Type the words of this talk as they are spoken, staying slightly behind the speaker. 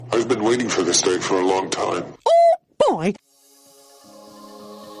been waiting for this day for a long time. Oh, boy.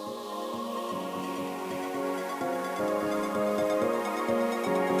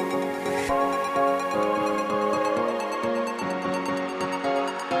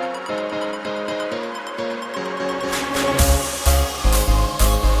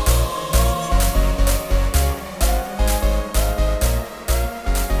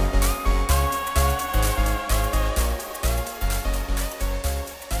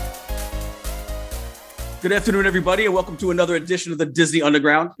 Good afternoon, everybody, and welcome to another edition of the Disney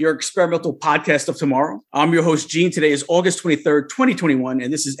Underground, your experimental podcast of tomorrow. I'm your host, Gene. Today is August 23rd, 2021,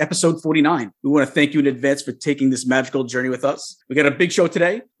 and this is episode 49. We want to thank you in advance for taking this magical journey with us. We got a big show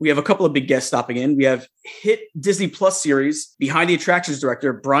today. We have a couple of big guests stopping in. We have hit Disney Plus series Behind the Attractions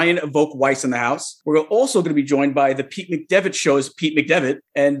director Brian Volk Weiss in the house. We're also going to be joined by the Pete McDevitt show's Pete McDevitt.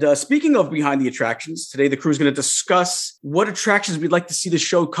 And speaking of Behind the Attractions, today the crew is going to discuss what attractions we'd like to see the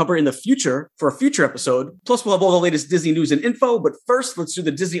show cover in the future for a future episode. Plus, we'll have all the latest Disney news and info. But first, let's do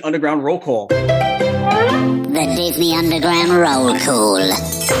the Disney Underground roll call. The Disney Underground roll call.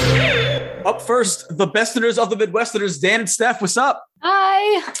 Up first, the besterners of the Midwesterners, Dan and Steph. What's up?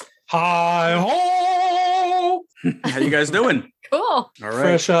 Hi. Hi ho! How you guys doing? Cool. All right.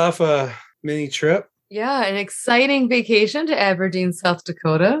 Fresh off a mini trip. Yeah, an exciting vacation to Aberdeen, South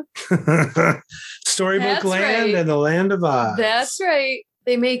Dakota. Storybook That's land right. and the land of Oz. That's right.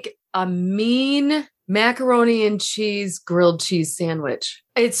 They make a mean macaroni and cheese grilled cheese sandwich.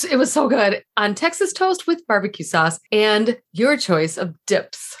 It was so good on Texas toast with barbecue sauce and your choice of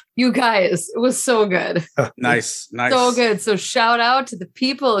dips. You guys, it was so good. Nice. So good. So shout out to the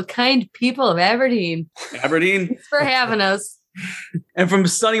people, kind people of Aberdeen. Aberdeen. Thanks for having us. And from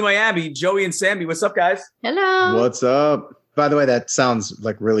sunny Miami, Joey and Sammy. What's up, guys? Hello. What's up? By the way, that sounds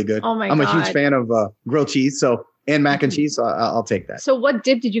like really good. Oh my I'm God. a huge fan of grilled cheese, and mac and cheese, so I'll take that. So what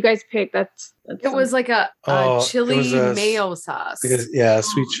dip did you guys pick? That's It was like a Oh, chili it was a- mayo sauce. Yeah,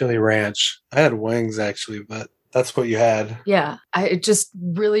 sweet chili ranch. I had wings actually, but that's what you had. Yeah, I just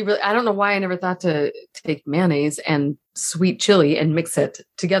really, I don't know why I never thought to take mayonnaise and sweet chili and mix it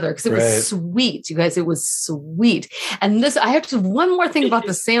together because it Right. was sweet. You guys, it was sweet. And this, I have to, one more thing about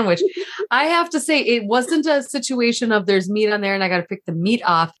the sandwich. I have to say, it wasn't a situation of there's meat on there and I got to pick the meat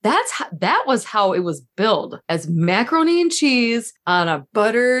off. That was how it was billed as macaroni and cheese on a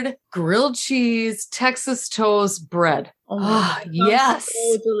buttered grilled cheese, Texas toast bread. oh my God. Yes.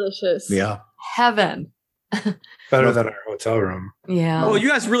 So delicious. Yeah. Heaven. Better than our hotel room. Yeah. Oh, you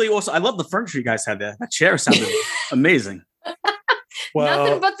guys really also, I love the furniture you guys had there. That chair sounded amazing. Well,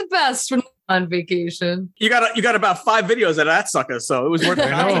 Nothing but the best when on vacation. You got about 5 videos out of that sucker, so it was worth it.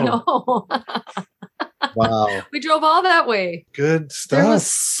 I I know. know. Wow. We drove all that way. good There was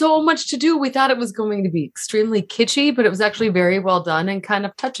stuff. so much to do. We thought it was going to be extremely kitschy, but it was actually very well done and kind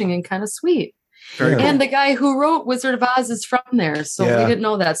of touching and kind of sweet. Very cool. And the guy who wrote Wizard of Oz is from there. So Yeah. we didn't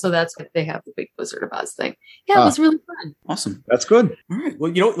know that. So that's why they have the big Wizard of Oz thing. Yeah, it was really fun. Awesome. That's good. All right.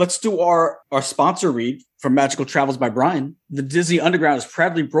 Well, let's do our sponsor read from Magical Travels by Brian. The Disney Underground is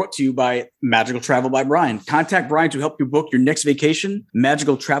proudly brought to you by Magical Travel by Brian. Contact Brian to help you book your next vacation.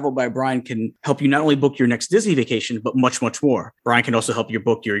 Magical Travel by Brian can help you not only book your next Disney vacation, but much, much more. Brian can also help you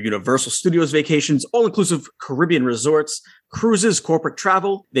book your Universal Studios vacations, all-inclusive Caribbean resorts, cruises, corporate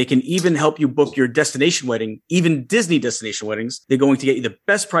travel. They can even help you book your destination wedding, even Disney destination weddings. They're going to get you the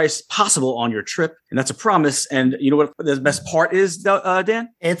best price possible on your trip. And that's a promise. And you know what the best part is, Dan?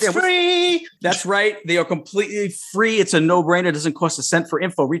 It's Yeah, free. That's right. They are completely free. It's a no-brainer. It doesn't cost a cent for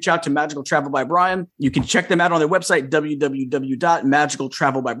info. Reach out to Magical Travel by Brian. You can check them out on their website,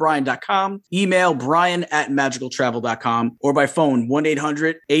 www.magicaltravelbybrian.com. Email brian@magicaltravel.com or by phone,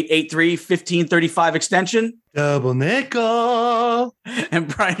 1-800-883-1535 extension. Double nickel. And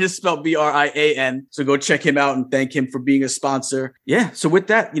Brian is spelled Brian. So go check him out and thank him for being a sponsor. Yeah. So with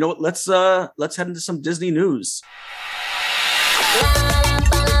that, you know what? Let's head into some Disney news.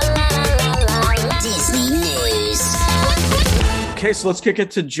 Disney News. Okay, so let's kick it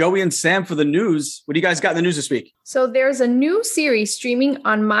to Joey and Sam for the news. What do you guys got in the news this week? So there's a new series streaming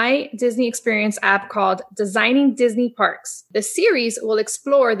on My Disney Experience app called Designing Disney Parks. The series will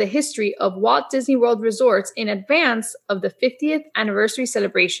explore the history of Walt Disney World resorts in advance of the 50th anniversary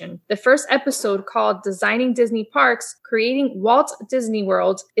celebration. The first episode, called Designing Disney Parks, Creating Walt Disney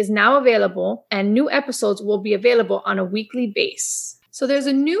World, is now available, and new episodes will be available on a weekly basis. So there's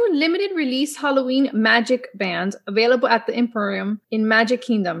a new limited release Halloween Magic Band available at the Emporium in Magic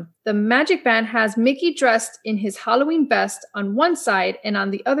Kingdom. The Magic Band has Mickey dressed in his Halloween best on one side, and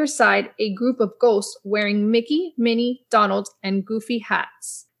on the other side, a group of ghosts wearing Mickey, Minnie, Donald, and Goofy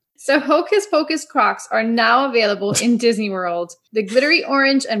hats. So Hocus Pocus Crocs are now available in Disney World. The glittery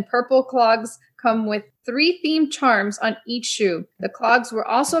orange and purple clogs come with 3 themed charms on each shoe. The clogs were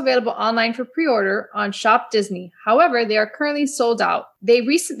also available online for pre-order on Shop Disney. However, they are currently sold out. They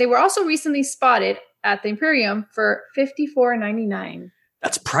were also recently spotted at the Imperium for $54.99.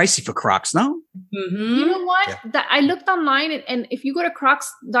 That's pricey for Crocs, no? Mm-hmm. You know what? Yeah. I looked online, and if you go to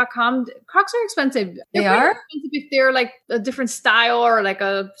crocs.com, Crocs are expensive. They are expensive if they're like a different style or like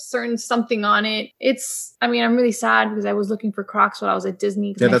a certain something on it. I'm really sad because I was looking for Crocs when I was at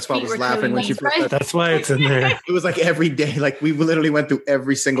Disney. Yeah, that's why I was laughing when she put that. That's why it's in there. It was like every day, like we literally went through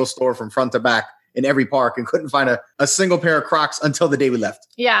every single store from front to back in every park and couldn't find a single pair of Crocs until the day we left.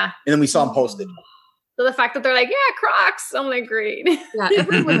 Yeah. And then we saw them posted. So the fact that they're like, yeah, Crocs, I'm like, great. Yeah,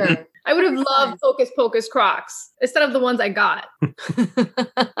 everywhere. I would have loved Hocus Pocus Crocs instead of the ones I got.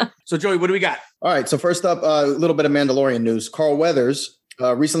 So, Joey, what do we got? All right. So first up, a little bit of Mandalorian news. Carl Weathers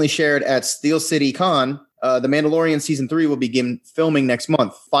recently shared at Steel City Con, The Mandalorian Season 3 will begin filming next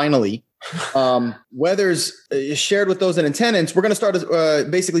month, finally. Weathers shared with those in attendance, we're going to start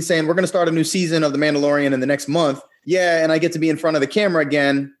basically saying we're going to start a new season of The Mandalorian in the next month. Yeah, and I get to be in front of the camera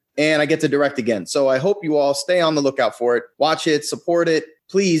again. And I get to direct again. So I hope you all stay on the lookout for it. Watch it, support it,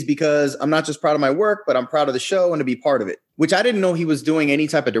 please, because I'm not just proud of my work, but I'm proud of the show and to be part of it, which I didn't know he was doing any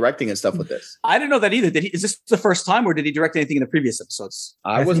type of directing and stuff with this. I didn't know that either. Is this the first time or did he direct anything in the previous episodes?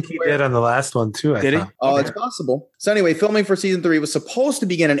 I think he did on the last one too. Did he? Oh, it's possible. So anyway, filming for season 3 was supposed to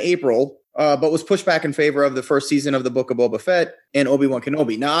begin in April, but was pushed back in favor of the first season of the Book of Boba Fett and Obi-Wan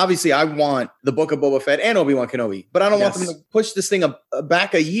Kenobi. Now, obviously, I want the Book of Boba Fett and Obi-Wan Kenobi, but I don't want them to push this thing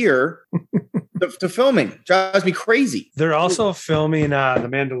back a year to filming. Drives me crazy. They're also filming The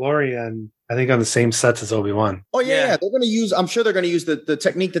Mandalorian, I think, on the same sets as Obi-Wan. Oh, yeah. They're going to use, I'm sure they're going to use the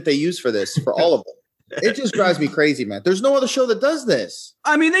technique that they use for this, for all of them. It just drives me crazy, man. There's no other show that does this.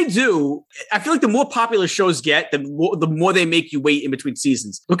 I mean, they do. I feel like the more popular shows get, the more they make you wait in between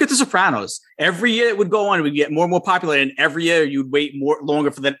seasons. Look at The Sopranos. Every year it would go on, it would get more and more popular, and every year you'd wait longer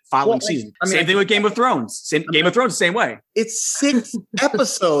for the following season. Same thing with Game of Thrones. Game of Thrones, the same way. It's 6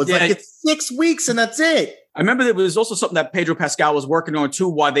 episodes. Yeah. Like it's 6 weeks, and that's it. I remember there was also something that Pedro Pascal was working on too,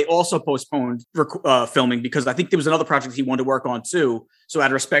 why they also postponed filming, because I think there was another project he wanted to work on too. So out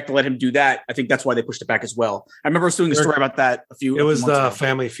of respect to let him do that, I think that's why they pushed it back as well. I remember us doing a story about that a few months ago.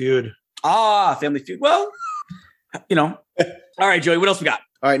 Family Feud. Family Feud. Well, All right, Joey, what else we got?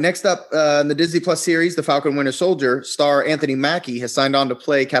 All right, next up in the Disney Plus series, The Falcon Winter Soldier, star Anthony Mackie has signed on to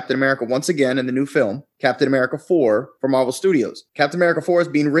play Captain America once again in the new film, Captain America 4, for Marvel Studios. Captain America 4 is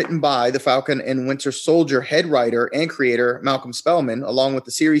being written by the Falcon and Winter Soldier head writer and creator Malcolm Spellman, along with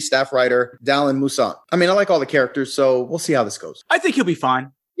the series staff writer Dallin Moussan. I mean, I like all the characters, so we'll see how this goes. I think he'll be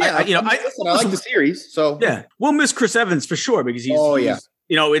fine. Yeah, I like the series, so yeah, we'll miss Chris Evans for sure because he's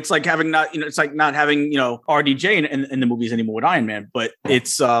it's like having not having RDJ in the movies anymore with Iron Man, but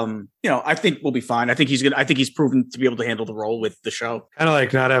it's I think we'll be fine. I think he's proven to be able to handle the role with the show. Kind of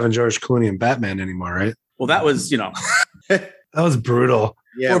like not having George Clooney and Batman anymore, right? Well, that was that was brutal.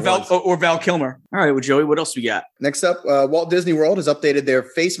 Yeah, or Val Kilmer. All right, well, Joey, what else we got? Next up, Walt Disney World has updated their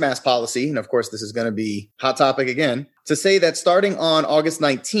face mask policy, and of course, this is going to be hot topic again, to say that starting on August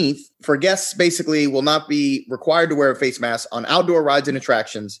 19th, for guests basically will not be required to wear a face mask on outdoor rides and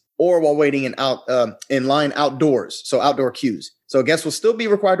attractions or while waiting in line outdoors, so outdoor queues. So guests will still be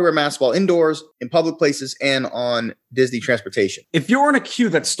required to wear masks while indoors, in public places, and on Disney transportation. If you're in a queue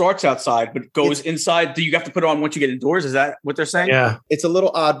that starts outside but goes inside, do you have to put it on once you get indoors? Is that what they're saying? Yeah. It's a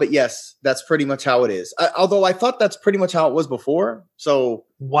little odd, but yes, that's pretty much how it is. Although I thought that's pretty much how it was before. So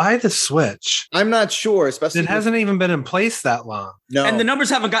why the switch? I'm not sure, especially it hasn't even been in place that long. No. And the numbers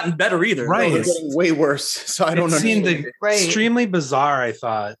haven't gotten better either. Right. No, they're getting way worse. So I don't know. It seemed extremely bizarre, I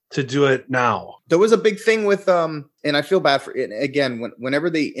thought, to do it now. There was a big thing with and I feel bad for it. Again, whenever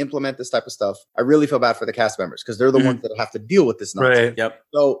they implement this type of stuff, I really feel bad for the cast members because they're the ones that have to deal with this nonsense. Right. Yep.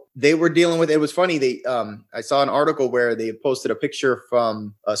 So they were dealing with it. Was funny. They I saw an article where they posted a picture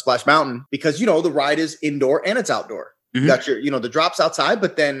from Splash Mountain because the ride is indoor and it's outdoor. You got your the drops outside,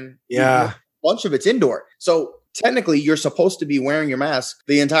 but then a bunch of it's indoor. So technically you're supposed to be wearing your mask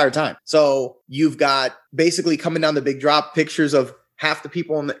the entire time. So you've got basically coming down the big drop pictures of half the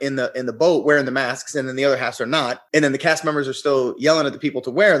people in the boat wearing the masks, and then the other half are not. And then the cast members are still yelling at the people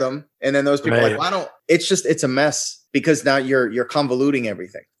to wear them. And then those people are like, why don't? It's a mess because now you're convoluting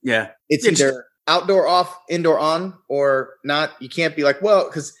everything. Yeah, it's either outdoor off, indoor on, or not. You can't be like, well,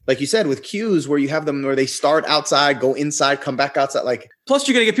 because like you said, with queues where you have them where they start outside, go inside, come back outside. Like, plus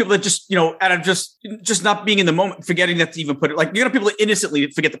you're gonna get people that just out of just not being in the moment, forgetting that to even put it. Like you're gonna have people that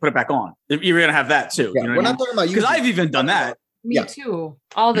innocently forget to put it back on. You're gonna have that too. Yeah, we're not talking about because I've even done that. Me Yeah. too.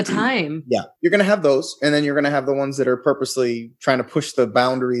 All the time. Yeah, you're going to have those, and then you're going to have the ones that are purposely trying to push the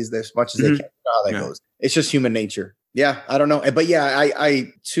boundaries as much as they can. You know how that goes. It's just human nature. Yeah, I don't know. But yeah, I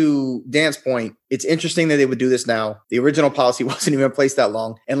to Dan's point, it's interesting that they would do this now. The original policy wasn't even in place that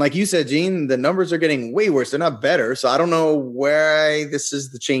long. And like you said, Gene, the numbers are getting way worse. They're not better. So I don't know why this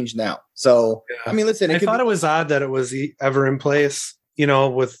is the change now. So, I mean, listen. I thought it was odd that it was ever in place, you know,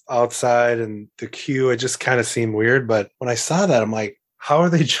 with outside and the queue. It just kind of seemed weird. But when I saw that, I'm like, how are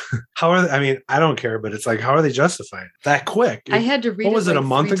they, I mean, I don't care, but it's like, how are they justifying it that quick? I had to read what was it, a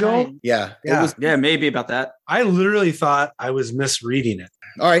month ago? times. Yeah. Yeah, maybe about that. I literally thought I was misreading it.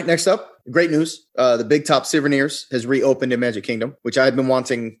 All right, next up, great news. The Big Top Souvenirs has reopened in Magic Kingdom, which I've been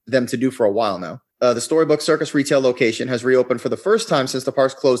wanting them to do for a while now. The Storybook Circus retail location has reopened for the first time since the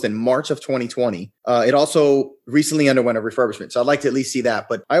parks closed in March of 2020. It also recently underwent a refurbishment, so I'd like to at least see that.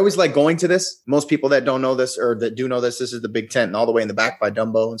 But I always like going to this. Most people that don't know this or that do know this is the big tent and all the way in the back by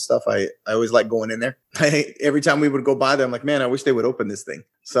Dumbo and stuff. I always like going in there. Every time we would go by there, I'm like, man, I wish they would open this thing.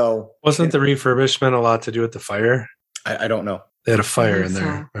 So wasn't the refurbishment a lot to do with the fire? I don't know. They had a fire in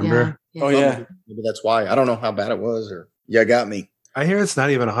there, remember? Yeah. Oh, yeah. Maybe that's why. I don't know how bad it was or you got me. I hear it's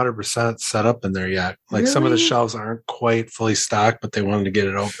not even 100% set up in there yet. Like some of the Really? shelves aren't quite fully stocked, but they wanted to get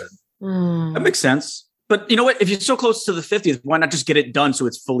it open. Mm. That makes sense. But you know what? If you're so close to the 50th, why not just get it done so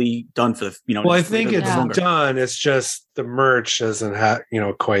it's fully done for the, you know? Well, I think it's longer. done. It's just the merch doesn't have, you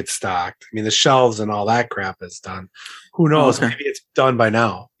know, quite stocked. I mean, the shelves and all that crap is done. Who knows? okay. Maybe it's done by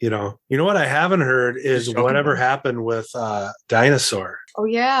now, you know. You know what I haven't heard is Just joking. whatever happened with Dinosaur. Oh,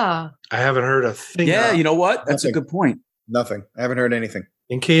 yeah. I haven't heard a thing. Yeah, you know what? That's a Nothing. good point. Nothing. I haven't heard anything.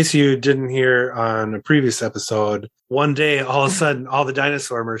 In case you didn't hear on a previous episode, one day all of a sudden all the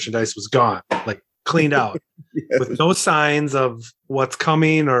dinosaur merchandise was gone, like cleaned out. With no signs of what's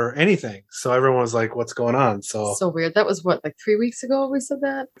coming or anything. So everyone was like, what's going on? So Weird. That was what, like 3 weeks ago we said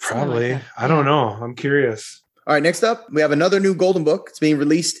that? Something probably. like that. I don't know. I'm curious. All right, next up, we have another new Golden Book. It's being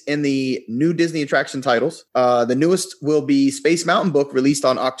released in the new Disney attraction titles. The newest will be Space Mountain Book, released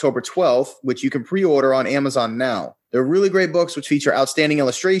on October 12th, which you can pre-order on Amazon now. They're really great books which feature outstanding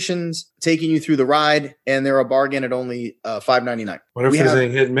illustrations, taking you through the ride, and they're a bargain at only $5.99. What if there's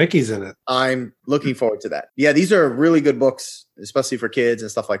any hidden Mickeys in it? I'm looking forward to that. Yeah, these are really good books, especially for kids and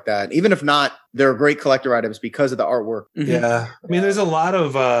stuff like that. Even if not, they're great collector items because of the artwork. Yeah. I mean, there's a lot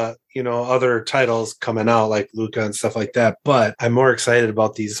of, you know, other titles coming out like Luca and stuff like that, but I'm more excited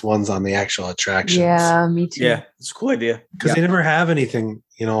about these ones on the actual attractions. Yeah, me too. Yeah, it's a cool idea. Because they never have anything,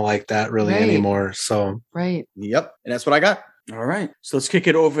 you know, like that really Right. anymore. So Right. Yep, and that's what I got. All right. So let's kick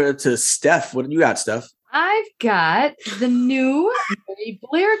it over to Steph. What do you got, Steph? I've got the new Mary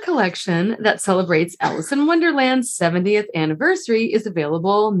Blair collection that celebrates Alice in Wonderland's 70th anniversary is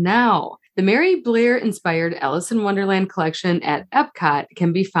available now. The Mary Blair inspired Alice in Wonderland collection at Epcot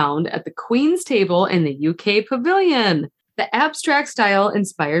can be found at the Queen's Table in the UK Pavilion. The abstract style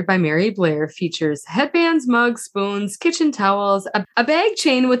inspired by Mary Blair features headbands, mugs, spoons, kitchen towels, a bag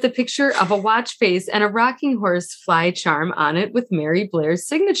chain with a picture of a watch face, and a rocking horse fly charm on it with Mary Blair's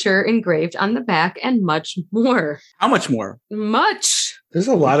signature engraved on the back, and much more. How much more? Much. there's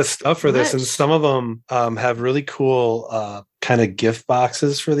a lot of stuff for this, and Much. some of them have really cool kind of gift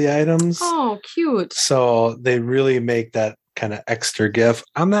boxes for the items. Oh, cute. So they really make that kind of extra gift.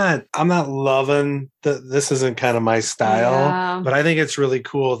 I'm not loving this isn't kind of my style, Yeah. but I think it's really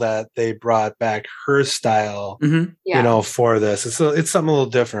cool that they brought back her style, Yeah. you know, for this. It's something a little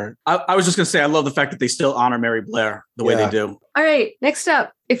different. I was just going to say, I love the fact that they still honor Mary Blair the way Yeah. they do. All right, next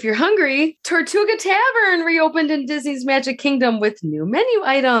up, if you're hungry, Tortuga Tavern reopened in Disney's Magic Kingdom with new menu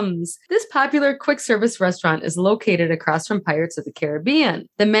items. This popular quick service restaurant is located across from Pirates of the Caribbean.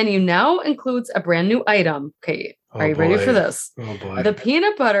 The menu now includes a brand new item. Okay, are you ready for this? Oh boy. The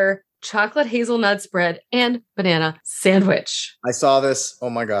peanut butter, chocolate hazelnut spread, and banana sandwich. I saw this. Oh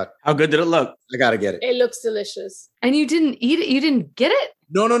my God. How good did it look? I got to get it. It looks delicious. And you didn't eat it? You didn't get it?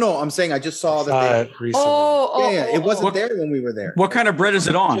 No. I'm saying I just saw that. Saw They, it recently. Oh, it wasn't What- there when we were there. What kind of bread is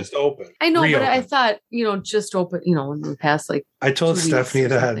it on? Just open. I know, but I Reopened. thought, just open, when we passed like, I told 2 weeks Stephanie or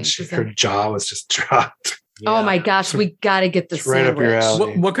that something. and She's her like- jaw was just dropped. oh my gosh, we got to get the It's right up sandwich. your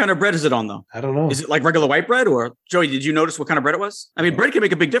alley. What kind of bread is it on, though? I don't know. Is it like regular white bread? Or, Joey, did you notice what kind of bread it was? I mean, bread can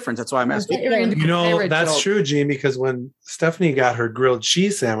make a big difference. That's why I'm asking. You know, Favorite that's joke. true, Gene, because when Stephanie got her grilled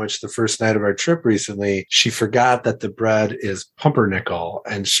cheese sandwich the first night of our trip recently, she forgot that the bread is pumpernickel,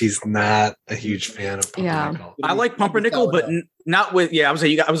 and she's not a huge fan of Yeah. pumpernickel. I like pumpernickel, but Not with, I was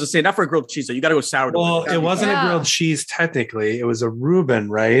saying not for a grilled cheese. So you got to go sourdough. Well, it wasn't a grilled cheese technically. It was a Reuben,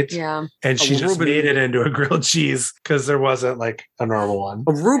 right? Yeah. And she just made it into a grilled cheese because there wasn't like a normal one.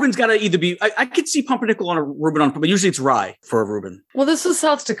 A Reuben's got to either be, I could see pumpernickel on a Reuben, but usually it's rye for a Reuben. Well, this was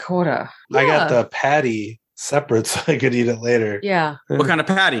South Dakota. I got the patty separate so I could eat it later. Yeah. What kind of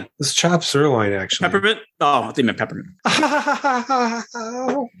patty? This chopped sirloin, actually. Peppermint? Oh, I think you meant peppermint.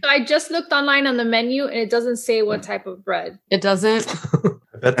 So I just looked online on the menu and it doesn't say what type of bread. It doesn't?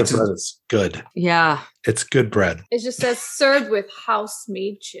 I bet the bread is good. Yeah. It's good bread. It just says served with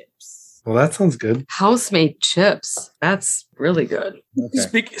house-made chips. Well, that sounds good. House-made chips. That's really good.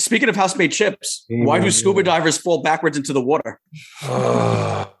 Okay. Speaking of house-made chips, why do scuba divers fall backwards into the water?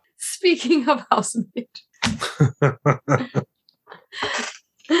 Speaking of house-made. I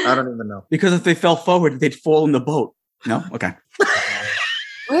don't even know. Because if they fell forward, they'd fall in the boat. No? Okay.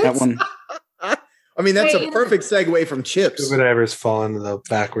 What? That one. I mean, that's a perfect segue from chips. Scuba divers fall into the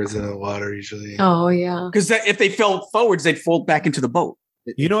backwards into the water usually. Oh, yeah. Because if they fell forwards, they'd fall back into the boat.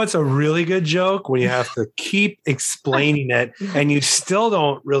 You know, it's a really good joke when you have to keep explaining it and you still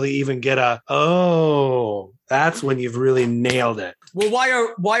don't really even get that's when you've really nailed it. Well,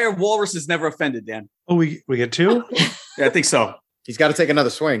 why are walruses never offended, Dan? Oh, we get two? Yeah, I think so. He's got to take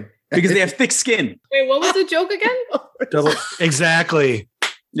another swing. Because they have thick skin. Wait, what was the joke again? Exactly.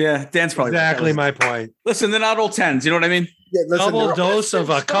 Yeah, Dan's probably exactly my point. Listen, they're not all tens. You know what I mean? Yeah, listen, double dose of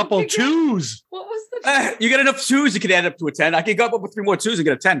a couple twos. What was the You get enough twos, you can add up to a 10. I can go up with 3 more twos and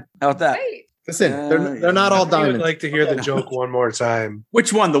get a 10. How about that? Wait. Listen, they're not all I diamonds. would like to hear the joke one more time.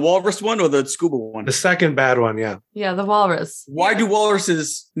 Which one? The walrus one or the scuba one? The second bad one, yeah. Yeah, the walrus. Why do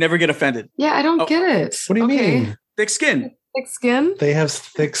walruses never get offended? Yeah, I don't get it. What do you mean? Thick skin. Thick skin? They have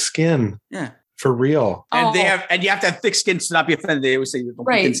thick skin. Yeah. For real. And you have to have thick skin to not be offended. They always say don't be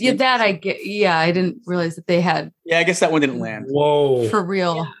Right. thin Yeah, skinned. that I get. Yeah, I didn't realize that they had Yeah, I guess that one didn't land. Whoa. for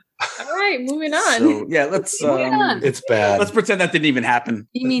real. All right, moving on. So, yeah, let's Moving on. It's bad. let's pretend that didn't even happen.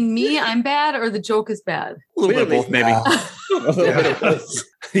 You mean me? I'm bad, or the joke is bad? A little bit of both, maybe. Yes.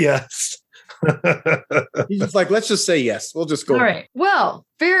 Yes. He's just like, let's just say yes. We'll just go. All right. Well,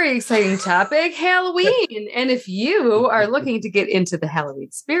 very exciting topic, Halloween. And if you are looking to get into the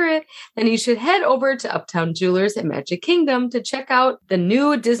Halloween spirit, then you should head over to Uptown Jewelers at Magic Kingdom to check out the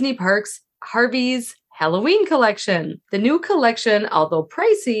new Disney Parks Harvey's Halloween collection. The new collection, although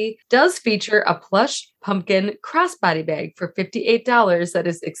pricey, does feature a plush pumpkin crossbody bag for $58 that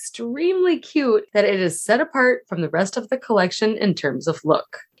is extremely cute, that it is set apart from the rest of the collection in terms of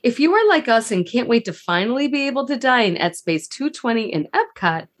look. If you are like us and can't wait to finally be able to dine at Space 220 in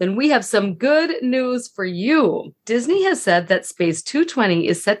Epcot, then we have some good news for you. Disney has said that Space 220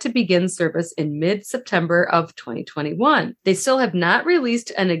 is set to begin service in mid-September of 2021. They still have not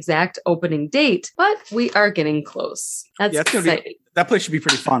released an exact opening date, but we are getting close. That's exciting. That place should be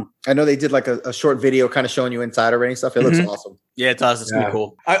pretty fun. I know they did like a short video kind of showing you inside already and stuff. It looks awesome. Yeah, it does. It's gonna be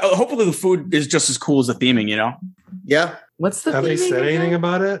cool. Hopefully the food is just as cool as the theming, you know? Yeah. What's the Have they theming said anything again?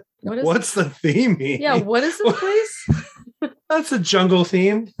 about it? What is What's the theming? Yeah, what is the place? That's a jungle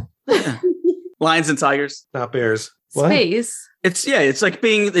theme. Lions and tigers. Not bears. What? Space. It's it's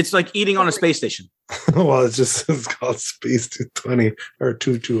like eating on a space station. Well, it's called Space 220 or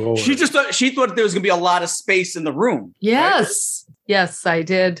 220. She thought there was gonna be a lot of space in the room. Yes. Yes, I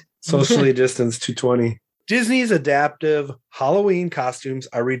did. Socially distanced 220. Disney's adaptive Halloween costumes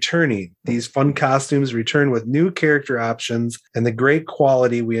are returning. These fun costumes return with new character options and the great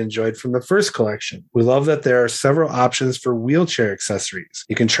quality we enjoyed from the first collection. We love that there are several options for wheelchair accessories.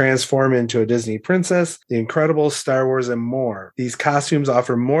 You can transform into a Disney princess, The Incredibles, Star Wars, and more. These costumes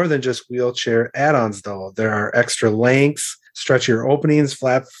offer more than just wheelchair add-ons, though. There are extra lengths, stretchier openings,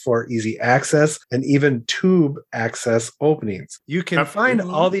 flap for easy access, and even tube access openings. You can find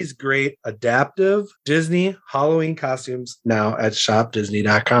all these great adaptive Disney Halloween costumes now at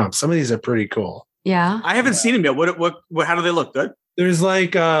shopdisney.com. Some of these are pretty cool. Yeah. I haven't seen them yet. What how do they look? Good? There's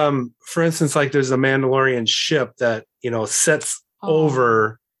like, for instance, like there's a Mandalorian ship that, sits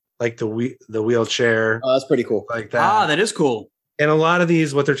over like the wheelchair. Oh, that's pretty cool. Like that. That is cool. And a lot of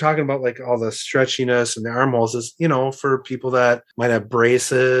these, what they're talking about, like all the stretchiness and the armholes is, for people that might have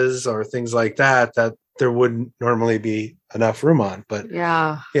braces or things like that, that there wouldn't normally be enough room on. But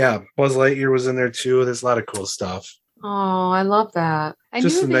yeah, Buzz Lightyear was in there too. There's a lot of cool stuff. Oh, I love that.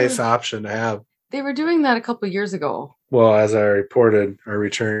 Just a nice option to have. They were doing that a couple years ago. Well, as I reported, are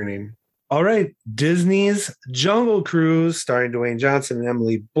returning. All right. Disney's Jungle Cruise, starring Dwayne Johnson and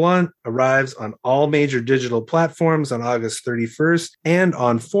Emily Blunt, arrives on all major digital platforms on August 31st and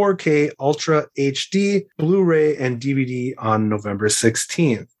on 4K Ultra HD, Blu-ray, and DVD on November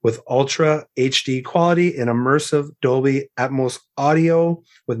 16th. With Ultra HD quality and immersive Dolby Atmos audio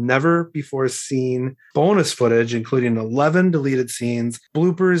with never-before-seen bonus footage, including 11 deleted scenes,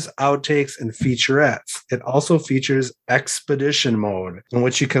 bloopers, outtakes, and featurettes. It also features Expedition Mode, in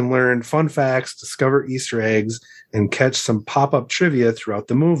which you can learn fun facts, discover Easter eggs, and catch some pop-up trivia throughout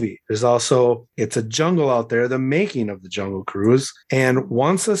the movie. There's also It's a Jungle Out There, the making of the Jungle Cruise, and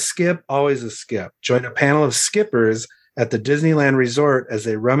Once a Skip, Always a Skip. Join a panel of skippers at the Disneyland Resort as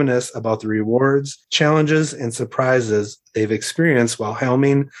they reminisce about the rewards, challenges, and surprises they've experienced while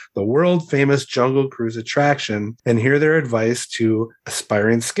helming the world-famous Jungle Cruise attraction and hear their advice to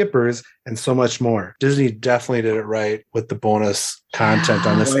aspiring skippers and so much more. Disney definitely did it right with the bonus content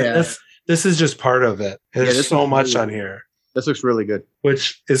on this. Oh, yeah. This is just part of it. There's so much on here. This looks really good.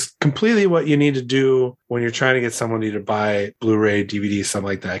 Which is completely what you need to do when you're trying to get somebody to buy Blu-ray, DVD, something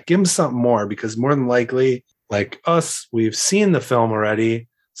like that. Give them something more, because more than likely, like us, we've seen the film already,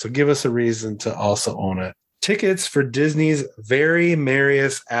 so give us a reason to also own it. Tickets for Disney's Very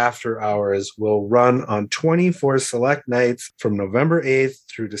Merriest After Hours will run on 24 select nights from November 8th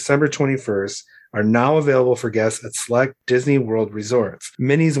through December 21st, are now available for guests at select Disney World resorts.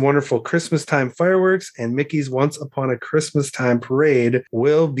 Minnie's Wonderful Christmas Time Fireworks and Mickey's Once Upon a Christmas Time Parade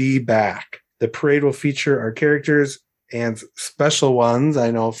will be back. The parade will feature our characters and special ones,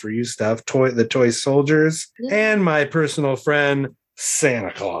 I know for you, Steph, the toy soldiers, and my personal friend,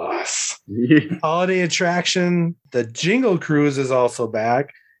 Santa Claus. Holiday attraction, the Jingle Cruise is also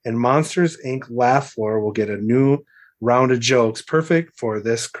back, and Monsters, Inc. Laugh Floor will get a new round of jokes, perfect for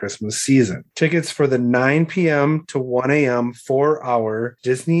this Christmas season. Tickets for the 9 p.m. to 1 a.m. 4-hour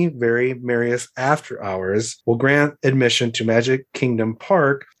Disney Very Merriest After Hours will grant admission to Magic Kingdom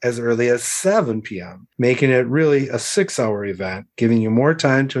Park as early as 7 p.m., making it really a 6-hour event, giving you more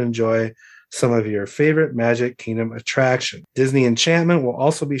time to enjoy some of your favorite Magic Kingdom attractions. Disney Enchantment will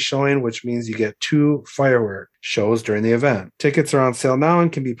also be showing, which means you get 2 firework shows during the event. Tickets are on sale now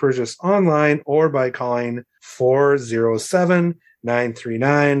and can be purchased online or by calling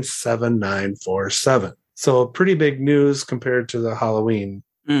 407-939-7947. So pretty big news compared to the Halloween.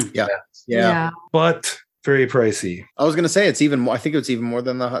 Yeah. But very pricey. I was going to say it's even more. I think it's even more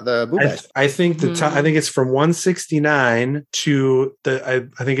than the Boo Bash. I think I think it's from 169 to I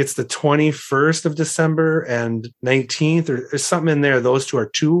think it's the 21st of December and 19th or something in there. Those two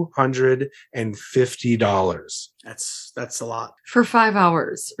are $250. That's a lot for 5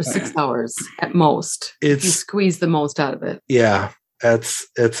 hours or 6 hours at most. You squeeze the most out of it. Yeah.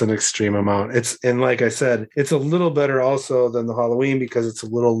 It's an extreme amount. And like I said, it's a little better also than the Halloween because it's a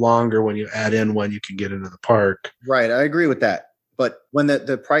little longer when you add in when you can get into the park. Right. I agree with that. But when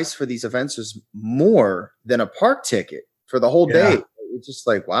the price for these events is more than a park ticket for the whole day, it's just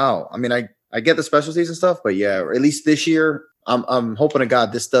like, wow. I mean, I get the specialties and stuff, but yeah, or at least this year, I'm hoping to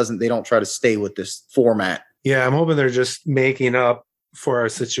God they don't try to stay with this format. Yeah, I'm hoping they're just making up for our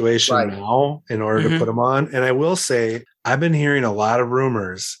situation now in order to put them on. And I will say, I've been hearing a lot of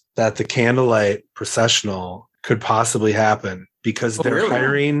rumors that the Candlelight Processional could possibly happen because they're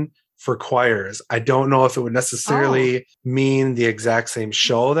hiring for choirs. I don't know if it would necessarily mean the exact same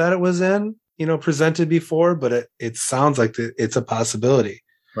show that it was in, presented before, but it sounds like it's a possibility.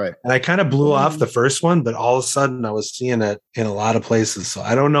 Right. And I kind of blew off the first one, but all of a sudden I was seeing it in a lot of places. So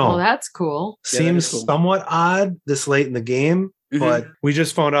I don't know. Well, that's cool. Seems somewhat odd this late in the game. But we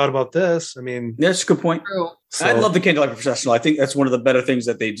just found out about this. I mean, that's a good point. So, I love the Candlelight Processional. I think that's one of the better things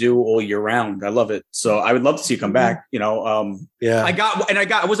that they do all year round. I love it. So I would love to see it come back. I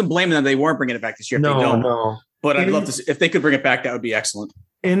wasn't blaming them. They weren't bringing it back this year. No. But I'd love to see if they could bring it back. That would be excellent.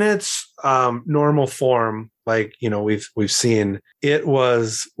 In its normal form, like we've seen, it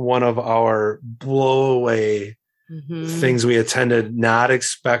was one of our blowaway things we attended, not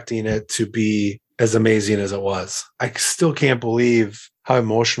expecting it to be as amazing as it was. I still can't believe how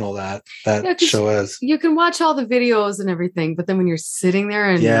emotional that show is. You can watch all the videos and everything, but then when you're sitting there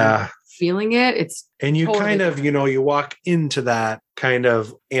and feeling it, you totally kind of, you walk into that kind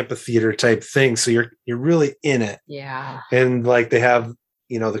of amphitheater type thing. So you're really in it. Yeah. And like they have,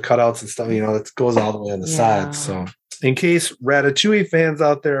 the cutouts and stuff, it goes all the way on the side. So in case Ratatouille fans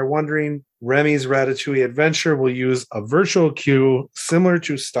out there are wondering, Remy's Ratatouille Adventure will use a virtual queue similar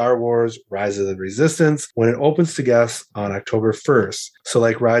to Star Wars Rise of the Resistance when it opens to guests on October 1st. So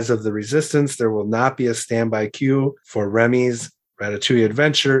like Rise of the Resistance, there will not be a standby queue for Remy's Ratatouille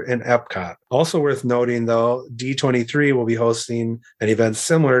Adventure, and Epcot. Also worth noting, though, D23 will be hosting an event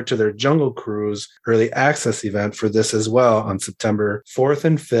similar to their Jungle Cruise early access event for this as well on September 4th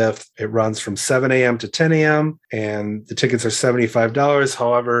and 5th. It runs from 7 a.m. to 10 a.m. and the tickets are $75.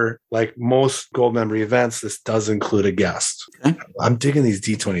 However, like most Gold Member events, this does include a guest. Okay. I'm digging these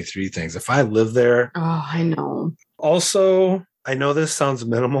D23 things. If I live there. Oh, I know. Also, I know this sounds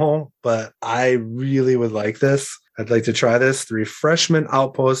minimal, but I really would like this. I'd like to try this. The Refreshment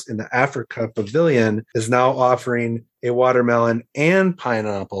Outpost in the Africa Pavilion is now offering a watermelon and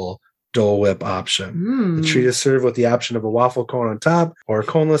pineapple Dole Whip option. The treat is served with the option of a waffle cone on top or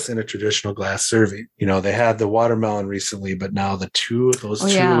coneless in a traditional glass serving. You know, they had the watermelon recently, but now those two.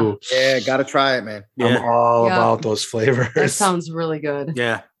 Yeah, gotta try it, man. I'm all about those flavors. That sounds really good.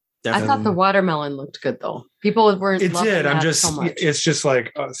 Yeah. Definitely. I thought the watermelon looked good though. People weren't. It did. I'm just. So much. It's just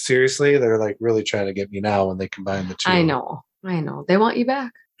like seriously, they're like really trying to get me now when they combine the two. I know. They want you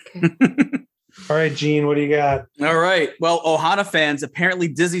back. Okay. All right, Gene, what do you got? All right. Well, Ohana fans, apparently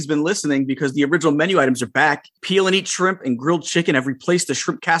Disney's been listening because the original menu items are back. Peel and eat shrimp and grilled chicken have replaced the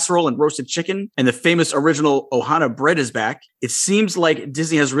shrimp casserole and roasted chicken, and the famous original Ohana bread is back. It seems like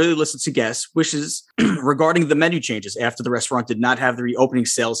Disney has really listened to guests' wishes regarding the menu changes after the restaurant did not have the reopening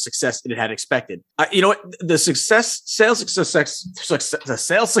sales success it had expected. You know what? The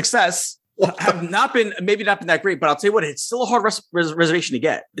sales success have maybe not been that great, but I'll tell you what, it's still a hard reservation to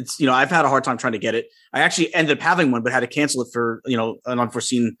get. It's, you know, I've had a hard time trying to get it. I actually ended up having one, but had to cancel it for, you know, an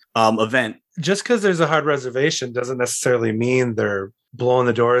unforeseen event. Just because there's a hard reservation doesn't necessarily mean they're blowing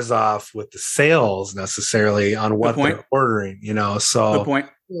the doors off with the sales necessarily on what they're ordering, you know? So good point.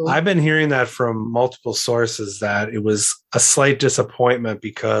 I've been hearing that from multiple sources that it was a slight disappointment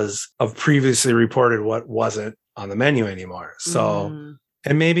because of previously reported what wasn't on the menu anymore. So,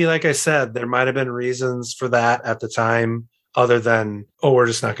 and maybe, like I said, there might have been reasons for that at the time other than, oh, we're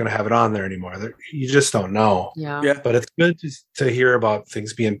just not going to have it on there anymore. You just don't know. Yeah. But it's good to hear about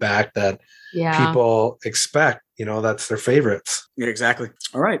things being back that people expect. You know, that's their favorites. Yeah, exactly.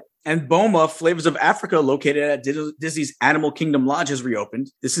 All right. And Boma, Flavors of Africa, located at Disney's Animal Kingdom Lodge, has reopened.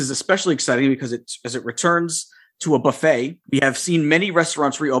 This is especially exciting because as it returns to a buffet. We have seen many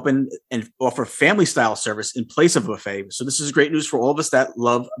restaurants reopen and offer family-style service in place of a buffet. So this is great news for all of us that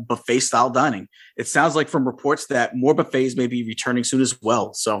love buffet-style dining. It sounds like from reports that more buffets may be returning soon as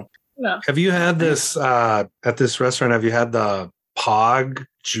well. So, have you had this at this restaurant? Have you had the Pog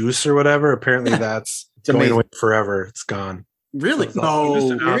juice or whatever? Apparently, that's going away forever. It's gone. Really?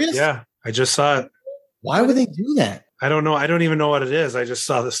 No. Yeah, I just saw it. Why would they do that? I don't know. I don't even know what it is. I just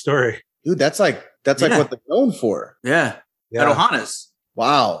saw the story. Dude, that's like what they're known for. Yeah. At Ohana's.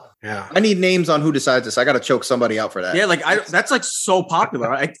 Wow. Yeah. I need names on who decides this. I got to choke somebody out for that. Yeah, like that's like so popular.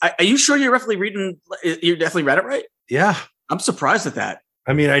 Are you sure you're you definitely read it right? Yeah. I'm surprised at that.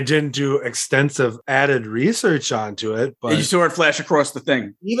 I mean, I didn't do extensive added research onto it, but you saw it flash across the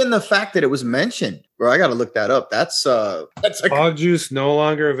thing. Even the fact that it was mentioned, bro, I got to look that up. That's Pog juice no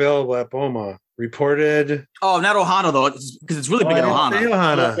longer available at Boma. Reported. Oh, not Ohana though, because it's really big in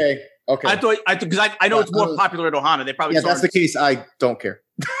Ohana. Okay. I thought because I know it's more popular at Ohana. They probably that's the case. I don't care.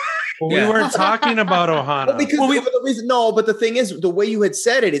 Well, we weren't talking about Ohana. But the thing is, the way you had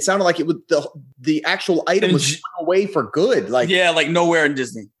said it, it sounded like it was the actual item was away for good. Like like nowhere in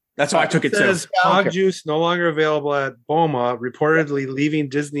Disney. That's how I took it too. Pog juice no longer available at Boma, reportedly leaving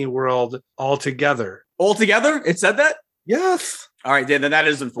Disney World altogether. Altogether? It said that? Yes. All right, then that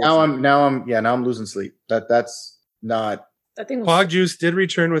is unfortunate. Now I'm losing sleep. That's not. Pog juice did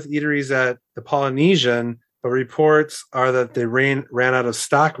return with eateries at the Polynesian, but reports are that they ran out of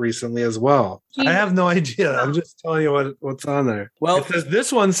stock recently as well. I have no idea. I'm just telling you what's on there. Well, it says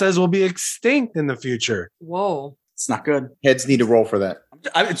this one says will be extinct in the future. Whoa. It's not good. Heads need to roll for that.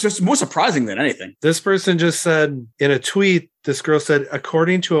 It's just more surprising than anything. This person just said in a tweet, this girl said,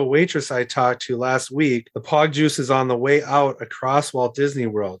 according to a waitress I talked to last week, the Pog juice is on the way out across Walt Disney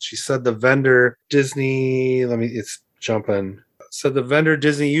World. She said the vendor said the vendor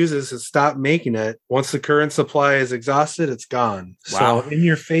Disney uses has stopped making it. Once the current supply is exhausted, it's gone. Wow. So in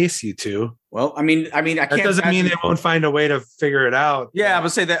your face, you two. Well, I can't. That doesn't mean they won't find a way to figure it out. Yeah, I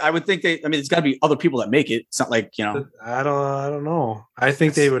would say that. I would think there's got to be other people that make it. It's not like, I don't know. I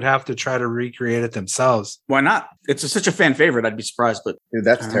think they would have to try to recreate it themselves. Why not? It's such a fan favorite. I'd be surprised, but dude,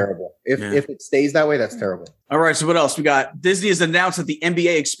 that's terrible. If it stays that way, that's terrible. All right. So what else we got? Disney has announced that the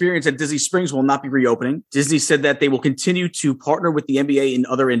NBA experience at Disney Springs will not be reopening. Disney said that they will continue to partner with the NBA in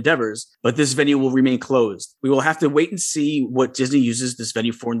other endeavors, but this venue will remain closed. We will have to wait and see what Disney uses this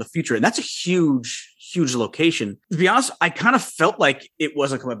venue for in the future, and that's a huge huge location. To be honest, I kind of felt like it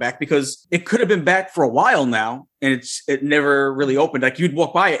wasn't coming back because it could have been back for a while now, and it never really opened. Like you'd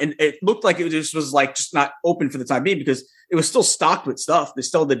walk by it, and it looked like it just was like just not open for the time being because it was still stocked with stuff. They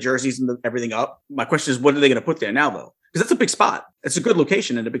still had the jerseys and everything up. My question is, what are they going to put there now, though? Because that's a big spot. It's a good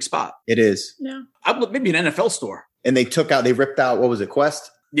location and a big spot. It is. Yeah. Maybe an NFL store. And they ripped out, what was it, Quest?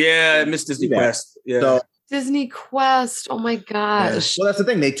 Yeah, Miss Disney Quest. Yeah. So, Disney Quest. Oh my gosh. well, that's the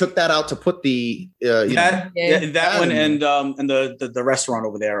thing. They took that out to put the that one and the restaurant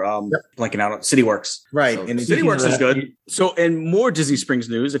over there. Blanking out on CityWorks. Right. So and CityWorks is good. So, and more Disney Springs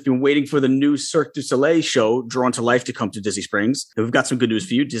news. If you're waiting for the new Cirque du Soleil show Drawn to Life to come to Disney Springs, we've got some good news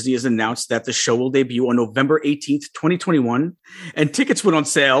for you. Disney has announced that the show will debut on November 18th, 2021, and tickets went on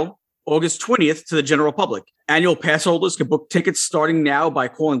sale August 20th to the general public. Annual pass holders can book tickets starting now by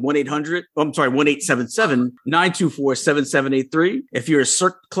calling 1-877-924-7783. If you're a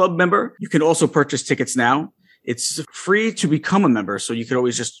Cirque Club member, you can also purchase tickets now. It's free to become a member, so you could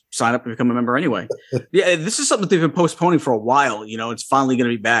always just sign up and become a member anyway. Yeah, this is something they've been postponing for a while. You know, it's finally going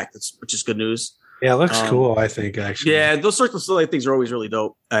to be back, which is good news. Yeah, it looks cool, I think, actually. Yeah, those Cirque du Soleil things are always really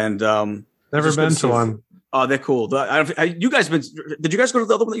dope. And never been to one. Oh, they're cool. Did you guys go to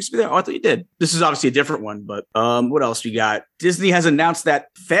the other one that used to be there? Oh, I thought you did. This is obviously a different one, but what else we got? Disney has announced that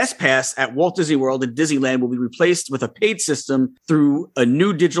Fast Pass at Walt Disney World and Disneyland will be replaced with a paid system through a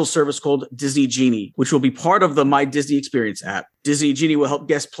new digital service called Disney Genie, which will be part of the My Disney Experience app. Disney Genie will help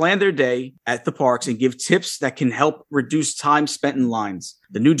guests plan their day at the parks and give tips that can help reduce time spent in lines.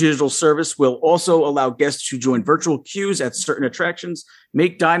 The new digital service will also allow guests to join virtual queues at certain attractions,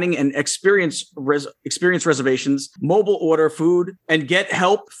 make dining and experience reservations, mobile order food, and get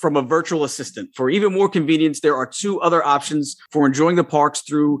help from a virtual assistant. For even more convenience, there are two other options for enjoying the parks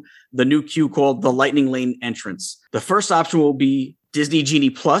through the new queue called the Lightning Lane entrance. The first option will be Disney Genie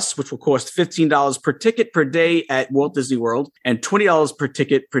Plus, which will cost $15 per ticket per day at Walt Disney World and $20 per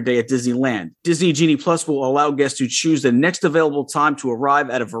ticket per day at Disneyland. Disney Genie Plus will allow guests to choose the next available time to arrive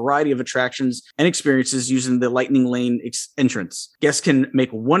at a variety of attractions and experiences using the Lightning Lane entrance. Guests can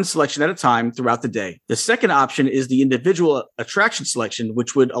make one selection at a time throughout the day. The second option is the individual attraction selection,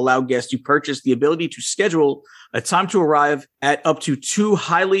 which would allow guests to purchase the ability to schedule a time to arrive at up to 2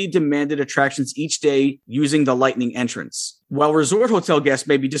 highly demanded attractions each day using the Lightning entrance. While resort hotel guests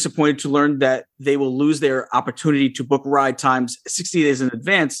may be disappointed to learn that they will lose their opportunity to book ride times 60 days in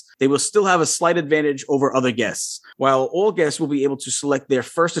advance, they will still have a slight advantage over other guests. While all guests will be able to select their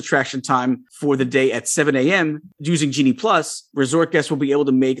first attraction time for the day at 7 a.m. using Genie Plus, resort guests will be able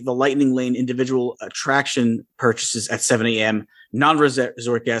to make the Lightning Lane individual attraction purchases at 7 a.m.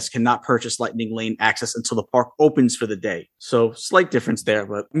 Non-resort guests cannot purchase Lightning Lane access until the park opens for the day. So slight difference there,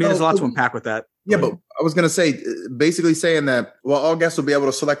 but I mean, there's a lot to unpack with that. Yeah, but I was going to say, basically saying that, well, all guests will be able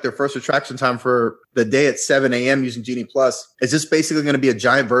to select their first attraction time for the day at 7 a.m. using Genie Plus. Is this basically going to be a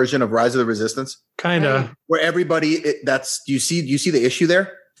giant version of Rise of the Resistance? Kind of. Where everybody, do you see the issue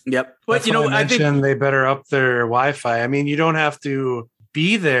there? Yep. But, that's I think they better up their Wi-Fi. I mean, you don't have to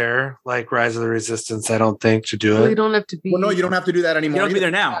be there like Rise of the Resistance, I don't think, to do it. You don't have to be. Well, no, you don't have to do that anymore. You don't have to be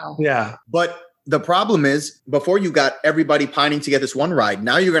there now. Yeah. But the problem is, before you got everybody pining to get this one ride,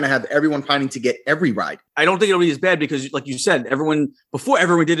 now you're going to have everyone pining to get every ride. I don't think it'll be as bad because, like you said, before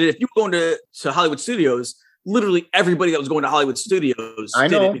everyone did it, if you were going to Hollywood Studios, literally everybody that was going to Hollywood Studios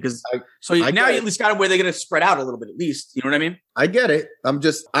did it because now you at least got it where they're going to spread out a little bit at least. You know what I mean? I get it. I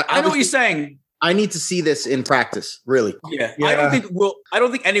know what you're saying. I need to see this in practice, really. Yeah. I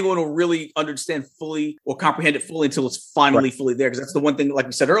don't think anyone will really understand fully or comprehend it fully until it's finally fully there. Because that's the one thing, like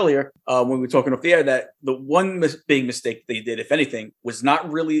we said earlier, when we were talking off the air, that the one big mistake they did, if anything, was not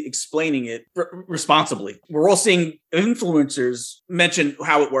really explaining it responsibly. We're all seeing influencers mention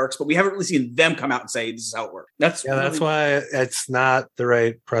how it works, but we haven't really seen them come out and say this is how it works. That's why it's not the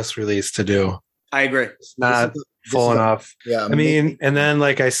right press release to do. I agree. It's not full enough. Yeah. I mean, and then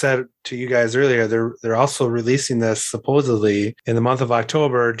like I said to you guys earlier, they're also releasing this supposedly in the month of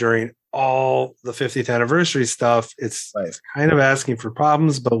October during all the 50th anniversary stuff. It's kind of asking for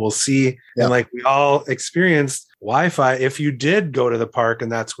problems, but we'll see. Yeah. And like we all experienced Wi-Fi, if you did go to the park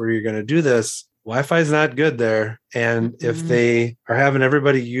and that's where you're going to do this, Wi-Fi is not good there. And if they are having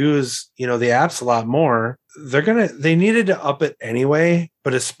everybody use, the apps a lot more, they needed to up it anyway,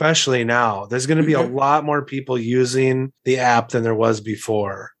 but especially now, there's going to be a lot more people using the app than there was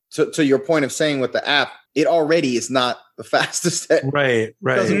before. So to your point of saying with the app, it already is not the fastest. Right. It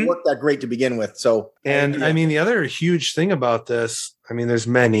doesn't work that great to begin with. So, I mean, the other huge thing about this, I mean, there's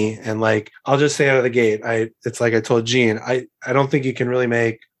many, and like, I'll just say out of the gate, it's like I told Gene, I don't think you can really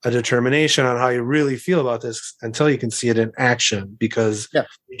make a determination on how you really feel about this until you can see it in action, because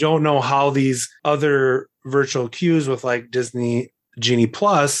you don't know how these other virtual queues with like Disney Genie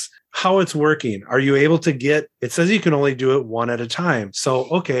Plus, how it's working. Are you able to get, it says you can only do it one at a time. So,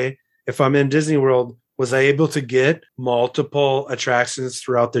 okay, if I'm in Disney World, was I able to get multiple attractions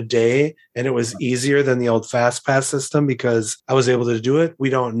throughout the day and it was easier than the old Fast Pass system because I was able to do it?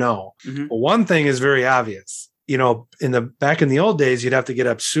 We don't know. Mm-hmm. But one thing is very obvious. You know, back in the old days, you'd have to get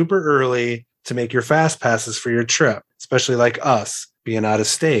up super early to make your Fast Passes for your trip, especially like us being out of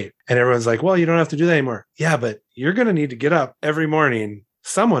state. And everyone's like, well, you don't have to do that anymore. Yeah, but you're going to need to get up every morning.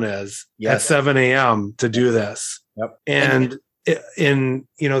 Someone is at 7 a.m. to do this. Yep. And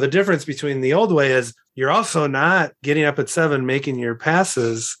the difference between the old way is you're also not getting up at 7, making your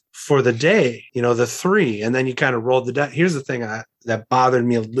passes for the day, the 3, and then you kind of roll the dice. Here's the thing that bothered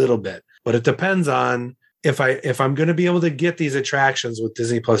me a little bit, but it depends on if I'm going to be able to get these attractions with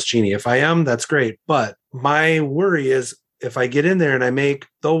Disney Plus Genie. If I am, that's great. But my worry is if I get in there and I make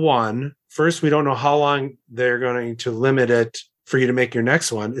the one, first, we don't know how long they're going to limit it for you to make your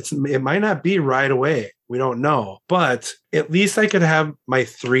next one. It might not be right away. We don't know, but at least I could have my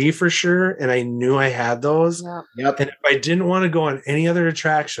 3 for sure. And I knew I had those. Yep. And if I didn't want to go on any other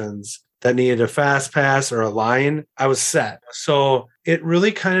attractions that needed a Fast Pass or a line, I was set. So it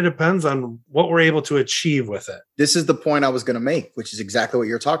really kind of depends on what we're able to achieve with it. This is the point I was going to make, which is exactly what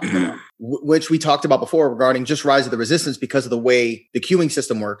you're talking about, which we talked about before regarding just Rise of the Resistance because of the way the queuing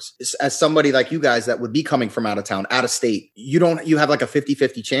system works. As somebody like you guys that would be coming from out of town, out of state, you have like a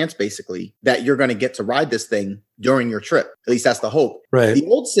 50-50 chance basically that you're going to get to ride this thing during your trip. At least that's the hope. Right. The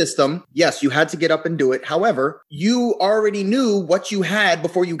old system, yes, you had to get up and do it. However, you already knew what you had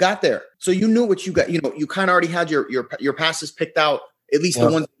before you got there. So you knew what you got, you kind of already had your passes picked out. At least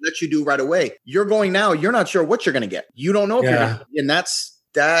the ones that you do right away. You're going now. You're not sure what you're going to get. You don't know if you're going to. And that's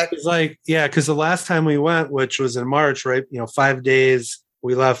that. It's like, because the last time we went, which was in March, right? 5 days.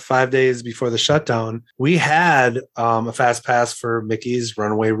 We left 5 days before the shutdown. We had a Fast Pass for Mickey's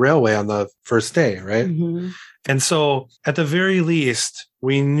Runaway Railway on the first day, right? Mm-hmm. And so at the very least,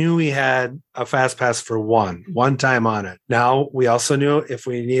 we knew we had a Fast Pass for one time on it. Now, we also knew if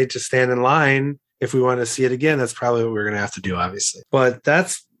we needed to stand in line, if we want to see it again, that's probably what we're going to have to do, obviously. But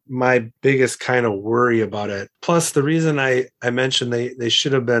that's my biggest kind of worry about it. Plus, the reason I mentioned they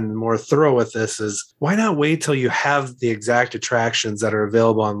should have been more thorough with this is why not wait till you have the exact attractions that are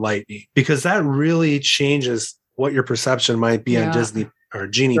available on Lightning? Because that really changes what your perception might be on Disney or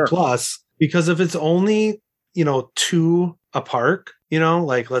Genie Plus. Because if it's only, 2 a park,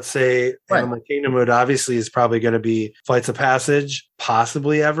 like let's say Animal Kingdom obviously is probably going to be Flights of Passage,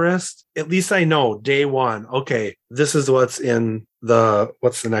 possibly Everest. At least I know day one, okay, this is what's in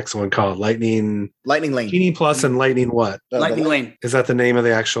what's the next one called? Lightning Lane. Genie Plus and Lightning what? Lightning Lane. Is that the name of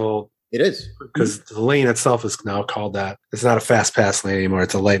the actual? It is. Because the lane itself is now called that. It's not a Fast Pass lane anymore.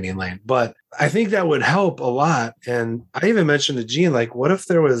 It's a Lightning Lane. But I think that would help a lot. And I even mentioned to Gene, like, what if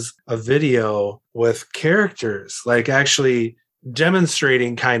there was a video with characters, like actually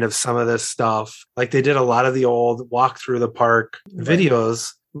demonstrating kind of some of this stuff? Like they did a lot of the old walk through the park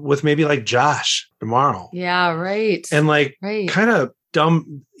videos with maybe like Josh tomorrow. Yeah, right. And like kind of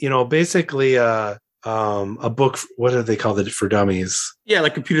dumb, basically a book, what do they call it for dummies? Yeah,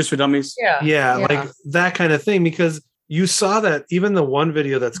 like Computers for Dummies. Yeah, like that kind of thing, because you saw that even the one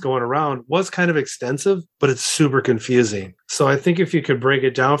video that's going around was kind of extensive, but it's super confusing. So I think if you could break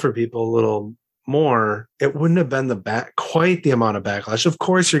it down for people a little more, it wouldn't have been quite the amount of backlash. Of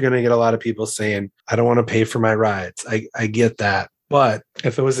course, you're going to get a lot of people saying, I don't want to pay for my rides. I get that. But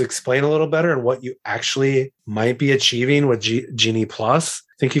if it was explained a little better and what you actually might be achieving with Genie Plus,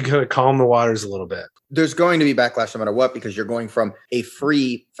 I think you could calm the waters a little bit. There's going to be backlash no matter what, because you're going from a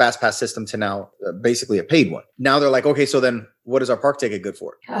free Fast Pass system to now basically a paid one. Now they're like, okay, so then what is our park ticket good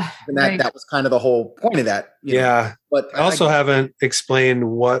for? And that was kind of the whole point of that. But I also haven't explained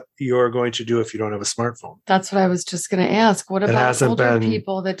what you're going to do if you don't have a smartphone. That's what I was just going to ask. What about older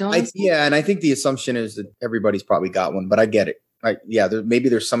people that don't? And I think the assumption is that everybody's probably got one, but I get it. Maybe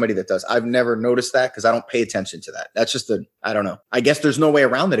there's somebody that does. I've never noticed that because I don't pay attention to that. That's just I don't know. I guess there's no way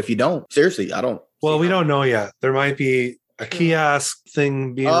around it if you don't. Seriously, I don't. Well, we don't know yet. There might be a kiosk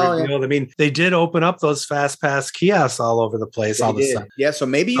thing being revealed. Yeah. I mean, they did open up those Fast Pass kiosks all over the place all of a sudden. Yeah, so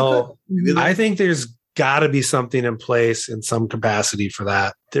maybe you could. I think there's got to be something in place in some capacity for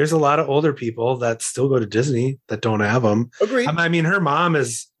that. There's a lot of older people that still go to Disney that don't have them. Agreed. I mean, her mom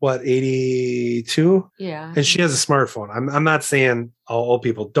is what, 82? Yeah. And she has a smartphone. I'm not saying all old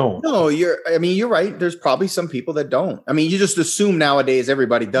people don't. No, you're right. There's probably some people that don't. I mean, you just assume nowadays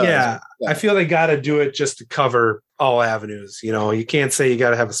everybody does. Yeah. I feel they got to do it just to cover all avenues. You know, you can't say you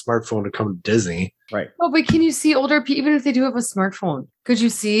got to have a smartphone to come to Disney. Right. Oh, but can you see older people, even if they do have a smartphone, could you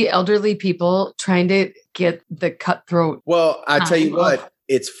see elderly people trying to get the cutthroat? Well, I tell you what,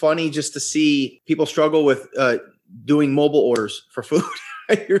 it's funny just to see people struggle with doing mobile orders for food.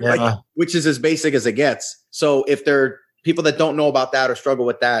 Like, which is as basic as it gets. So if there are people that don't know about that or struggle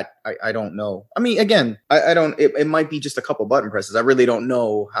with that, I don't know. I mean, again, I don't, it might be just a couple button presses. I really don't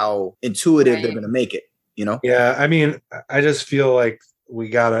know how intuitive they're going to make it, you know? Yeah. I mean, I just feel like we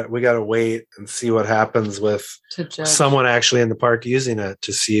gotta wait and see what happens with someone actually in the park using it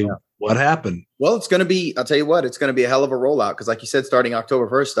to see what happened. Well, it's going to be, I'll tell you what, it's going to be a hell of a rollout. Cause like you said, starting October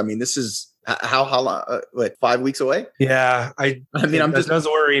 1st, I mean, this is how long, 5 weeks away? Yeah. I mean, it does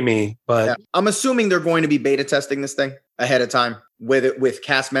worry me, but I'm assuming they're going to be beta testing this thing ahead of time with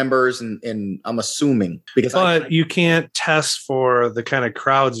cast members. And I'm assuming because you can't test for the kind of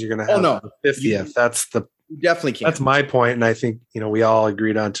crowds you're going to have. Oh, no. 50th. That's the, you definitely can't. That's my point. And I think, we all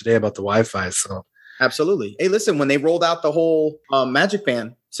agreed on today about the Wi-Fi. So absolutely. Hey, listen, when they rolled out the whole Magic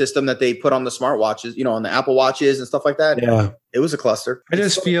Band system that they put on the smartwatches, on the Apple Watches and stuff like that. Yeah. It was a cluster. I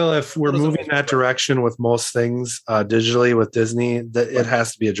just feel if we're moving that direction with most things digitally with Disney, that it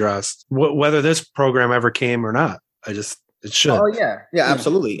has to be addressed. Whether this program ever came or not, it should. Oh, yeah. Yeah,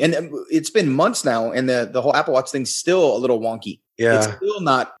 absolutely. And it's been months now, and the whole Apple Watch thing's still a little wonky. Yeah. It's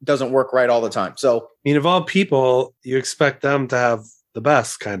still doesn't work right all the time. So, I mean, of all people, you expect them to have the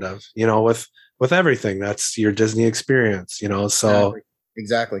best kind of, with everything. That's your Disney experience, so.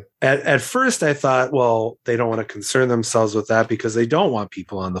 Exactly. At first, I thought, well, they don't want to concern themselves with that because they don't want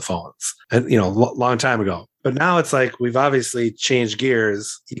people on the phones, and long time ago. But now it's like we've obviously changed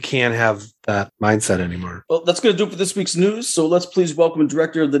gears. You can't have that mindset anymore. Well, that's going to do it for this week's news. So let's please welcome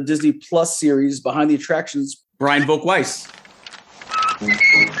director of the Disney Plus series Behind the Attractions, Brian Volk-Weiss.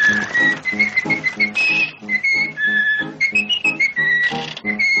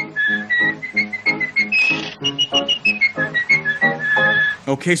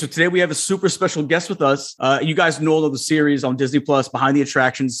 Okay, so today we have a super special guest with us. You guys know the series on Disney Plus, Behind the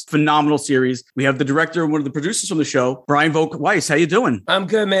Attractions, phenomenal series. We have the director and one of the producers from the show, Brian Volk-Weiss. How you doing? I'm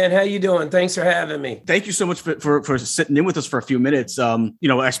good, man. How you doing? Thanks for having me. Thank you so much for sitting in with us for a few minutes.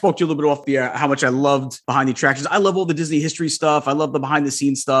 I spoke to you a little bit off the air how much I loved Behind the Attractions. I love all the Disney history stuff. I love the behind the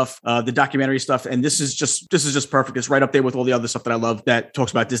scenes stuff, the documentary stuff, and this is just perfect. It's right up there with all the other stuff that I love that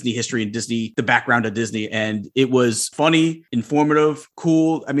talks about Disney history and Disney, the background of Disney. And it was funny, informative, cool.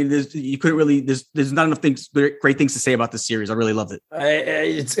 I mean, there's not enough great things to say about this series. I really loved it.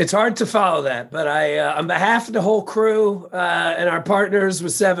 It's hard to follow that, but on behalf of the whole crew and our partners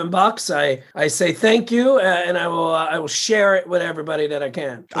with $7, I say thank you, and I will share it with everybody that I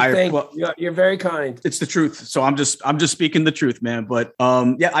can. You're very kind. It's the truth. So I'm just speaking the truth, man. But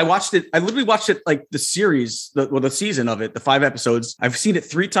I watched it. I literally watched it like the series, the season of it, the 5 episodes. I've seen it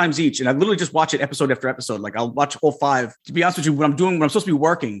 3 times each, and I literally just watch it episode after episode. Like I'll watch all 5. To be honest with you, when I'm supposed to be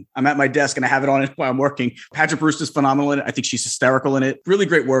working, I'm at my desk and I have it on while I'm working. Patrick Brewster's phenomenal in it. I think she's hysterical in it. Really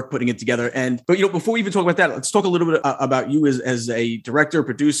great work putting it together. But before we even talk about that, let's talk a little bit about you as a director,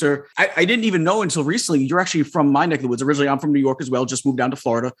 producer. I didn't even know until recently you're actually from my neck of the woods. Originally, I'm from New York as well. Just moved down to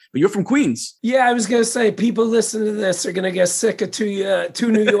Florida, but you're from Queens. Yeah, I was going to say people listening to this are going to get sick of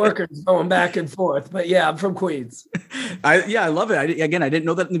two New Yorkers going back and forth. But yeah, I'm from Queens. I love it. I didn't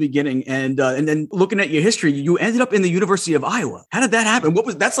know that in the beginning, and then looking at your history, you ended up in the University of Iowa. How did that happen?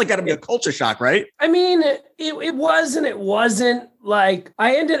 That's like got to be a culture shock, right? I mean, it was and it wasn't. Like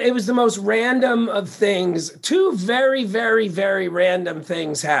it was the most random of things. 2 very, very, very random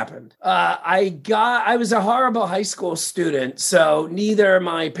things happened. I was a horrible high school student, so neither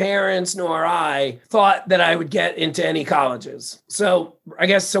my parents nor I thought that I would get into any colleges. So I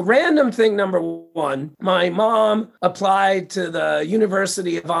guess random thing number 1, my mom applied to the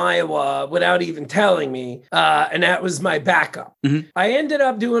University of Iowa without even telling me, and that was my backup. Mm-hmm. I ended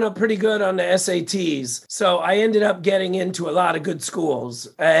up doing pretty good on the SATs, so I ended up getting into a lot of good schools,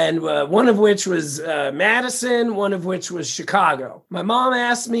 and one of which was Madison, one of which was Chicago. My mom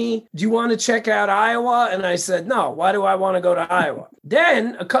asked me, do you want to check out Iowa? And I said, no, why do I want to go to Iowa?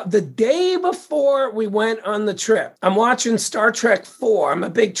 Then the day before we went on the trip, I'm watching Star Trek 4. I'm a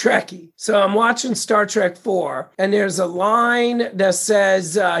big Trekkie. So I'm watching Star Trek 4, and there's a line that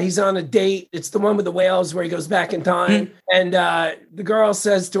says he's on a date. It's the one with the whales where he goes back in time. Mm-hmm. And the girl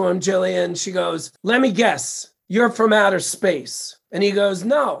says to him, Jillian, she goes, let me guess, you're from outer space. And he goes,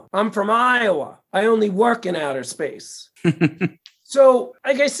 no, I'm from Iowa. I only work in outer space. So,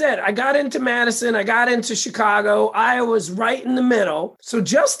 like I said, I got into Madison, I got into Chicago. Iowa's right in the middle. So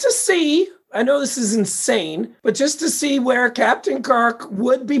just to see, I know this is insane, but just to see where Captain Kirk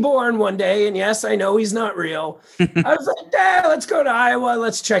would be born one day, and yes, I know he's not real, I was like, let's go to Iowa.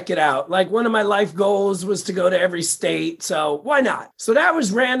 Let's check it out. Like, one of my life goals was to go to every state. So why not? So that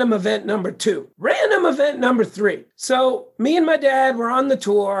was random event number 2. Random event number 3. So me and my dad were on the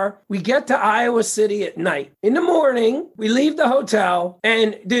tour. We get to Iowa City at night. In the morning, we leave the hotel,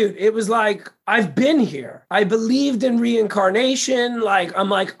 and dude, it was like, I've been here. I believed in reincarnation. Like, I'm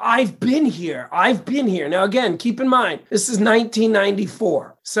like, I've been here. I've been here. Now, again, keep in mind, this is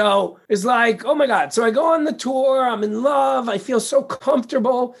 1994. So it's like, oh my God. So I go on the tour. I'm in love. I feel so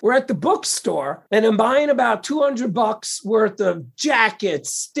comfortable. We're at the bookstore and I'm buying about $200 worth of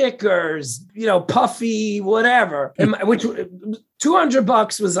jackets, stickers, puffy, whatever. Which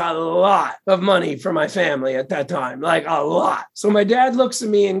 $200 was a lot of money for my family at that time, like a lot. So my dad looks at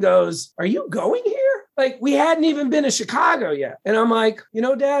me and goes, "Are you going here?" Like, we hadn't even been to Chicago yet. And I'm like,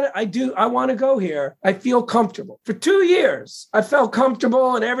 Dad, I want to go here. I feel comfortable. For 2 years, I felt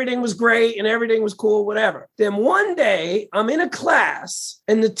comfortable and everything was great and everything was cool, whatever. Then one day I'm in a class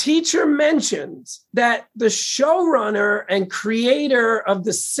and the teacher mentions that the showrunner and creator of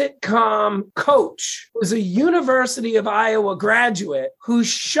the sitcom Coach was a University of Iowa graduate who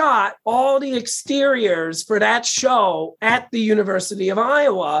shot all the exteriors for that show at the University of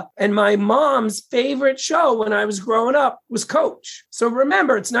Iowa. And my mom's favorite show when I was growing up was Coach. So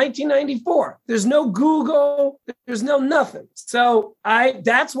remember, it's 1994. There's no Google. There's no nothing. So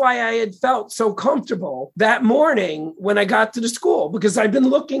that's why I had felt so comfortable that morning when I got to the school, because I've been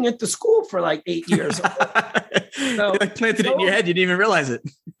looking at the school for like 8 years. So, planted it in your head. You didn't even realize it.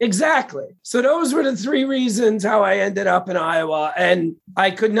 Exactly. So those were the 3 reasons how I ended up in Iowa. And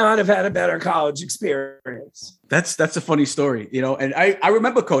I could not have had a better college experience. That's a funny story, and I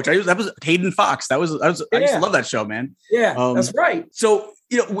remember Coach. That was Hayden Fox. I used to love that show, man. Yeah, that's right. So,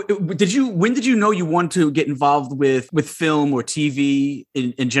 when did you know you wanted to get involved with film or TV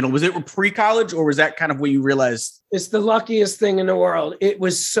in general? Was it pre-college or was that kind of when you realized? It's the luckiest thing in the world. It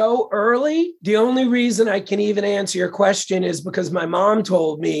was so early. The only reason I can even answer your question is because my mom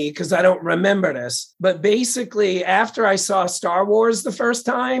told me, because I don't remember this. But basically, after I saw Star Wars the first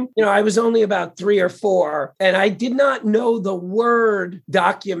time, I was only about 3 or 4, and I did not know the word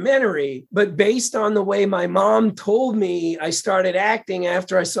documentary. But based on the way my mom told me I started acting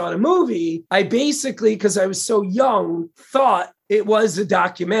after I saw the movie, I basically, because I was so young, thought it was a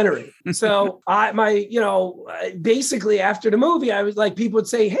documentary. So basically after the movie, I was like, people would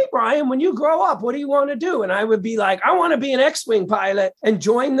say, "Hey, Brian, when you grow up, what do you want to do?" And I would be like, "I want to be an X-Wing pilot and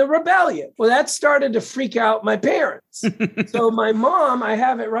join the rebellion." Well, that started to freak out my parents. So my mom, I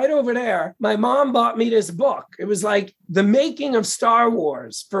have it right over there. My mom bought me this book. It was like The Making of Star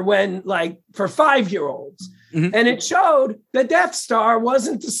Wars for 5-year-olds. Mm-hmm. And it showed the Death Star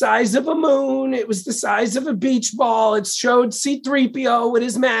wasn't the size of a moon. It was the size of a beach ball. It showed C-3PO with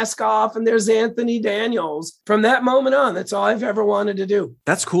his mask off, and there's Anthony Daniels. From that moment on, that's all I've ever wanted to do.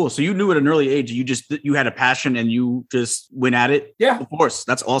 That's cool. So you knew at an early age, you had a passion and you just went at it. Yeah. Of course.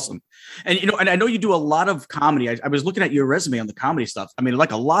 That's awesome. And, and I know you do a lot of comedy. I was looking at your resume on the comedy stuff. I mean,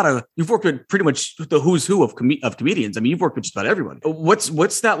 like you've worked with pretty much the who's who of comedians. I mean, you've worked with just about everybody.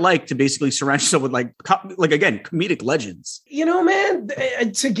 What's that like to basically surround yourself with like again, comedic legends? Man,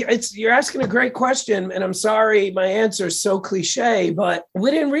 you're asking a great question. And I'm sorry, my answer is so cliche, but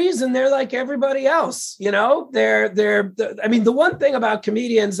within reason, they're like everybody else. The one thing about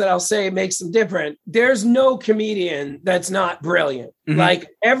comedians that I'll say makes them different. There's no comedian that's not brilliant. Mm-hmm. Like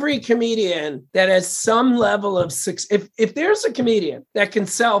every comedian that has some level of success, if there's a comedian that can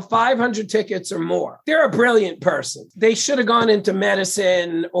sell 500 tickets or more, they're a brilliant person. They should have gone into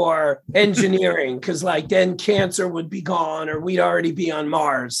medicine or engineering because then cancer would be gone or we'd already be on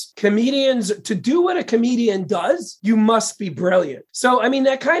Mars. Comedians, to do what a comedian does, you must be brilliant. So,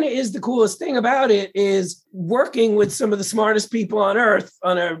 that kind of is the coolest thing about it is working with some of the smartest people on earth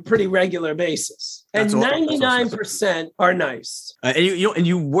on a pretty regular basis. And 99% are nice. And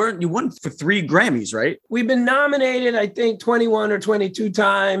you won for 3 Grammys, right? We've been nominated, I think, 21 or 22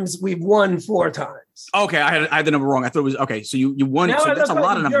 times. We've won 4 times. Okay, I had the number wrong. I thought it was okay. So you won. Now so that's a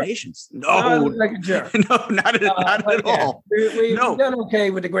lot of nominations. No, like a jerk. No, not at all. We've done okay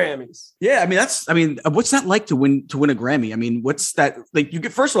with the Grammys. Yeah, what's that like to win a Grammy? What's that like? You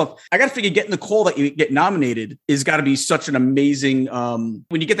get first off, I got to figure getting the call that you get nominated is got to be such an amazing.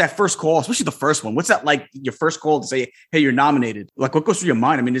 When you get that first call, especially the first one, what's that like? Your first call to say, "Hey, you're nominated." Like, what goes through your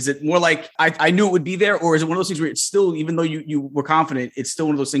mind? Is it more like I knew it would be there, or is it one of those things where it's still, even though you were confident, it's still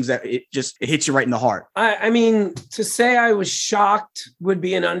one of those things that it hits you right in the heart? heart. I mean, to say I was shocked would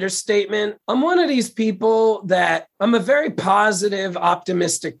be an understatement. I'm one of these people that I'm a very positive,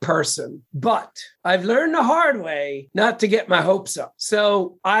 optimistic person, but I've learned the hard way not to get my hopes up.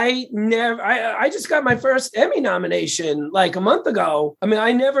 So I just got my first Emmy nomination like a month ago. I mean,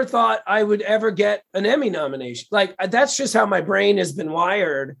 I never thought I would ever get an Emmy nomination. Like, that's just how my brain has been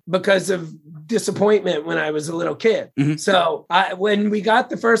wired because of disappointment when I was a little kid. Mm-hmm. So when we got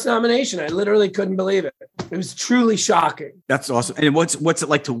the first nomination, I literally couldn't believe it. It was truly shocking. That's awesome. And what's it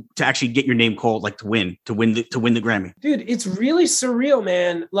like to actually get your name called, like to win the Grammy? Dude, it's really surreal,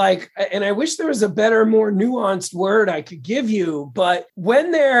 man. Like, and I wish there was a better, more nuanced word I could give you, but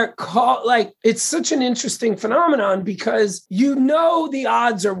when they're called, like, it's such an interesting phenomenon because the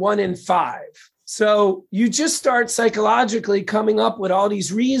odds are 1 in 5. So you just start psychologically coming up with all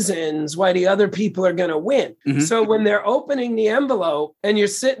these reasons why the other people are going to win. Mm-hmm. So when they're opening the envelope and you're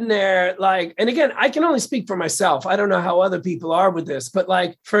sitting there like, and again, I can only speak for myself. I don't know how other people are with this, but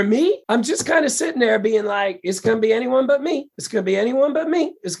like for me, I'm just kind of sitting there being like, it's going to be anyone but me. It's going to be anyone but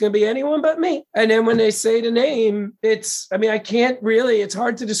me. It's going to be anyone but me. And then when they say the name, it's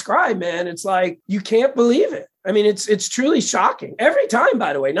hard to describe, man. It's like, you can't believe it. I mean, it's truly shocking every time,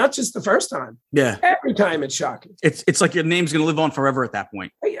 by the way, not just the first time. Yeah. Every time it's shocking. It's like your name's going to live on forever at that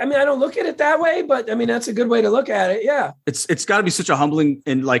point. I mean, I don't look at it that way, but I mean, that's a good way to look at it. Yeah. It's got to be such a humbling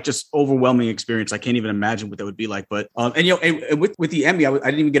and like just overwhelming experience. I can't even imagine what that would be like. But, and with the Emmy, I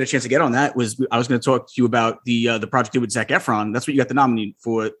didn't even get a chance to get on that. I was going to talk to you about the project with Zac Efron. That's what you got the nominee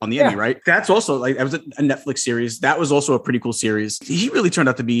for on the Emmy, right? That's also like, that was a Netflix series. That was also a pretty cool series. He really turned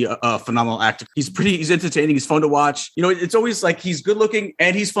out to be a phenomenal actor. He's entertaining. He's fun to watch. It's always like he's good looking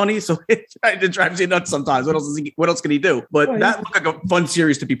and he's funny. So it drives you nuts sometimes. What else can he do? But that looked like a fun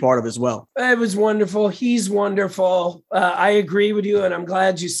series to be part of as well. It was wonderful. He's wonderful. I agree with you. And I'm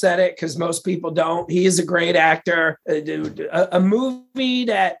glad you said it because most people don't. He is a great actor. A movie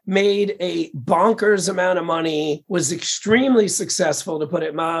that made a bonkers amount of money, was extremely successful, to put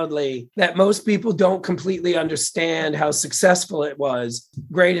it mildly, that most people don't completely understand how successful it was.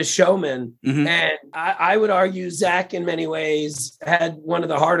 Greatest Showman. Mm-hmm. And I would argue Zach in many ways had one of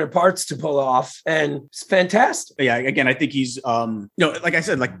the harder parts to pull off, and it's fantastic. Yeah, again, I think he's like I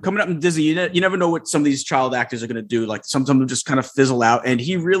said, like coming up in Disney, you never know what some of these child actors are going to do. Like some of them just kind of fizzle out, and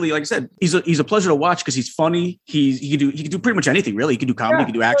he really, like I said, he's a pleasure to watch because he's funny. He can do pretty much anything really. He can do comedy, he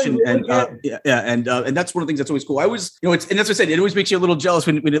can do action, and that's one of the things that's always cool. I always, and that's what I said. It always makes you a little jealous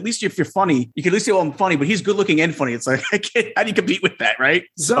when at least if you're funny, you can at least say, "Well, I'm funny," but he's good looking and funny. It's like, how do you compete with that, right?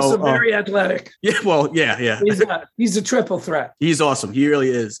 He's also very athletic. Yeah, well, yeah. He's a triple threat. He's awesome. He really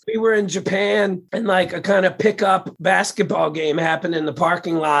is. We were in Japan and like a kind of pickup basketball game happened in the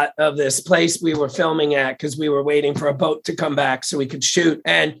parking lot of this place we were filming at because we were waiting for a boat to come back so we could shoot.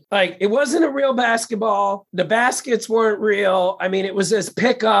 And like, it wasn't a real basketball. The baskets weren't real. I mean, it was as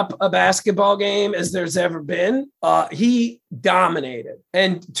pickup a basketball game as there's ever been. He dominated.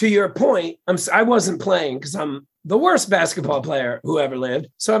 And to your point, I wasn't playing because I'm the worst basketball player who ever lived.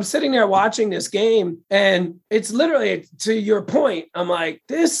 So I'm sitting there watching this game and it's literally, to your point, I'm like,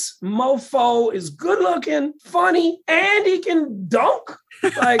 this mofo is good looking, funny, and he can dunk.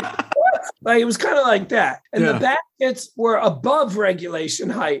 Like, what? Like, it was kind of like that. And the baskets were above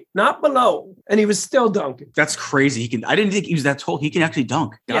regulation height, not below. And he was still dunking. That's crazy. I didn't think he was that tall. He can actually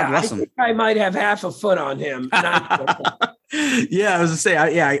dunk. God bless him. Think I might have half a foot on him. Yeah, I was gonna say,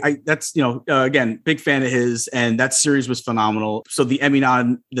 I that's again, big fan of his, and that series was phenomenal. So the Emmy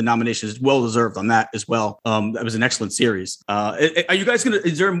the nomination is well deserved on that as well. That was an excellent series. Are you guys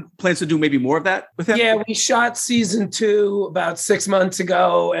is there plans to do maybe more of that with him? Yeah, we shot season 2 about 6 months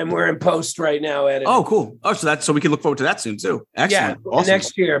ago, and we're in post right now editing. Oh, cool. Oh, so we can look forward to that soon too. Excellent. Yeah, awesome.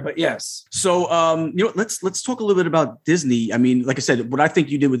 Next year, but yes. So let's talk a little bit about Disney. I mean, like I said, what I think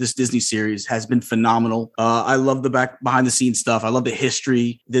you did with this Disney series has been phenomenal. I love the behind the scenes stuff. I love the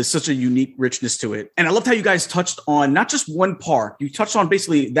history. There's such a unique richness to it. And I loved how you guys touched on not just one park. You touched on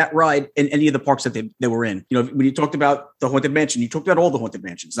basically that ride in any of the parks that they were in. When you talked about the Haunted Mansion, you talked about all the Haunted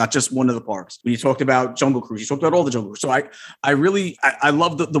Mansions, not just one of the parks. When you talked about Jungle Cruise, you talked about all the Jungle Cruise. So I really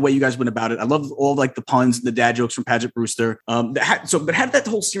love the way you guys went about it. I love all like the puns and the dad jokes from Paget Brewster. But how did that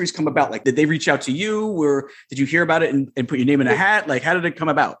whole series come about? Like, did they reach out to you, or did you hear about it and put your name in a hat? Like, how did it come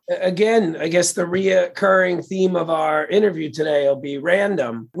about? Again, I guess the reoccurring theme of our interview interview today will be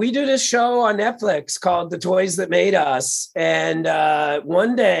random. We do this show on Netflix called The Toys That Made Us. And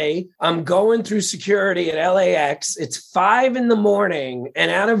one day I'm going through security at LAX. It's 5 a.m. and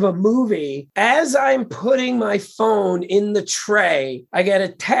out of a movie, as I'm putting my phone in the tray, I get a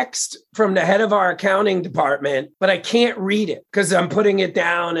text from the head of our accounting department, but I can't read it because I'm putting it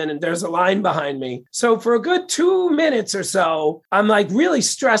down and there's a line behind me. So for a good 2 minutes or so, I'm like really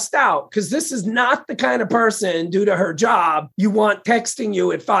stressed out because this is not the kind of person, due to her job, you want texting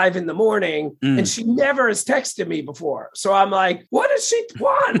you at 5 a.m. And she never has texted me before. So I'm like, what does she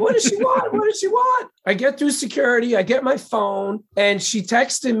want? What does she want? What does she want? I get through security, I get my phone, and she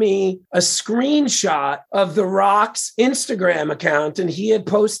texted me a screenshot of The Rock's Instagram account, and he had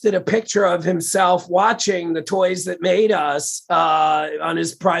posted a picture of himself watching The Toys That Made Us on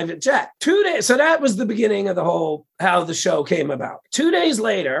his private jet. 2 days. So that was the beginning of the whole how the show came about. 2 days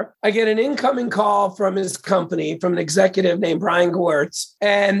later, I get an incoming call from his company, from an executive named Brian Gewirtz,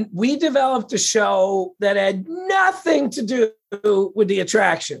 and we developed a show that had nothing to do with the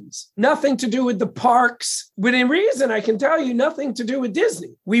attractions, nothing to do with the parks. Within reason, I can tell you, nothing to do with Disney.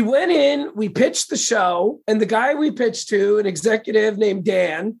 We went in, we pitched the show, and the guy we pitched to, an executive named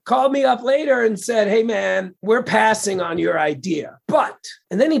Dan, called me up later and said, hey man, we're passing on your idea. But,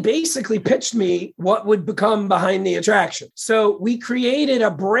 and then he basically pitched me what would become Behind the Attraction. So we created a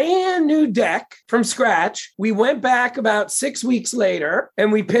brand new deck from scratch. We went back about 6 weeks later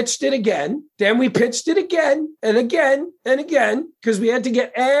and we pitched it again. Then we pitched it again and again and again, because we had to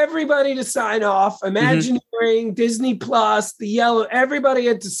get everybody to sign off. Imagineering, Disney Plus, the Yellow, everybody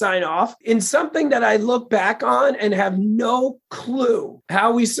had to sign off in something that I look back on and have no clue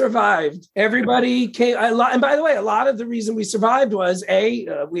how we survived. Everybody came, and by the way, a lot of the reason we survived was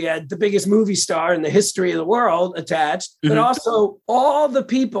we had the biggest movie star in the history of the world attached, but also all the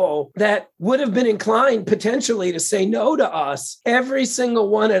people that would have been inclined potentially to say no to us. Every single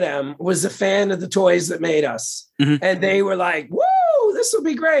one of them was a fan of The Toys That Made Us. And they were like, woo, this will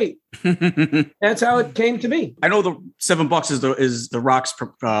be great. That's how it came to be. I know the $7 is the Rock's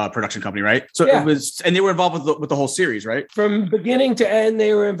production company, right? So it was, and they were involved with the whole series, right? From beginning to end,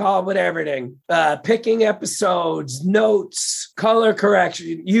 they were involved with everything. Picking episodes, notes, color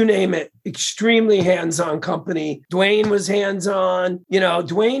correction, you name it. Extremely hands-on company. Dwayne was hands-on. You know,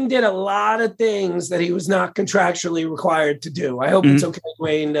 Dwayne did a lot of things that he was not contractually required to do. I hope it's okay,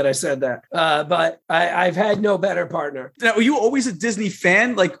 Dwayne, that I said that. But I've had no better partner. Now, were you always a Disney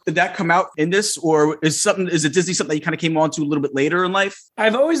fan? Like, did that come out in this, or is it Disney something that you kind of came on to a little bit later in life?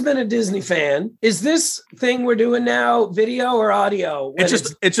 I've always been a Disney fan. Is this thing we're doing now video or audio? It's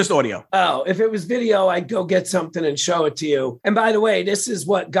just audio. Oh, if it was video, I'd go get something and show it to you. And by the way, this is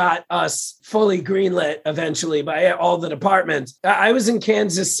what got us fully greenlit eventually by all the departments. I was in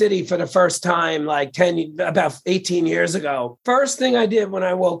Kansas City for the first time like about 18 years ago. First thing I did when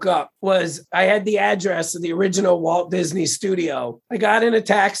I woke up was I had the address of the original Walt Disney Studio. I got in a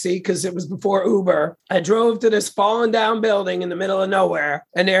taxi because it was before Uber. I drove to this fallen down building in the middle of nowhere,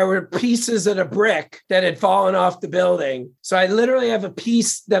 and there were pieces of the brick that had fallen off the building. So I literally have a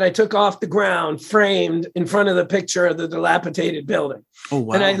piece that I took off the ground framed in front of the picture of the dilapidated building. Oh,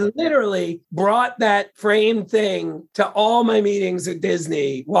 wow. And I literally brought that framed thing to all my meetings at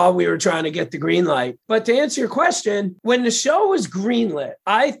Disney while we were trying to get the green light. But to answer your question, when the show was greenlit,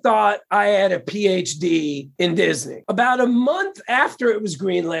 I thought I had a PhD in Disney. About a month after it was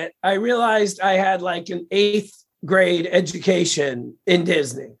greenlit, I realized I had like an 8th grade education in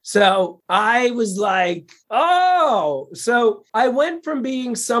Disney. So I was like, oh, so I went from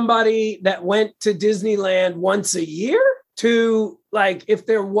being somebody that went to Disneyland once a year to like, if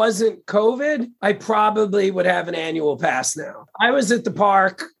there wasn't COVID, I probably would have an annual pass now. I was at the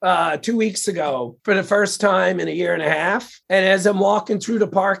park 2 weeks ago for the first time in a year and a half. And as I'm walking through the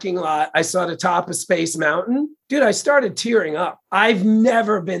parking lot, I saw the top of Space Mountain. Dude, I started tearing up. I've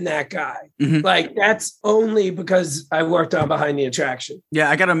never been that guy. Like, that's only because I worked on Behind the Attraction. Yeah,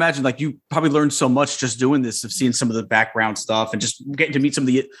 I got to imagine, like, you probably learned so much just doing this, of seeing some of the background stuff and just getting to meet some of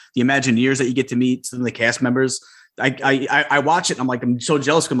the Imagineers that you get to meet, some of the cast members. I watch it and I'm so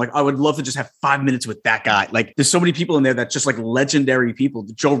jealous. I'm like, I would love to just have 5 minutes with that guy. Like, there's so many people in there that's just like legendary people.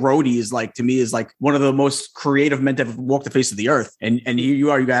 Joe Rohde is like, to me, is like one of the most creative men to ever walk the face of the earth. And you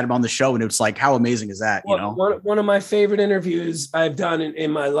got him on the show, and it's like, how amazing is that? You know, one of my favorite interviews I've done in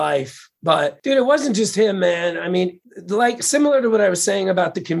my life. But dude, it wasn't just him, man. I mean, like similar to what I was saying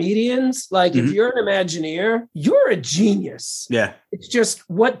about the comedians, like if you're an Imagineer, you're a genius. Yeah. It's just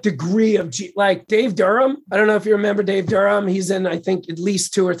what degree of like Dave Durham. I don't know if you remember Dave Durham. He's in, I think, at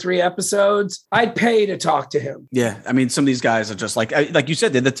least 2 or 3 episodes. I'd pay to talk to him. Yeah. I mean, some of these guys are just like you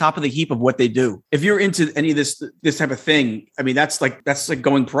said, they're the top of the heap of what they do. If you're into any of this type of thing, I mean, that's like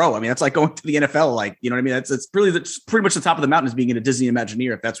going pro. I mean, that's like going to the NFL. Like, you know what I mean? That's really pretty much the top of the mountain is being in a Disney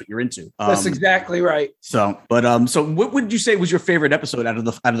Imagineer, if that's what you're into. That's exactly right. So what would you say was your favorite episode out of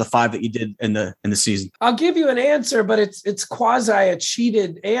the 5 that you did in the season? I'll give you an answer, but it's quasi a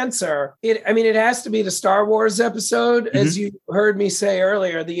cheated answer. It has to be the Star Wars episode. As you heard me say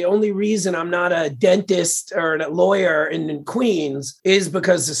earlier, the only reason I'm not a dentist or a lawyer in Queens is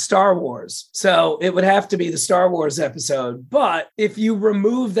because of Star Wars. So it would have to be the Star Wars episode. But if you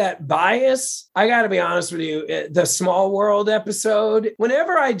remove that bias, I got to be honest with you, the Small World episode,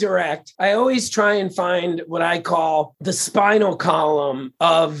 whenever I direct, I always try and find what I call the spinal column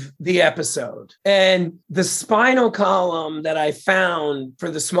of the episode. And the spinal column that I found for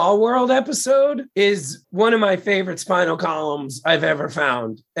the Small World episode is one of my favorite spinal columns I've ever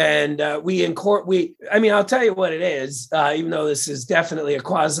found. And I'll tell you what it is, even though this is definitely a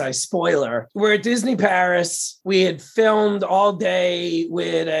quasi spoiler. We're at Disney Paris. We had filmed all day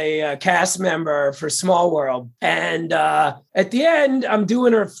with a cast member for Small World. And at the end, I'm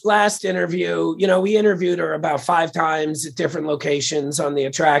doing her last interview. You know, we interviewed her about 5 times at different locations on the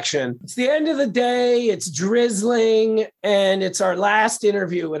attraction. It's the end of the day. It's drizzling. And it's our last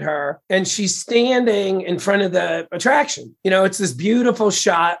interview with her. And she's standing in front of the attraction. You know, it's this beautiful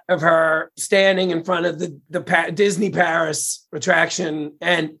shot of her standing in front of the Disney Paris attraction.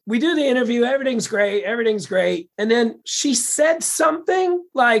 And we do the interview. Everything's great. And then she said something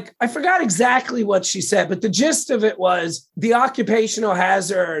like, I forgot exactly what she said, but the gist of it was the occupational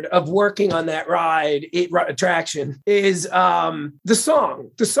hazard of working on that attraction is the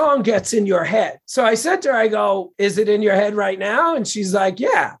song. The song gets in your head. So I said to her, I go, is it in your head right now? And she's like,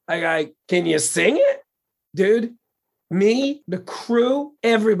 yeah. I go, can you sing it? Dude, me, the crew,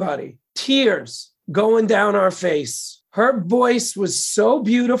 everybody, tears going down our face. Her voice was so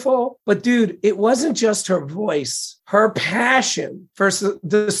beautiful, but dude, it wasn't just her voice. Her passion for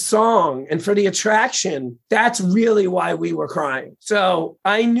the song and for the attraction, that's really why we were crying. So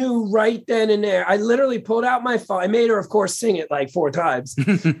I knew right then and there, I literally pulled out my phone. I made her, of course, sing it like 4 times.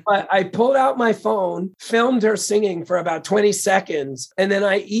 But I pulled out my phone, filmed her singing for about 20 seconds, and then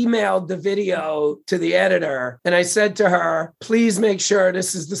I emailed the video to the editor. And I said to her, please make sure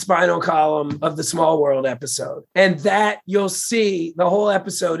this is the spinal column of the Small World episode. And that you'll see the whole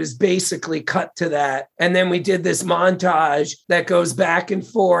episode is basically cut to that. And then we did this montage that goes back and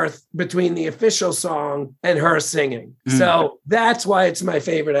forth between the official song and her singing. So that's why it's my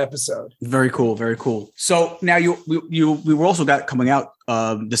favorite episode. Very cool. Very cool. So now we were also got coming out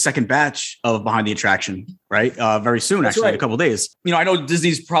the second batch of Behind the Attraction, right? Very soon, actually, in a couple of days. You know, I know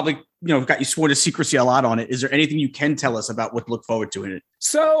Disney's probably, got you sworn to secrecy a lot on it. Is there anything you can tell us about what to look forward to in it?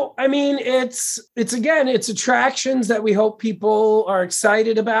 So, I mean, it's attractions that we hope people are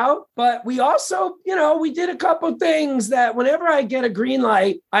excited about. But we also, we did a couple of things that whenever I get a green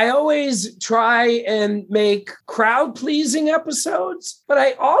light, I always try and make crowd-pleasing episodes. But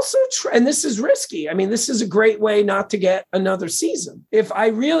I also try, and this is risky. I mean, this is a great way not to get another season. If I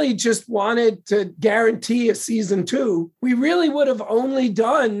really just wanted to guarantee a season 2, we really would have only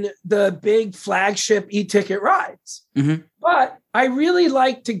done the big flagship e-ticket rides. Mm-hmm. But I really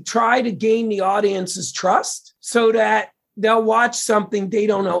like to try to gain the audience's trust so that they'll watch something they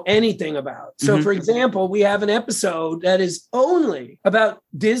don't know anything about. So, for example, we have an episode that is only about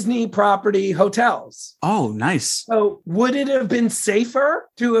Disney property hotels. Oh, nice. So would it have been safer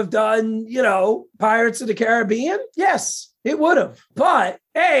to have done, Pirates of the Caribbean? Yes. It would have. But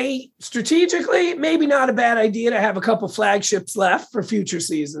strategically, maybe not a bad idea to have a couple flagships left for future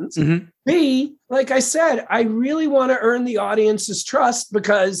seasons. Mm-hmm. B, like I said, I really want to earn the audience's trust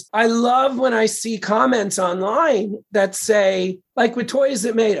because I love when I see comments online that say, like with Toys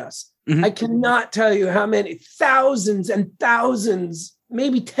That Made Us, I cannot tell you how many thousands and thousands,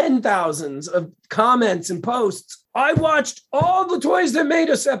 maybe 10,000s of comments and posts. I watched all the Toys That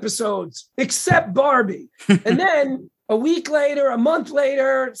Made Us episodes except Barbie. And then a week later, a month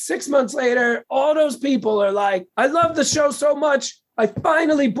later, 6 months later, all those people are like, I love the show so much. I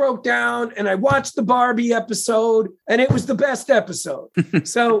finally broke down and I watched the Barbie episode, and it was the best episode.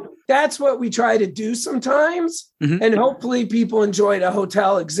 So that's what we try to do sometimes. And hopefully people enjoyed a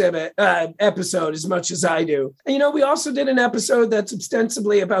hotel exhibit episode as much as I do. And, you know, we also did an episode that's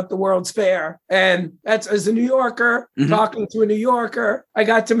ostensibly about the World's Fair. And that's as a New Yorker, talking to a New Yorker. I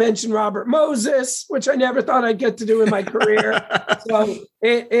got to mention Robert Moses, which I never thought I'd get to do in my career. So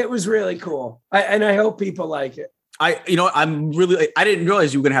it was really cool. And I hope people like it. I didn't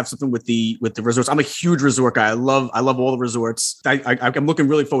realize you were going to have something with the resorts. I'm a huge resort guy. I love all the resorts. I'm looking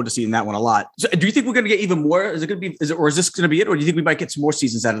really forward to seeing that one a lot. So do you think we're going to get even more? Is this going to be it? Or do you think we might get some more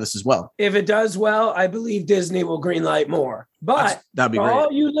seasons out of this as well? If it does well, I believe Disney will greenlight more. But that'd be for great.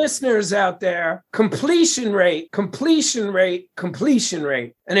 All you listeners out there, completion rate.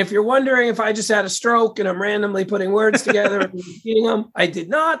 And if you're wondering if I just had a stroke and I'm randomly putting words together and repeating them, I did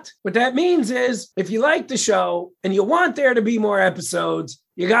not. What that means is if you like the show and you want there to be more episodes,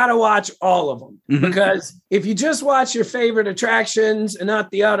 you got to watch all of them. Because if you just watch your favorite attractions and not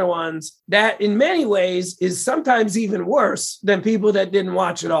the other ones, that in many ways is sometimes even worse than people that didn't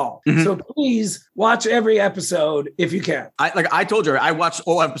watch it all. So please watch every episode if you can. I told you, I watched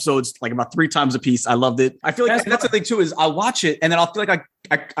all episodes like about 3 times a piece. I loved it. I feel like that's the thing too, is I'll watch it and then I'll feel like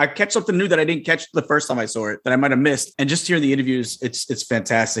I catch something new that I didn't catch the first time I saw it that I might have missed. And just hearing the interviews, it's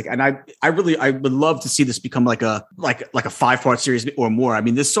fantastic. And I would love to see this become like a 5-part series or more. I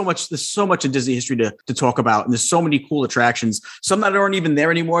mean, there's so much in Disney history to talk about, and there's so many cool attractions. Some that aren't even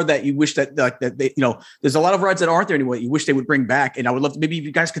there anymore that you wish that they, you know, there's a lot of rides that aren't there anymore that you wish they would bring back. And I would love to, maybe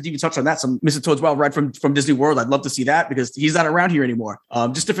you guys could even touch on that. Some Mr. Toad's Wild Ride from Disney World. I'd love to see that because he's not around here anymore.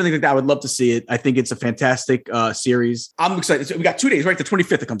 Just different things like that. I would love to see it. I think it's a fantastic series. I'm excited. So we got 2 days, right? The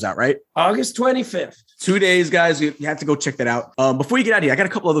 25th it comes out, right? August 25th. 2 days, guys. You have to go check that out. Before you get out of here, I got a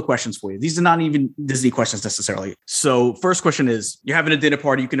couple other questions for you. These are not even Disney questions necessarily. So first question is, you're having a dinner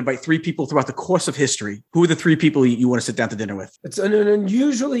party. You can invite 3 people throughout the course of history. Who are the 3 people you want to sit down to dinner with? It's an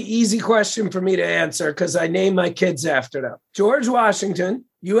unusually easy question for me to answer because I name my kids after them. George Washington,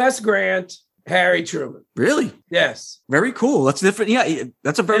 U.S. Grant, Harry Truman. Really? Yes. Very cool. That's different. Yeah,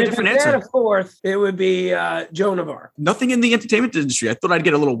 that's a very different answer. If I had a fourth, it would be Joan of Arc. Nothing in the entertainment industry. I thought I'd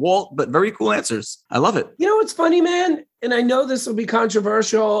get a little Walt, but very cool answers. I love it. You know what's funny, man? And I know this will be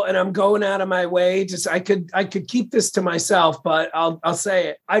controversial, and I'm going out of my way. I could keep this to myself, but I'll say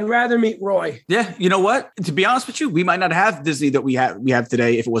it. I'd rather meet Roy. Yeah, you know what? To be honest with you, we might not have Disney that we have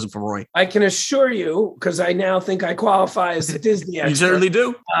today if it wasn't for Roy. I can assure you, because I now think I qualify as a Disney expert. You certainly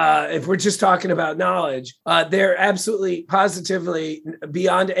do. If we're just talking about knowledge, they're absolutely, positively,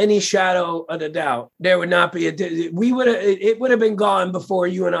 beyond any shadow of a doubt. There would not be it would have been gone before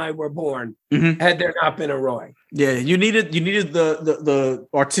you and I were born had there not been a Roy. Yeah, you needed the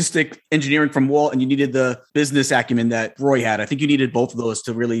artistic engineering from Walt, and you needed the business acumen that Roy had. I think you needed both of those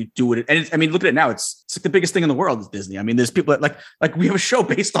to really do it. And I mean, look at it now; it's like the biggest thing in the world is Disney. I mean, there's people that like we have a show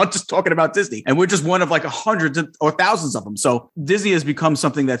based on just talking about Disney, and we're just one of like hundreds or thousands of them. So Disney has become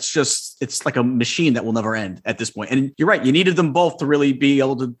something that's it's like a machine that will never end at this point. And you're right; you needed them both to really be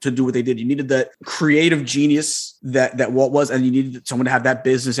able to do what they did. You needed the creative genius that Walt was, and you needed someone to have that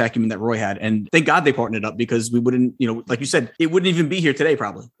business acumen that Roy had. And thank God they partnered up because we wouldn't, you know, like you said, it wouldn't even be here today,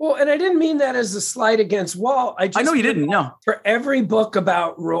 probably. Well, and I didn't mean that as a slight against Walt. I know you didn't. No. For every book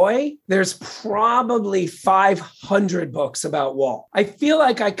about Roy, there's probably 500 books about Walt. I feel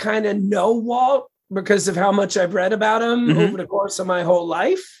like I kind of know Walt because of how much I've read about him over the course of my whole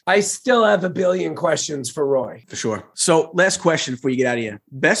life. I still have a billion questions for Roy. For sure. So last question before you get out of here.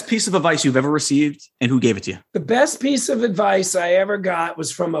 Best piece of advice you've ever received and who gave it to you? The best piece of advice I ever got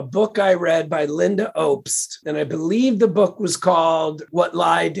was from a book I read by Linda Obst. And I believe the book was called What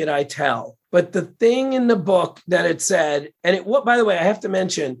Lie Did I Tell? But the thing in the book that it said, and by the way, I have to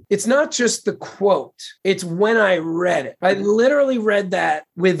mention, it's not just the quote. It's when I read it. I literally read that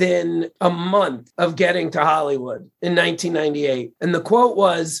within a month of getting to Hollywood in 1998. And the quote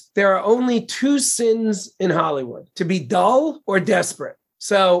was, there are only 2 sins in Hollywood, to be dull or desperate.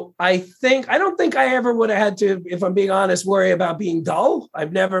 So I don't think I ever would have had to, if I'm being honest, worry about being dull.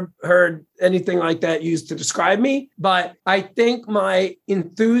 I've never heard anything like that used to describe me. But I think my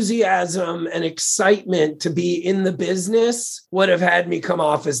enthusiasm and excitement to be in the business would have had me come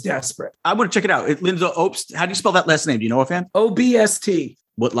off as desperate. I want to check it out. Linda Obst. How do you spell that last name? Do you know offhand? OBST.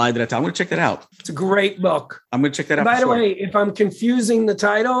 What Lie Did I Tell? I'm going to check that out. It's a great book. I'm going to check that out. By the way, if I'm confusing the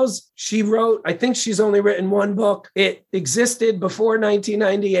titles, I think she's only written 1 book. It existed before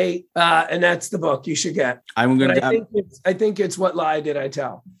 1998, and that's the book you should get. I think it's What Lie Did I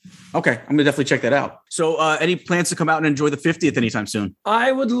Tell? Okay, I'm gonna definitely check that out. So, any plans to come out and enjoy the 50th anytime soon?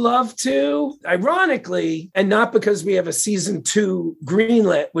 I would love to. Ironically, and not because we have a season 2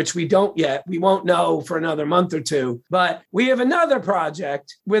 greenlit, which we don't yet. We won't know for another month or two. But we have another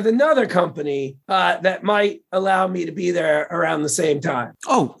project with another company that might allow me to be there around the same time.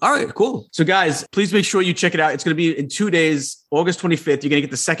 Oh, all right, cool. So, guys, please make sure you check it out. It's going to be in 2 days. August 25th, you're going to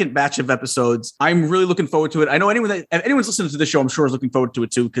get the second batch of episodes. I'm really looking forward to it. I know anyone's listening to this show, I'm sure is looking forward to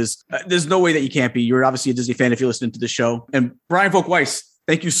it too, because there's no way that you can't be. You're obviously a Disney fan if you're listening to this show. And Brian Volk-Weiss,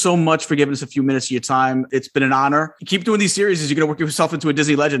 thank you so much for giving us a few minutes of your time. It's been an honor. You keep doing these series as you're going to work yourself into a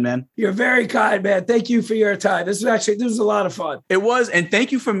Disney legend, man. You're very kind, man. Thank you for your time. This was a lot of fun. It was. And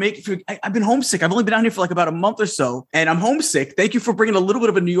thank you for I've been homesick. I've only been down here for like about a month or so, and I'm homesick. Thank you for bringing a little bit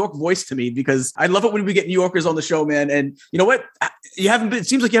of a New York voice to me, because I love it when we get New Yorkers on the show, man. And you know what? It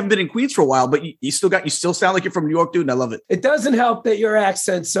seems like you haven't been in Queens for a while, but you still sound like you're from New York, dude. And I love it. It doesn't help that your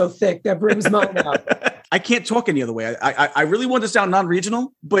accent's so thick. That brings mine out. I can't talk any other way. I really want to sound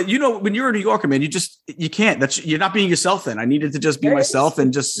non-regional, but you know, when you're a New Yorker, man, you can't. You're not being yourself. Then I needed to just be myself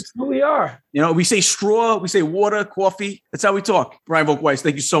and just. That's who we are. You know, we say straw, we say water, coffee. That's how we talk. Brian Volk-Weiss,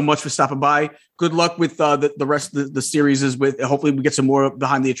 thank you so much for stopping by. Good luck with the rest of the series. Hopefully we get some more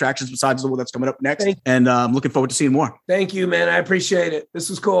behind the attractions besides the one that's coming up next. And I'm looking forward to seeing more. Thank you, man. I appreciate it. This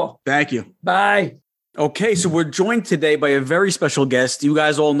was cool. Thank you. Bye. Okay, so we're joined today by a very special guest. You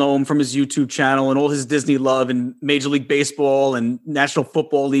guys all know him from his YouTube channel and all his Disney love and Major League Baseball and National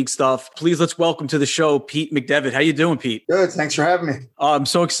Football League stuff. Please let's welcome to the show, Pete McDevitt. How you doing, Pete? Good. Thanks for having me. I'm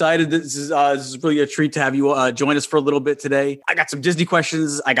so excited. This is really a treat to have you join us for a little bit today. I got some Disney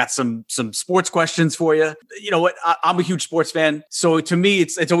questions. I got some sports questions for you. You know what? I'm a huge sports fan. So to me,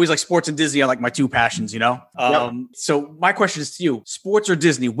 it's always like sports and Disney are like my two passions, you know? Yep. So my question is to you, sports or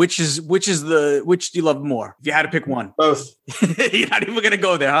Disney? Which do you love more? If you had to pick one. Both. You're not even going to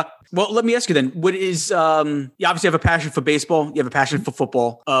go there, huh? Well, let me ask you then. What is, you obviously have a passion for baseball. You have a passion for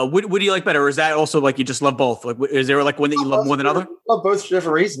football. What do you like better? Or is that also like you just love both? Like, is there like one that you love more than other? I love both for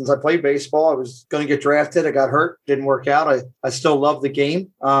different reasons. I played baseball. I was going to get drafted. I got hurt. Didn't work out. I still love the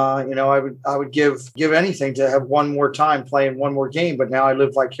game. I would give anything to have one more time playing one more game. But now I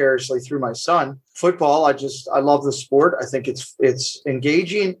live vicariously through my son. Football, I love the sport. I think it's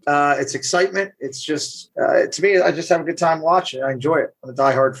engaging. It's excitement. It's just to me, I just have a good time watching it. I enjoy it. I'm a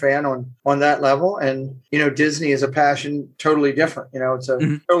diehard fan on that level. And Disney is a passion totally different. It's a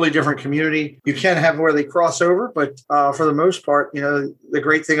totally different community. You can have where they cross over, but for the most part, the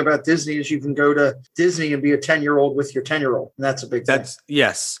great thing about Disney is you can go to Disney and be a 10-year-old with your 10-year-old, and that's a big thing.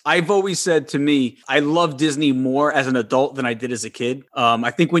 Yes. I've always said to me, I love Disney more as an adult than I did as a kid.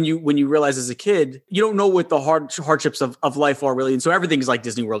 I think when you realize as a kid, you don't know what the hardships of life are really. And so everything is like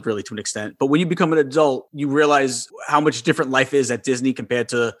Disney World really to an extent. But when you become an adult, you realize how much different life is at Disney compared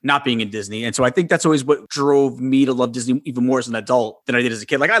to not being in Disney. And so I think that's always what drove me to love Disney even more as an adult than I did as a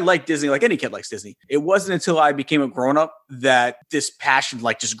kid. Like I like Disney, like any kid likes Disney. It wasn't until I became a grown-up that this passion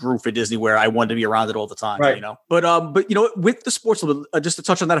like just grew for Disney where I wanted to be around it all the time, right. But with the sports, just to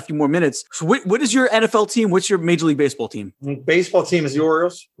touch on that a few more minutes. So what is your NFL team? What's your Major League Baseball team? Baseball team is the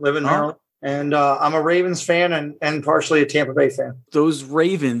Orioles. Live in Maryland. And I'm a Ravens fan and partially a Tampa Bay fan. Those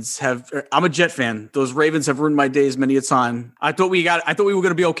Ravens I'm a Jet fan. Those Ravens have ruined my days many a time. I thought we were going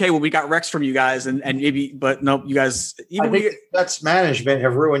to be okay when we got Rex from you guys and maybe, but no, you guys. I think that's management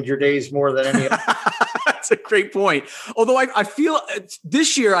have ruined your days more than any other. That's a great point. Although I feel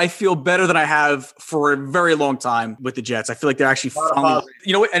this year, I feel better than I have for a very long time with the Jets. I feel like they're actually finally,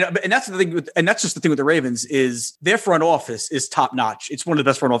 and that's the thing. And that's just the thing with the Ravens is their front office is top notch. It's one of the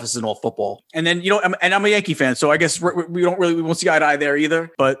best front offices in all football. And then, and I'm a Yankee fan, so I guess we won't see eye to eye there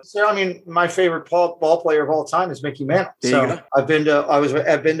either. But so, my favorite ball player of all time is Mickey Mantle. So I've been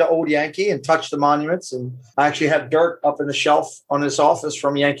to Old Yankee and touched the monuments, and I actually have dirt up in the shelf on this office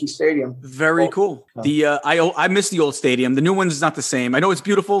from Yankee Stadium. Very cool. I miss the old stadium. The new one is not the same. I know it's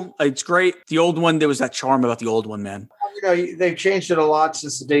beautiful. It's great. The old one, there was that charm about the old one, man. They've changed it a lot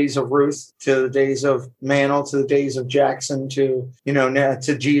since the days of Ruth to the days of Mantle to the days of Jackson to now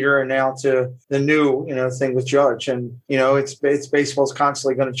to Jeter and now to the new thing with Judge. And it's baseball's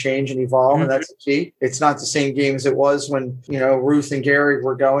constantly going to change and evolve, and that's the key. It's not the same game as it was when Ruth and Gehrig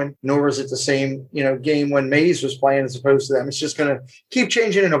were going, nor is it the same game when Mays was playing as opposed to them. It's just going to keep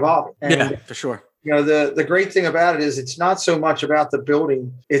changing and evolving. And, yeah, for sure. The great thing about it is it's not so much about the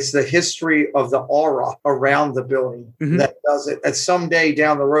building. It's the history of the aura around the building that does it. And someday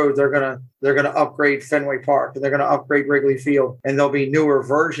down the road, they're gonna upgrade Fenway Park and they're gonna upgrade Wrigley Field, and there'll be newer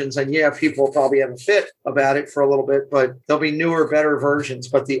versions. And yeah, people will probably have a fit about it for a little bit, but there'll be newer, better versions.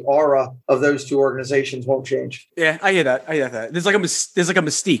 But the aura of those two organizations won't change. Yeah, I hear that. There's like a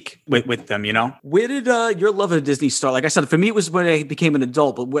mystique with them, you know. Where did your love of Disney start? Like I said, for me, it was when I became an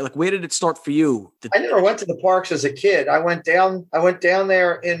adult. But where did it start for you? I never went to the parks as a kid. I went down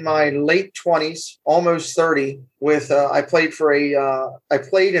there in my late 20s, almost 30. With I played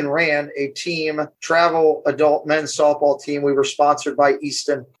and ran a team, travel adult men's softball team. We were sponsored by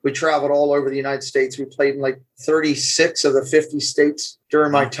Easton. We traveled all over the United States. We played in like 36 of the 50 states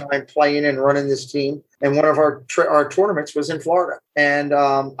during my time playing and running this team. And one of our tournaments was in Florida. And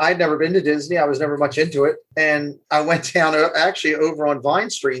I'd never been to Disney. I was never much into it. And I went down actually over on Vine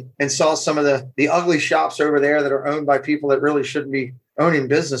Street and saw some of the ugly shops over there that are owned by people that really shouldn't be owning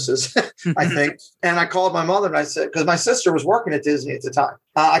businesses, I think. And I called my mother and I said, because my sister was working at Disney at the time.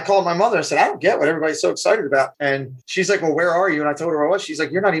 I called my mother and said, I don't get what everybody's so excited about. And she's like, well, where are you? And I told her I was. She's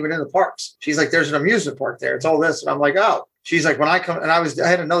like, you're not even in the parks. She's like, there's an amusement park there. It's all this. And I'm like, oh. She's like, when I come, and I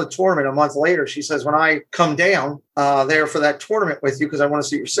had another tournament a month later. She says, when I come down there for that tournament with you, because I want to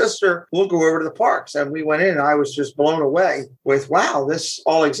see your sister, we'll go over to the parks. And we went in and I was just blown away with, wow, this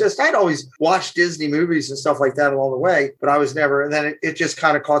all exists. I'd always watched Disney movies and stuff like that along the way, but I was never, and then it just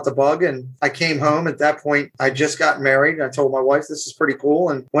kind of caught the bug. And I came home at that point. I just got married. And I told my wife, this is pretty cool.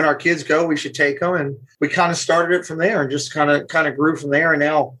 And when our kids go, we should take them. And we kind of started it from there and just kind of grew from there. And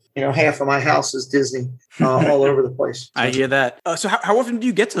now, you know, half of my house is Disney all over the place. I hear that. So how often do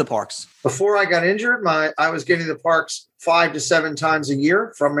you get to the parks? Before I got injured, I was getting to the parks 5 to 7 times a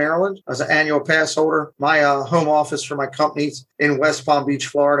year from Maryland. I was an annual pass holder. My home office for my company's in West Palm Beach,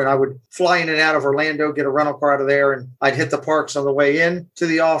 Florida. And I would fly in and out of Orlando, get a rental car out of there. And I'd hit the parks on the way in to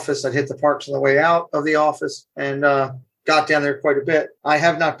the office. I'd hit the parks on the way out of the office. And got down there quite a bit. I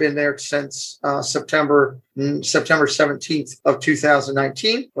have not been there since September 17th of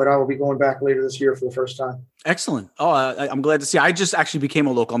 2019, but I will be going back later this year for the first time. Excellent. Oh, I'm glad to see. I just actually became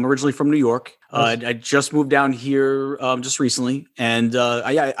a local. I'm originally from New York. I just moved down here just recently, and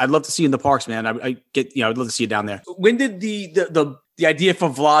I'd love to see you in the parks, man. I'd love to see you down there. When did the idea for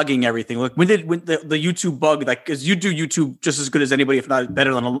vlogging everything, like when the YouTube bug, like, because you do YouTube just as good as anybody, if not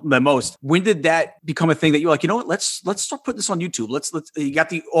better than most. When did that become a thing that you're like, you know what, let's start putting this on YouTube. Let's you got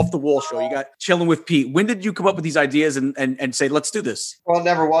the Off the Wall show, you got Chilling with Pete. When did you come up with these ideas and say, let's do this? Well, it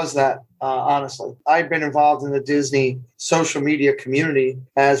never was that, honestly. I've been involved in the Disney social media community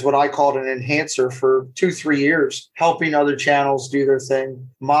as what I called an enhancer for 2-3 years, helping other channels do their thing,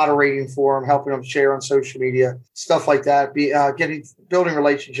 moderating for them, helping them share on social media, stuff like that, building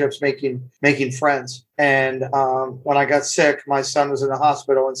relationships, making friends. And when I got sick, my son was in the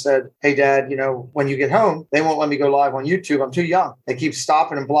hospital and said, hey, Dad, you know, when you get home, they won't let me go live on YouTube. I'm too young. They keep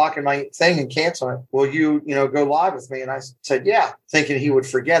stopping and blocking my thing and canceling it. Will you go live with me? And I said, yeah, thinking he would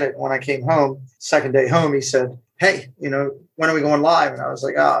forget it. When I came home, second day home, he said, hey, when are we going live? And I was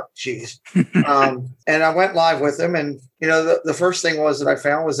like, oh, geez. And I went live with him. And, the first thing that I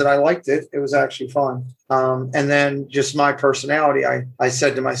found was that I liked it. It was actually fun. And then just my personality, I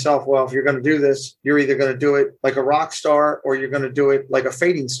said to myself, well, if you're going to do this, you're either going to do it like a rock star or you're going to do it like a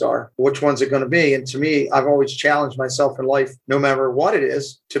fading star. Which one's it going to be? And to me, I've always challenged myself in life, no matter what it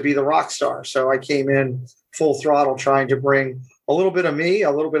is, to be the rock star. So I came in full throttle trying to bring a little bit of me,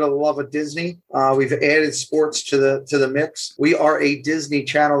 a little bit of the love of Disney. We've added sports to the mix. We are a Disney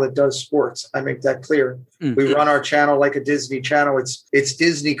channel that does sports. I make that clear. Mm-hmm. We run our channel like a Disney channel. It's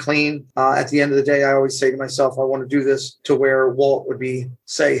Disney clean. At the end of the day, I always say to myself, I want to do this to where Walt would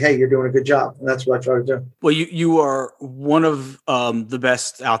say, hey, you're doing a good job. And that's what I try to do. Well, you are one of the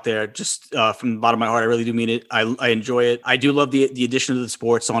best out there, just from the bottom of my heart. I really do mean it. I enjoy it. I do love the addition of the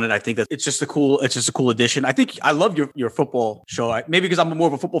sports on it. I think that it's just a cool addition. I think I love your football show. Maybe because I'm more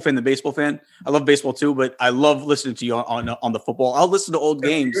of a football fan than baseball fan. I love baseball too, but I love listening to you on the football. I'll listen to old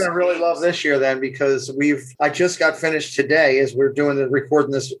games. You're going to really love this year then, because I just got finished today as we're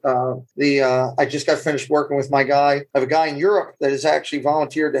recording this. I just got finished working with my guy. I have a guy in Europe that has actually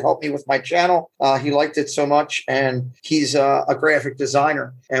volunteered to help me with my channel. He liked it so much, and he's a graphic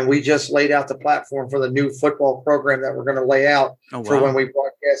designer. And we just laid out the platform for the new football program that we're going to lay out for when we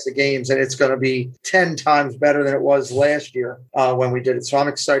broadcast the games. And it's going to be 10 times better than it was last year when we did it. So I'm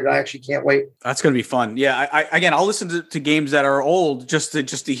excited. I actually can't wait. That's going to be fun. Yeah. I'll listen to games that are old just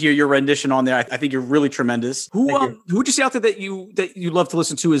to hear your rendition on there. I think you're really tremendous. Who would you say out there that you love to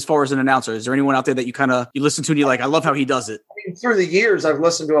listen to as far as an announcer? Is there anyone out there that you listen to and you're like, I love how he does it? through the years, I've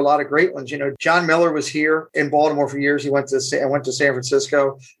listened to a lot of great ones. You know, John Miller was here in Baltimore for years. He went to San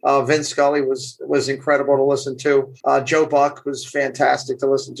Francisco. Vince Scully was incredible to listen to. Joe Buck was fantastic to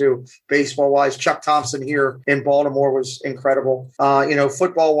listen to. Baseball wise, Chuck Thompson here in Baltimore was incredible. You know,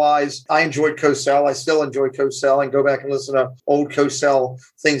 football wise, I enjoyed Cosell. I still enjoy Cosell and go back and listen to old Cosell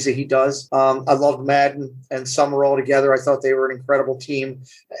things that he does. I loved Madden and Summerall together. I thought they were an incredible team.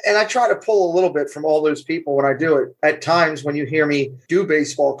 And I try to pull a little bit from all those people when I do it. At times when you hear me do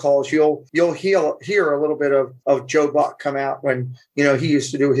baseball calls, you'll hear a little bit of Joe Buck come out when, you know, he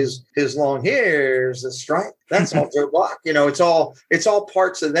used to do his long, here's the strike. That's all Joe Buck. You know, it's all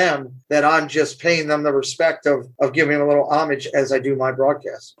parts of them that I'm just paying them the respect of giving them a little homage as I do my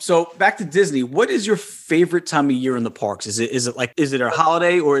broadcast. So back to Disney, what is your favorite time of year in the parks? Is it a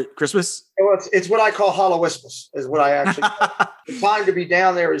holiday or Christmas? Well, it's what I call Hallowismus is what I actually the time to be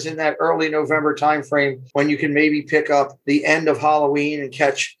down there is in that early November timeframe when you can maybe pick up the end of Halloween and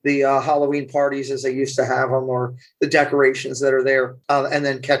catch the Halloween parties as they used to have them, or the decorations that are there, and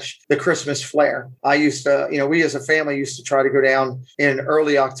then catch the Christmas flair. I used to, you know, we as a family used to try to go down in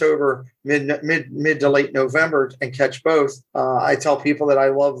early October, mid to late November and catch both. I tell people that I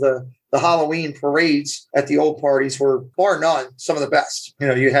love the Halloween parades at the old parties were, bar none, some of the best. You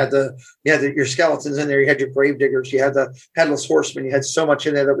know, you had your skeletons in there, you had your grave diggers, you had the headless horseman, you had so much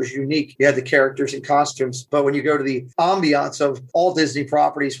in there that was unique. You had the characters and costumes. But when you go to the ambiance of all Disney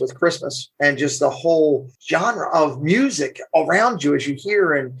properties with Christmas and just the whole genre of music around you as you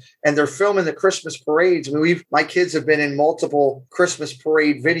hear and they're filming the Christmas parades. I mean, my kids have been in multiple Christmas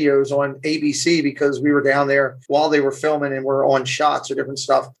parade videos on ABC because we were down there while they were filming and we're on shots or different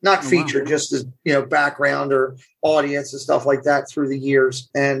stuff, not featured, just as, you know, background or audience and stuff like that through the years.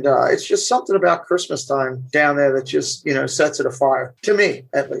 And it's just something about Christmas time down there that just, you know, sets it afire, to me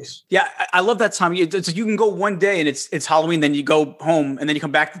at least. Yeah, I love that time. It's, you can go one day and it's Halloween, then you go home and then you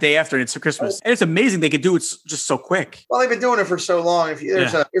come back the day after and it's Christmas. And it's amazing they could do it just so quick. Well, they've been doing it for so long.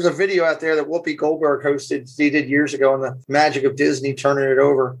 There's a video out there that Whoopi Goldberg hosted, he did years ago, on the magic of Disney turning it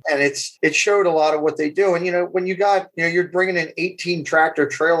over. And it showed a lot of what they do. And, you know, when you're bringing in 18 tractor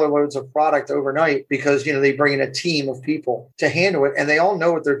trailer loads of product overnight because, you know, they bring in a team of people to handle it and they all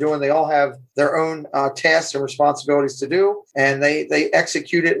know what they're doing. They all have their own tasks and responsibilities to do, and they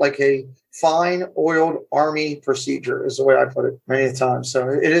execute it like a fine oiled army procedure is the way I put it many times. So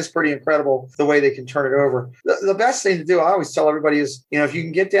it is pretty incredible the way they can turn it over. The best thing to do, I always tell everybody, is, you know, if you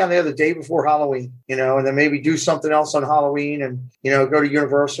can get down there the day before Halloween, you know, and then maybe do something else on Halloween and, you know, go to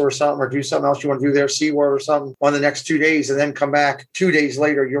Universal or something, or do something else you want to do there, SeaWorld or something on the next 2 days, and then come back 2 days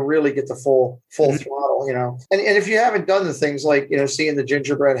later, you'll really get the full throttle, you know. And if you haven't done the things like, you know, seeing the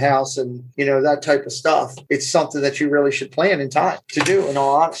gingerbread house and, you know, that type of stuff, it's something that you really should plan in time to do, in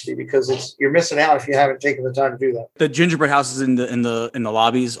all honesty, because you're missing out if you haven't taken the time to do that. The gingerbread houses in the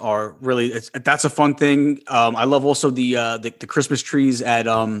lobbies are really, that's a fun thing. I love also the Christmas trees at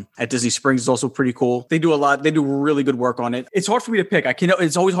Disney Springs is also pretty cool. They do a lot. They do really good work on it. It's hard for me to pick.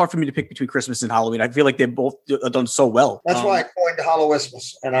 It's always hard for me to pick between Christmas and Halloween. I feel like they both done so well. That's why I coined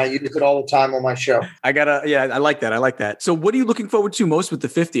Hallowismus, and I use it all the time on my show. I like that. So what are you looking forward to most with the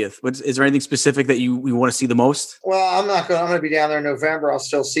 50th? Is there anything specific that you want to see the most? Well, I'm going to be down there in November. I'll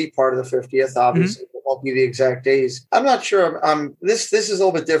still see part of the 50th. Obviously, it won't be the exact days. I'm not sure. This is a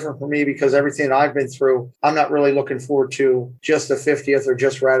little bit different for me because everything that I've been through, I'm not really looking forward to just the 50th or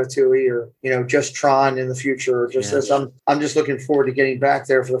just Ratatouille or, you know, just Tron in the future or just this. I'm just looking forward to getting back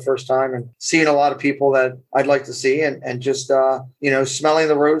there for the first time and seeing a lot of people that I'd like to see and just, you know, smelling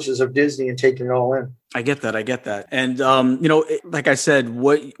the roses of Disney and taking it all in. I get that. And, you know, like I said,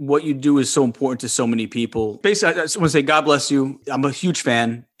 what you do is so important to so many people. Basically, I just want to say, God bless you. I'm a huge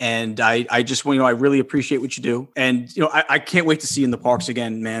fan. And I just, you know, I really appreciate what you do. And, you know, I can't wait to see you in the parks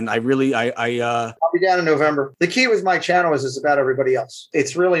again, man. I'll be down in November. The key with my channel is it's about everybody else.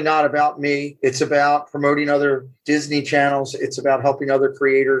 It's really not about me. It's about promoting other Disney channels. It's about helping other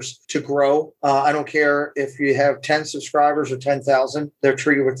creators to grow. I don't care if you have 10 subscribers or 10,000, they're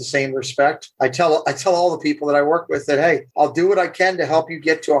treated with the same respect. I tell all the people that I work with that, hey, I'll do what I can to help you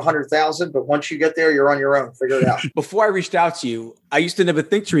get to 100,000. But once you get there, you're on your own. Figure it out. Before I reached out to you, I used to never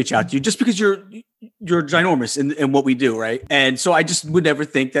think to reach out to you just because you're ginormous in what we do, right? And so I just would never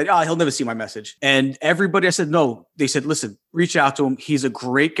think that, he'll never see my message. And everybody, I said, no, they said, listen, reach out to him. He's a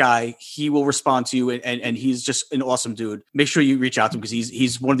great guy. He will respond to you, and he's just an awesome dude. Make sure you reach out to him because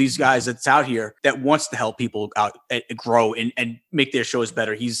he's one of these guys that's out here that wants to help people out and grow and make their shows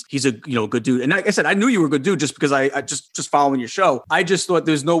better. He's a good dude. And like I said, I knew you were a good dude just because I just following your show. I just thought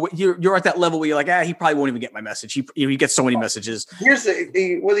there's no way you're at that level where you're like, he probably won't even get my message. He gets so many messages. Here's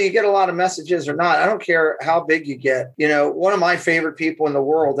whether you get a lot of messages or not, I don't care how big you get. One of my favorite people in the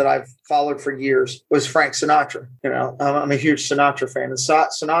world that I've followed for years was Frank Sinatra. I'm a huge Sinatra fan. And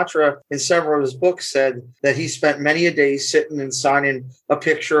Sinatra, in several of his books, said that he spent many a day sitting and signing a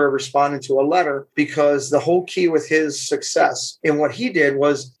picture or responding to a letter, because the whole key with his success and what he did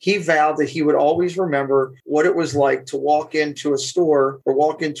was he vowed that he would always remember what it was like to walk into a store or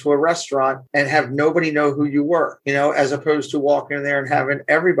walk into a restaurant and have nobody know who you were, as opposed to walking in there and having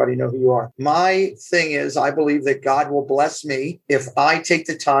everybody know who you are. My thing is, I believe that God will bless me if I take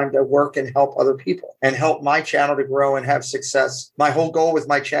the time to work and help other people and help my channel to grow and have success. My whole goal with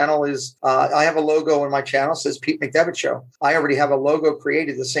my channel is I have a logo in my channel, says Pete McDevitt Show. I already have a logo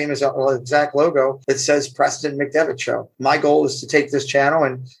created, the same as an exact logo that says Preston McDevitt Show. My goal is to take this channel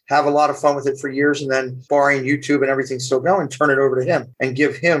and have a lot of fun with it for years, and then barring YouTube and everything still going, turn it over to him and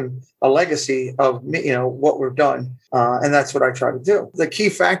give him a legacy of what we've done. And that's what I try to do. The key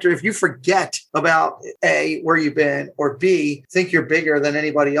factor, if you forget about A, where you've been, or B, think you're bigger than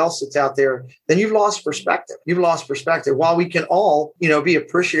anybody else that's out there, then you've lost perspective. You've lost perspective. While we can all, be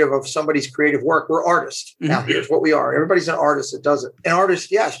appreciative of somebody's creative work, we're artists. Mm-hmm. Now, here's what we are. Everybody's an artist that does it. An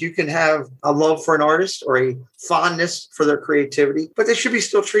artist, yes, you can have a love for an artist or a fondness for their creativity, but they should be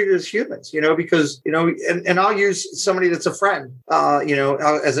still treated as humans, because, and I'll use somebody that's a friend,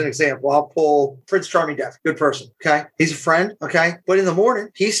 as an example. I'll pull Prince Charming Deaf, good person. Okay. He's a friend. Okay. But in the morning,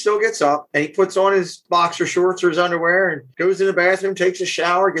 he still gets up and he puts on his boxer shorts or his underwear and goes in the bathroom, takes a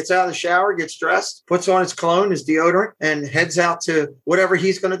shower, gets out of the shower, gets dressed, puts on his cologne, his deodorant, and heads out to whatever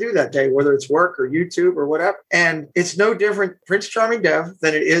he's going to do that day, whether it's work or YouTube or whatever. And it's no different, Prince Charming Deaf,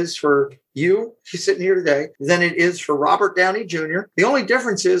 than it is for you, she's sitting here today, than it is for Robert Downey Jr. The only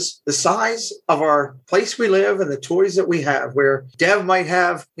difference is the size of our place we live and the toys that we have, where Dev might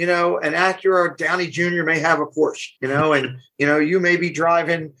have, an Acura, Downey Jr. may have a Porsche, and, you may be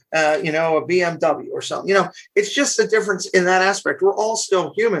driving, a BMW or something. It's just a difference in that aspect. We're all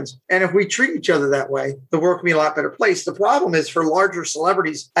still humans. And if we treat each other that way, the world can be a lot better place. The problem is for larger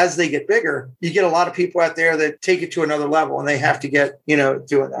celebrities, as they get bigger, you get a lot of people out there that take it to another level and they have to get,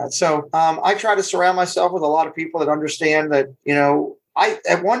 doing that. So, I try to surround myself with a lot of people that understand that,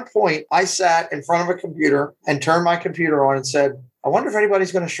 at one point I sat in front of a computer and turned my computer on and said, I wonder if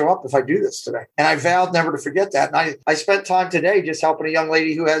anybody's going to show up if I do this today. And I vowed never to forget that. And I spent time today just helping a young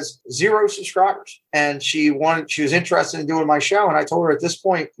lady who has 0 subscribers. And she was interested in doing my show. And I told her at this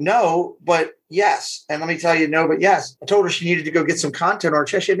point, no, but yes. And let me tell you, no, but yes. I told her she needed to go get some content on her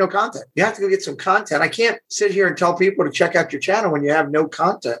channel. She had no content. You have to go get some content. I can't sit here and tell people to check out your channel when you have no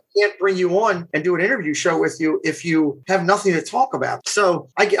content. I can't bring you on and do an interview show with you if you have nothing to talk about. So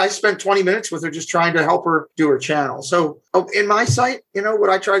I spent 20 minutes with her just trying to help her do her channel. So in my site, what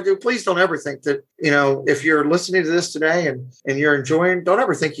I try to do, please don't ever think that, if you're listening to this today and you're enjoying, don't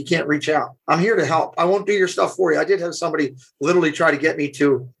ever think you can't reach out. I'm here to help. I won't do your stuff for you. I did have somebody literally try to get me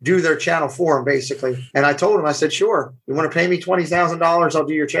to do their channel for them, basically. And I told him, I said, sure, you want to pay me $20,000, I'll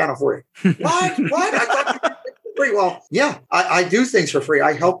do your channel for you. What? I thought you free. Well, yeah, I do things for free.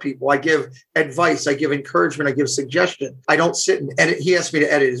 I help people. I give advice. I give encouragement. I give suggestion. I don't sit and edit. He asked me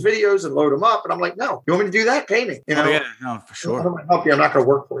to edit his videos and load them up. And I'm like, no, you want me to do that? Pay me. Oh, yeah, no, for sure. I don't want to help you. I'm not going to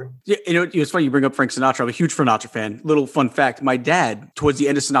work for you. Yeah, it's funny you bring up Frank Sinatra. I'm a huge Sinatra fan. Little fun fact. My dad, towards the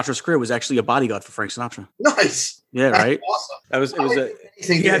end of Sinatra's career, was actually a bodyguard for Frank Sinatra. Nice. Yeah, right. That's awesome.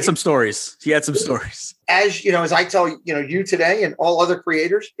 He had some stories. As I tell you today and all other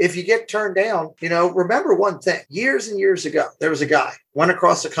creators, if you get turned down, remember one thing. Years and years ago, there was a guy went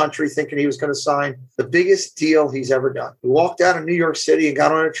across the country thinking he was going to sign the biggest deal he's ever done. He walked out of New York City and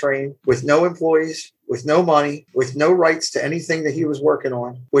got on a train with no employees, with no money, with no rights to anything that he was working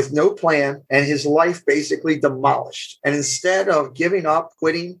on, with no plan, and his life basically demolished. And instead of giving up,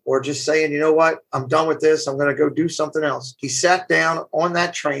 quitting, or just saying, you know what, I'm done with this, I'm going to go do something else, he sat down on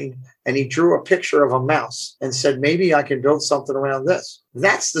that train and he drew a picture of a mouse and said, maybe I can build something around this.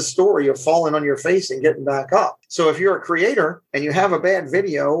 That's the story of falling on your face and getting back up. So if you're a creator and you have a bad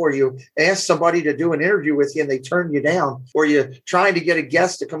video, or you ask somebody to do an interview with you and they turn you down, or you're trying to get a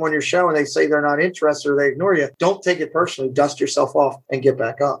guest to come on your show and they say they're not interested or they ignore you, don't take it personally. Dust yourself off and get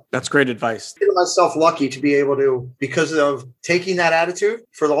back up. That's great advice. I consider myself lucky to be able to, because of taking that attitude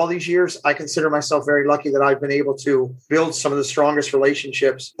for all these years, I consider myself very lucky that I've been able to build some of the strongest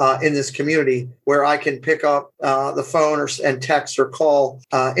relationships in this community, where I can pick up the phone and text or call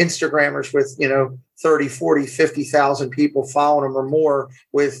Instagrammers with, 30, 40, 50,000 people following them or more,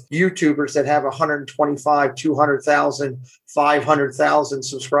 with YouTubers that have 125, 200,000, 500,000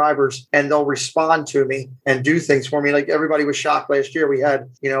 subscribers, and they'll respond to me and do things for me. Like everybody was shocked last year. We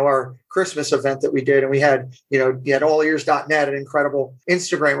had, our Christmas event that we did, and we had, you had allears.net, an incredible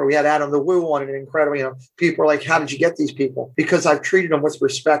Instagrammer. We had Adam the Woo on, an incredible, people are like, how did you get these people? Because I've treated them with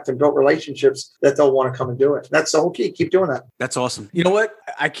respect and built relationships that they'll want to come and do it. That's the whole key. Keep doing that. That's awesome. You know what?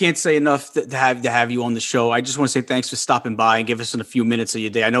 I can't say enough to have you on the show. I just want to say thanks for stopping by and give us a few minutes of your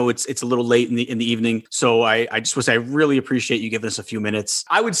day. I know it's a little late in the evening, so I just want to say I really appreciate you giving us a few minutes.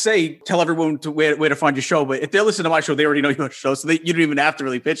 I would say tell everyone where to find your show, but if they're listening to my show, they already know your show, so you don't even have to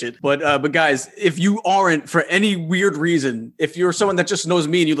really pitch it. But guys, if you aren't, for any weird reason, if you're someone that just knows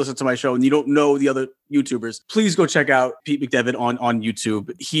me and you listen to my show and you don't know the other YouTubers, please go check out Pete McDevitt on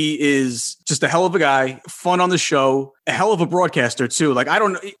YouTube. He is just a hell of a guy, fun on the show, a hell of a broadcaster too. Like, I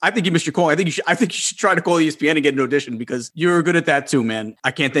think you missed your call. I think you should try to call ESPN and get an audition, because you're good at that too, man.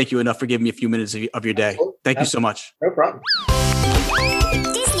 I can't thank you enough for giving me a few minutes of your day. Thank you so much. No problem.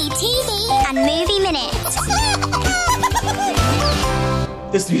 Disney TV and Movie Minute.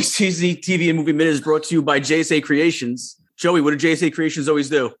 This Disney TV and Movie Minute is brought to you by JSA Creations. Joey, what do JSA Creations always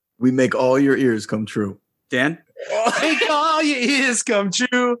do? We make all your ears come true. Dan? Make all your ears come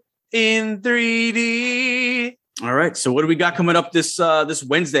true in 3D. All right. So what do we got coming up this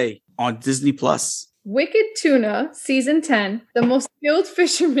Wednesday on Disney Plus? Wicked Tuna, Season 10. The most skilled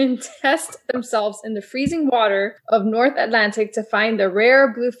fishermen test themselves in the freezing water of North Atlantic to find the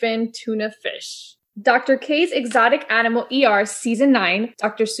rare bluefin tuna fish. Dr. K's Exotic Animal ER Season 9.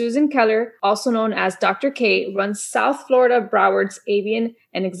 Dr. Susan Keller, also known as Dr. K, runs South Florida Broward's Avian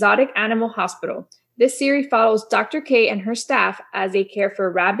and Exotic Animal Hospital. This series follows Dr. K and her staff as they care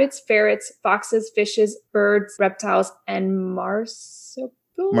for rabbits, ferrets, foxes, fishes, birds, reptiles, and marsupials,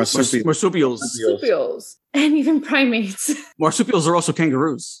 and even primates. Marsupials are also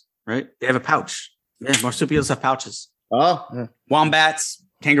kangaroos, right? They have a pouch. Yeah, marsupials have pouches. Oh, yeah. Wombats,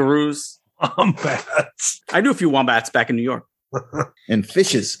 kangaroos. Wombats. I knew a few wombats back in New York. And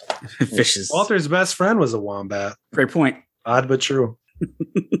fishes. Fishes. Walter's best friend was a wombat. Great point. Odd but true.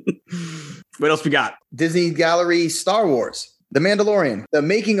 What else we got? Disney Gallery Star Wars, The Mandalorian. The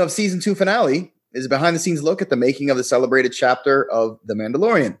making of season 2 finale is a behind-the-scenes look at the making of the celebrated chapter of The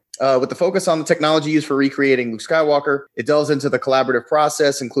Mandalorian. With the focus on the technology used for recreating Luke Skywalker, it delves into the collaborative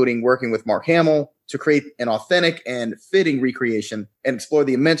process, including working with Mark Hamill to create an authentic and fitting recreation, and explore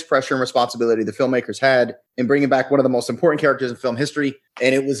the immense pressure and responsibility the filmmakers had in bringing back one of the most important characters in film history.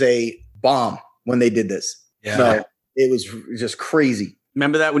 And it was a bomb when they did this. Yeah. So it was just crazy.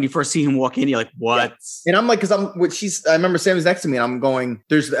 Remember that when you first see him walk in, you're like, what? Yeah. And I'm like, I remember Sammy's next to me and I'm going,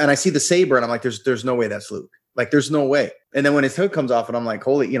 and I see the saber and I'm like, there's no way that's Luke. Like, there's no way. And then when his hood comes off and I'm like,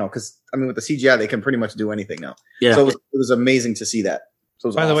 holy, because with the CGI, they can pretty much do anything now. Yeah. So it was amazing to see that. So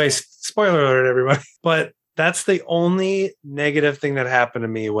By the way, spoiler alert, everybody. But that's the only negative thing that happened to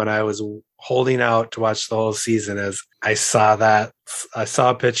me when I was holding out to watch the whole season, is I saw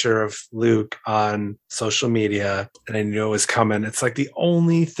a picture of Luke on social media and I knew it was coming. It's like the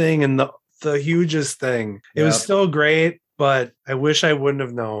only thing and the hugest thing. It was still great, but I wish I wouldn't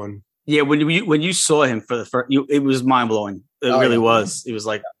have known. Yeah, when you saw him for the first, it was mind blowing. It really was. It was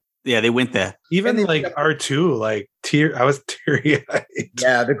like, yeah, they went there. Even like R2, I was teary eyed.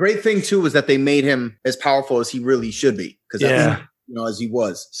 Yeah, the great thing too was that they made him as powerful as he really should be, because as he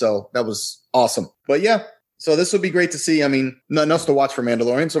was. So that was awesome. But yeah, so this would be great to see. I mean, nothing else to watch for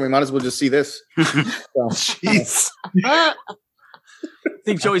Mandalorian, so we might as well just see this. Jeez. I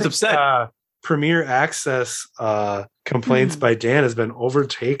think Joey's upset. Premier Access complaints by Dan has been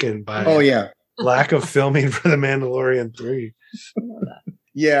overtaken by lack of filming for The Mandalorian 3.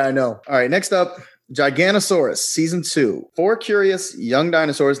 Yeah, I know. All right, next up, Giganosaurus Season 2. 4 curious young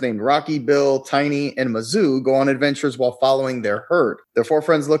dinosaurs named Rocky, Bill, Tiny, and Mizzou go on adventures while following their herd. Their 4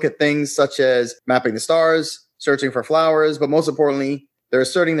 friends look at things such as mapping the stars, searching for flowers, but most importantly, they're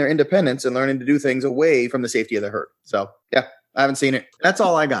asserting their independence and learning to do things away from the safety of the herd. So, yeah, I haven't seen it. That's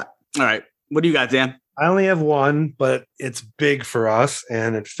all I got. All right. What do you got, Dan? I only have one, but it's big for us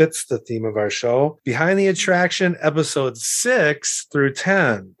and it fits the theme of our show. Behind the Attraction, episodes 6 through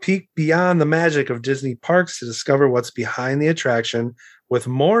 10. Peek beyond the magic of Disney parks to discover what's behind the attraction with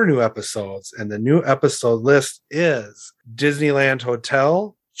more new episodes. And the new episode list is Disneyland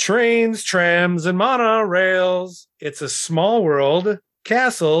Hotel, Trains, Trams, and Monorails. It's a Small World,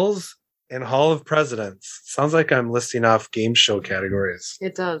 Castles, and Hall of Presidents. Sounds like I'm listing off game show categories.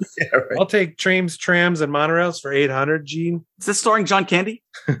 It does. Yeah, right. I'll take Trains, Trams, and Monorails for 800, Gene. Is this starring John Candy?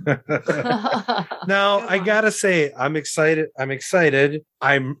 Now, I gotta say, I'm excited.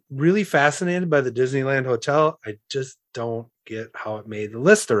 I'm really fascinated by the Disneyland Hotel. I just don't get how it made the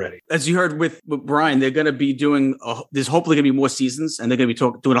list already. As you heard with Brian, they're going to be doing, there's hopefully going to be more seasons, and they're going to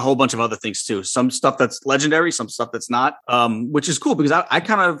be doing a whole bunch of other things too. Some stuff that's legendary, some stuff that's not, which is cool because I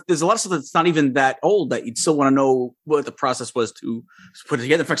kind of, there's a lot of stuff that's not even that old that you'd still want to know what the process was to put it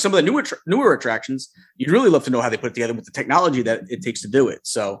together. In fact, some of the newer attractions, you'd really love to know how they put it together with the technology that it takes to do it.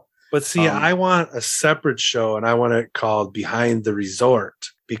 So, but see, I want a separate show, and I want it called Behind the Resort,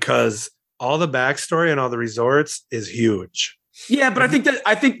 because all the backstory and all the resorts is huge. Yeah, but I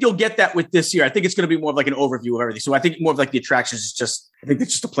think you'll get that with this year. I think it's going to be more of like an overview of everything. So I think more of like the attractions is just, I think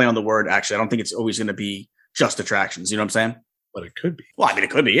it's just a play on the word. Actually, I don't think it's always going to be just attractions. You know what I'm saying? But it could be. Well, I mean, it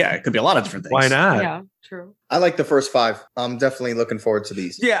could be. Yeah, it could be a lot of different things. Why not? Yeah, true. I like the first 5. I'm definitely looking forward to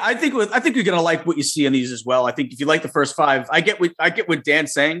these. Yeah, I think you're gonna like what you see in these as well. I think if you like the first 5, I get what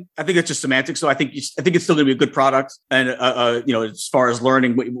Dan's saying. I think it's just semantics. So I think it's still gonna be a good product, and as far as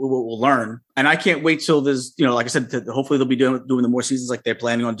learning what we'll learn. And I can't wait till there's, like I said, hopefully they'll be doing the more seasons like they're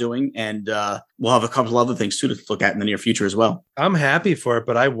planning on doing, and we'll have a couple of other things too to look at in the near future as well. I'm happy for it,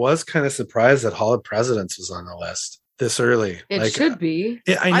 but I was kind of surprised that Hall of Presidents was on the list this early. It should be.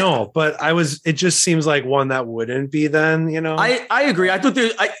 I know, but it just seems like one that wouldn't be then, I agree. I thought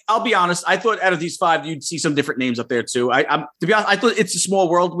I'll be honest. I thought out of these 5, you'd see some different names up there too. To be honest, I thought It's a Small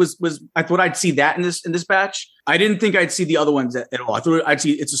World was I thought I'd see that in this batch. I didn't think I'd see the other ones at all. I thought I'd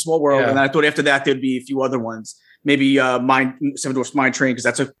see It's a Small World. And I thought after that, there'd be a few other ones. Maybe Seven Dwarfs Mine Train,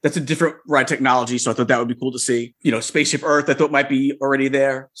 because that's a different ride technology. So I thought that would be cool to see. Spaceship Earth, I thought might be already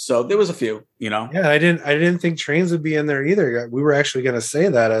there. So there was a few, Yeah, I didn't think Trains would be in there either. We were actually going to say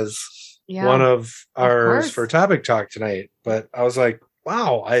that as one of ours for Topic Talk tonight. But I was like,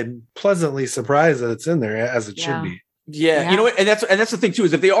 wow, I'm pleasantly surprised that it's in there, as it should be. Yeah, you know what, and that's the thing too,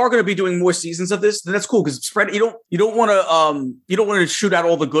 is if they are going to be doing more seasons of this, then that's cool, because spread. You don't want to shoot out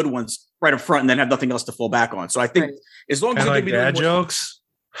all the good ones right up front and then have nothing else to fall back on. So I think as long as like dad jokes.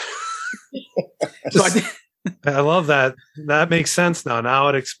 I love that. That makes sense now. Now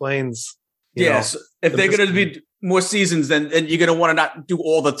it explains. Yes, if they're going to be more seasons, then you're going to want to not do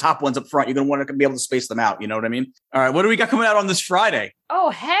all the top ones up front. You're going to want to be able to space them out. You know what I mean? All right, what do we got coming out on this Friday?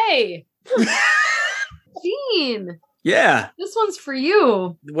 Oh, hey, Gene. Yeah. This one's for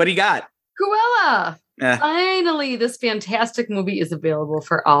you. What do you got? Cruella. Finally, this fantastic movie is available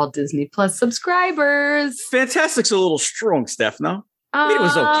for all Disney Plus subscribers. Fantastic's a little strong, Steph, no? I mean, it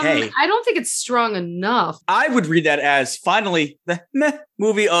was okay. I don't think it's strong enough. I would read that as finally the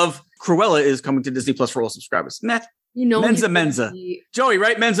movie of Cruella is coming to Disney Plus for all subscribers. Menza. Joey,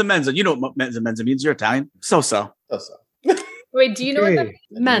 right? Menza. You know what Menza means. You're Italian. So. Wait, do you know what that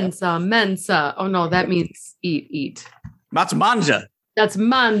means? Mensa. Oh, no, that means eat. That's manja. That's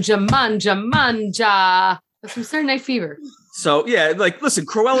manja. That's from Saturday Night Fever. So, yeah, listen,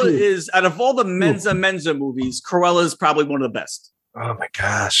 Cruella is, out of all the Menza movies, Cruella is probably one of the best. Oh, my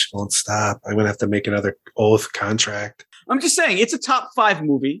gosh. Won't stop. I'm going to have to make another oath contract. I'm just saying, it's a top 5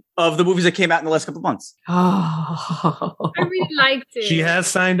 movie of the movies that came out in the last couple of months. Oh. I really liked it. She has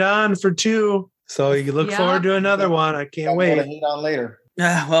signed on for 2. So you look forward to another one. I can't wait. Hate on later.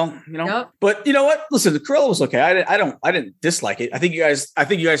 Well, but you know what? Listen, the Cruella was okay. I didn't dislike it. I think you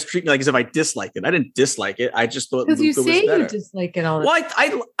guys treat me like as if I disliked it. I didn't dislike it. I just thought because you say you dislike it all. Well,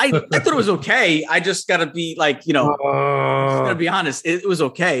 I thought it was okay. I just got to be gotta be honest. It was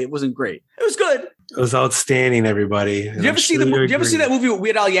okay. It wasn't great. It was good. It was outstanding. Everybody. Did you ever see that movie with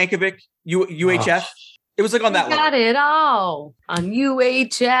Weird Al Yankovic? UHF. It was on that level. Got it all on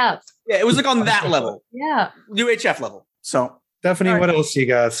UHF. Yeah, it was on that level. Yeah. UHF level. So, Stephanie, what else you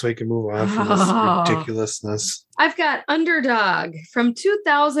got so we can move on from this ridiculousness? I've got Underdog from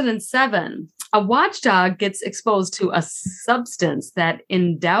 2007. A watchdog gets exposed to a substance that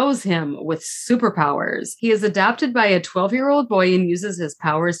endows him with superpowers. He is adopted by a 12-year-old boy and uses his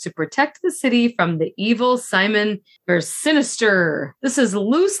powers to protect the city from the evil Simon Sinister. This is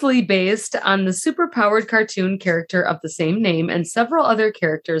loosely based on the superpowered cartoon character of the same name and several other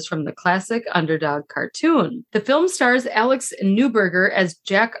characters from the classic Underdog cartoon. The film stars Alex Neuberger as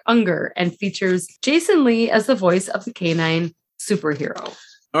Jack Unger and features Jason Lee as the voice of the canine superhero.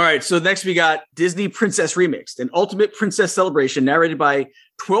 All right, so next we got Disney Princess Remixed, an ultimate princess celebration narrated by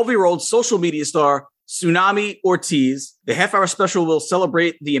 12-year-old social media star Tsunami Ortiz. The half-hour special will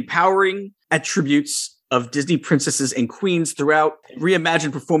celebrate the empowering attributes of Disney princesses and queens throughout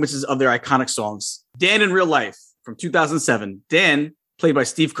reimagined performances of their iconic songs. Dan in Real Life from 2007. Dan, played by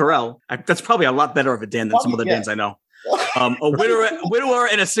Steve Carell. That's probably a lot better of a Dan than some other Dans I know. A widower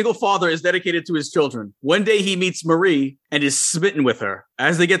and a single father is dedicated to his children. One day he meets Marie and is smitten with her.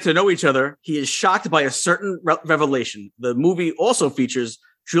 As they get to know each other, he is shocked by a certain revelation. The movie also features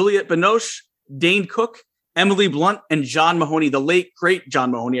Juliette Binoche, Dane Cook, Emily Blunt, and John Mahoney, the late, great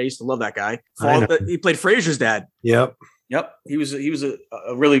John Mahoney. I used to love that guy. He played Frasier's dad. Yep. He was a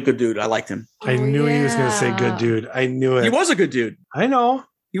really good dude. I liked him. I knew he was going to say good dude. I knew it. He was a good dude. I know.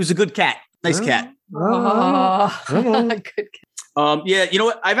 He was a good cat. Nice cat. Good. Yeah, you know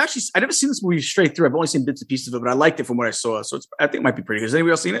what? I've never seen this movie straight through. I've only seen bits and pieces of it, but I liked it from what I saw. So I think it might be pretty good. Has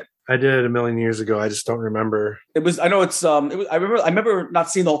anybody else seen it? I did a million years ago. I just don't remember. I remember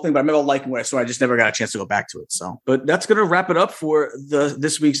not seeing the whole thing, but I remember liking what I saw. I just never got a chance to go back to it. So, but that's going to wrap it up for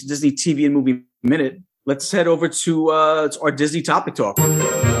this week's Disney TV and Movie Minute. Let's head over to our Disney topic talk.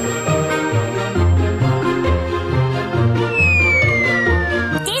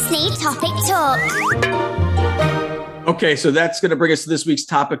 Topic Talk. Okay, so that's going to bring us to this week's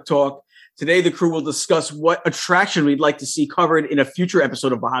Topic Talk. Today, the crew will discuss what attraction we'd like to see covered in a future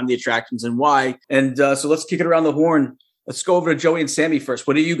episode of Behind the Attractions and why. And so let's kick it around the horn. Let's go over to Joey and Sammy first.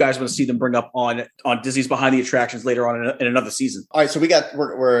 What do you guys want to see them bring up on Disney's Behind the Attractions later on in another season? All right, so we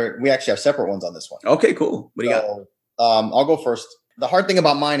actually have separate ones on this one. Okay, cool. What do you got? I'll go first. The hard thing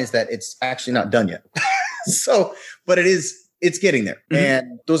about mine is that it's actually not done yet. But it's getting there. Mm-hmm.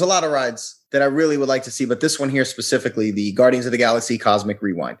 And there's a lot of rides that I really would like to see, but this one here specifically, the Guardians of the Galaxy Cosmic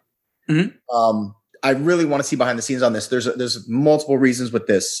Rewind. Mm-hmm. I really want to see behind the scenes on this. There's multiple reasons with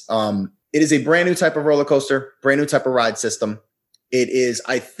this. It is a brand new type of roller coaster, brand new type of ride system. It is,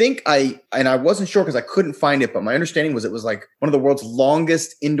 I wasn't sure because I couldn't find it, but my understanding was it was like one of the world's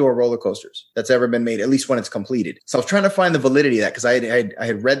longest indoor roller coasters that's ever been made, at least when it's completed. So I was trying to find the validity of that because I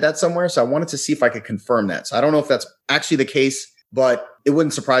had read that somewhere. So I wanted to see if I could confirm that. So I don't know if that's actually the case, but it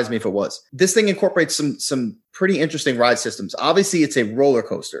wouldn't surprise me if it was. This thing incorporates some pretty interesting ride systems. Obviously, it's a roller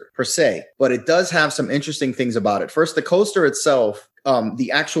coaster per se, but it does have some interesting things about it. First, the coaster itself,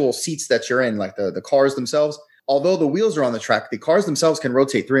 the actual seats that you're in, like the cars themselves, although the wheels are on the track, the cars themselves can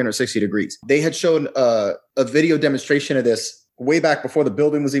rotate 360 degrees. They had shown a video demonstration of this way back before the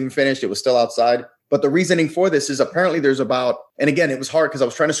building was even finished. It was still outside. But the reasoning for this is apparently there's about, and again, it was hard because I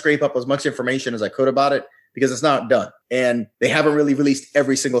was trying to scrape up as much information as I could about it because it's not done. And they haven't really released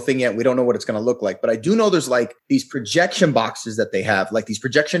every single thing yet. We don't know what it's going to look like. But I do know there's like these projection boxes that they have, like these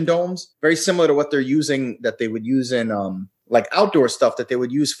projection domes, very similar to what they're using, that they would use in like outdoor stuff that they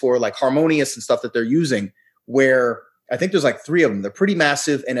would use for like Harmonious and stuff that they're using, where I think there's like 3 of them. They're pretty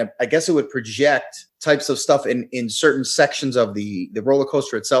massive. And I guess it would project types of stuff in certain sections of the roller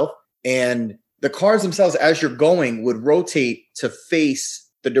coaster itself. And the cars themselves, as you're going, would rotate to face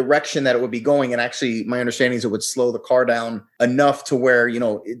the direction that it would be going. And actually, my understanding is it would slow the car down enough to where,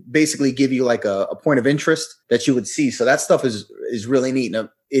 it basically give you like a point of interest that you would see. So that stuff is really neat. Now,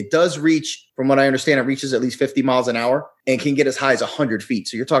 it does reach, from what I understand, it reaches at least 50 miles an hour and can get as high as 100 feet.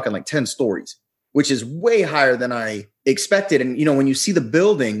 So you're talking like 10 stories, which is way higher than I expected. And, when you see the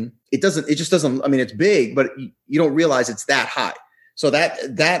building, it just doesn't, I mean, it's big, but you don't realize it's that high. So that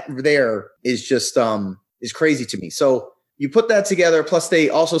there is just, is crazy to me. So you put that together. Plus they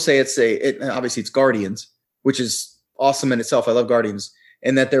also say obviously it's Guardians, which is awesome in itself. I love Guardians.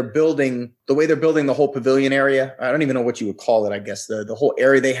 And that they're building the whole pavilion area. I don't even know what you would call it. I guess the whole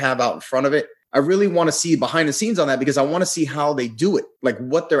area they have out in front of it. I really want to see behind the scenes on that because I want to see how they do it, like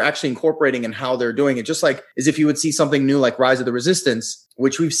what they're actually incorporating and how they're doing it. Just like as if you would see something new, like Rise of the Resistance,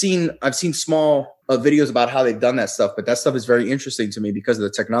 which I've seen small videos about how they've done that stuff, but that stuff is very interesting to me because of the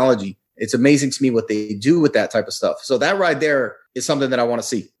technology. It's amazing to me what they do with that type of stuff. So that ride there is something that I want to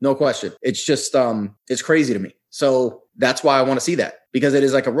see. No question. It's just, it's crazy to me. So that's why I want to see that, because it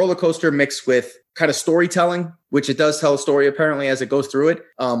is like a roller coaster mixed with kind of storytelling, which it does tell a story apparently as it goes through it,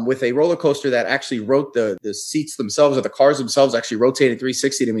 with a roller coaster that actually wrote the seats themselves or the cars themselves actually rotated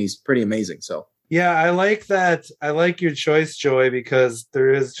 360 to me is pretty amazing. So yeah, I like that. I like your choice, Joy, because there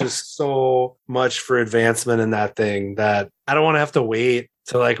is just so much for advancement in that thing that I don't want to have to wait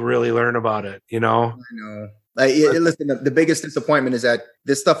to like really learn about it, you know? I know. Listen, the biggest disappointment is that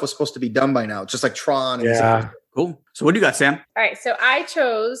this stuff was supposed to be done by now, just like Tron. And Cool. So what do you got, Sam? All right. So I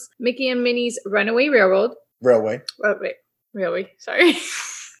chose Mickey and Minnie's Runaway Railroad. Railway. Sorry.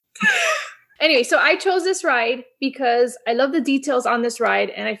 Anyway, so I chose this ride because I love the details on this ride.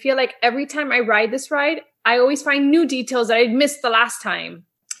 And I feel like every time I ride this ride, I always find new details that I missed the last time.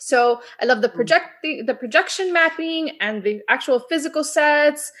 So I love the projection mapping and the actual physical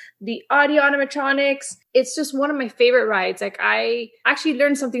sets, the audio animatronics. It's just one of my favorite rides. Like, I actually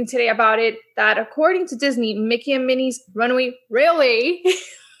learned something today about it, that according to Disney, Mickey and Minnie's Runaway Railway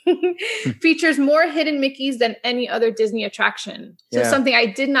features more hidden Mickeys than any other Disney attraction. So something I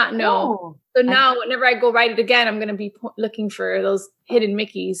did not know. Oh, so now whenever I go ride it again, I'm going to be looking for those hidden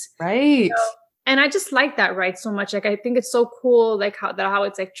Mickeys. Right. And I just like that ride so much. Like, I think it's so cool, like how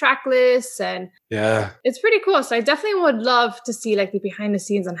it's like trackless, and it's pretty cool. So I definitely would love to see like the behind the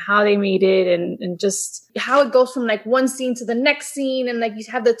scenes on how they made it, and just how it goes from like one scene to the next scene, and like you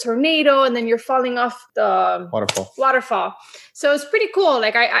have the tornado, and then you're falling off the waterfall. So it's pretty cool.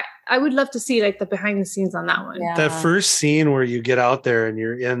 Like I would love to see like the behind the scenes on that one. Yeah. That first scene where you get out there and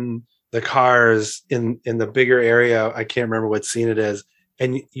you're in the cars in the bigger area. I can't remember what scene it is.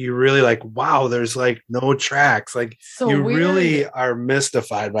 And you really like, wow, there's like no tracks. Like, so you weird. Really are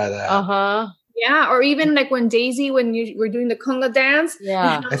mystified by that. Yeah. Or even like when Daisy, when you were doing the conga dance.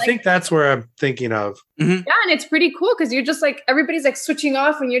 Yeah. I think that's where I'm thinking of. Yeah. And it's pretty cool because you're just like, everybody's like switching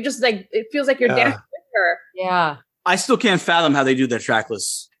off and you're just like, it feels like you're dancing with her. Yeah. I still can't fathom how they do their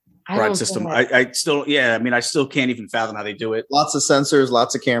trackless ride system. I still can't even fathom how they do it. Lots of sensors,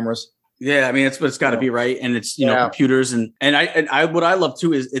 lots of cameras. Yeah, I mean, it's got to be right, and it's computers, and I what I love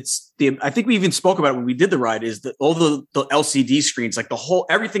too is I think we even spoke about it when we did the ride, is that all the LCD screens, like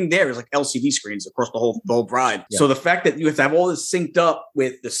everything there is like LCD screens across the whole ride. Yeah. So the fact that you have to have all this synced up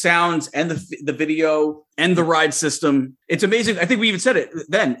with the sounds and the video and the ride system, it's amazing. I think we even said it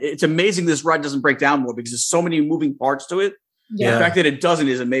then. It's amazing this ride doesn't break down more because there's so many moving parts to it. Yeah. The fact that it doesn't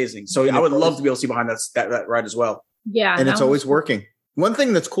is amazing. So I would love to be able to see behind that ride as well. Yeah, and it's always working. One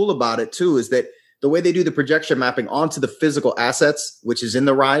thing that's cool about it too is that the way they do the projection mapping onto the physical assets, which is in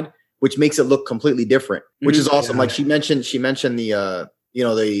the ride, which makes it look completely different, which is awesome. Yeah. Like she mentioned the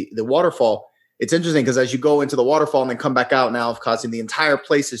the waterfall. It's interesting because as you go into the waterfall and then come back out, now causing the entire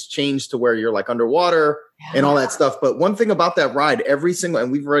place has changed to where you're like underwater and all that stuff. But one thing about that ride,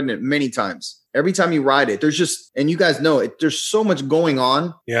 and we've ridden it many times, every time you ride it, there's just, and you guys know it, there's so much going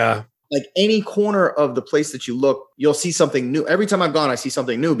on. Yeah. Like any corner of the place that you look, you'll see something new. Every time I've gone, I see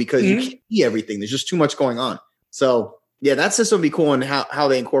something new because you can't see everything. There's just too much going on. So yeah, that system would be cool, and how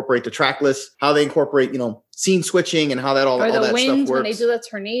they incorporate the trackless, how they incorporate, scene switching, and how that all that stuff works. When they do the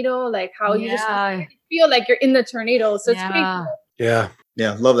tornado, like how you just feel like you're in the tornado. So it's pretty cool. Yeah.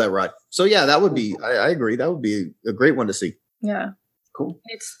 Yeah. Love that ride. So yeah, that would be, I agree. That would be a great one to see. Yeah. Cool.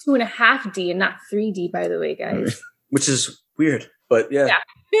 It's 2.5D and not 3D, by the way, guys. Which is weird, but yeah.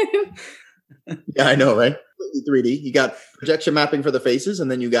 Yeah, I know, right? 3D. You got projection mapping for the faces,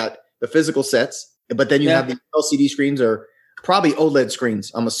 and then you got the physical sets, but then you have the LCD screens, or probably OLED screens.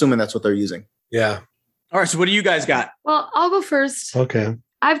 I'm assuming that's what they're using. Yeah. All right. So what do you guys got? Well, I'll go first. Okay.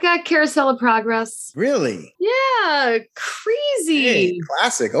 I've got Carousel of Progress. Really? Yeah. Crazy. Hey,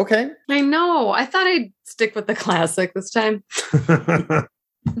 classic. Okay. I know. I thought I'd stick with the classic this time.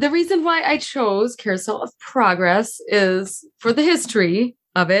 The reason why I chose Carousel of Progress is for the history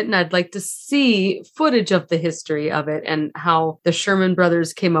of it, and I'd like to see footage of the history of it and how the Sherman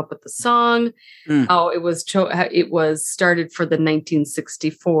Brothers came up with the song, how it was started for the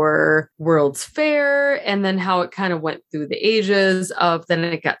 1964 World's Fair, and then how it kind of went through the ages of, then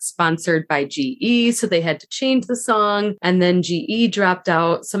it got sponsored by GE, so they had to change the song, and then GE dropped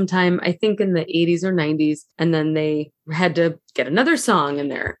out sometime, I think in the 80s or 90s, and then they had to get another song in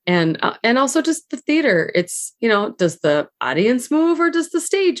there. And also just the theater. It's, does the audience move or does the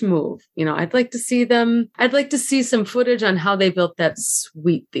stage move? I'd like to see some footage on how they built that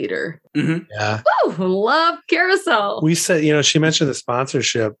sweet theater. Mm-hmm. Yeah. Woo, love Carousel. We said, she mentioned the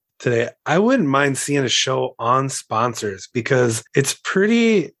sponsorship today. I wouldn't mind seeing a show on sponsors, because it's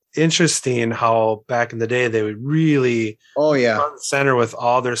pretty interesting how back in the day they would really front center with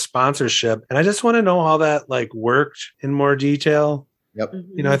all their sponsorship, and I just want to know how that worked in more detail. Yep.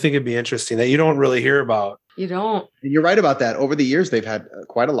 You know, I think it'd be interesting that you don't really hear about. You don't. And you're right about that. Over the years, they've had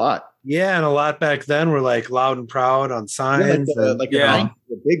quite a lot. Yeah, and a lot back then were like Loud and Proud on signs. We're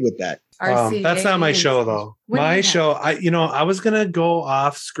big with that. That's not my show though. My show, I was gonna go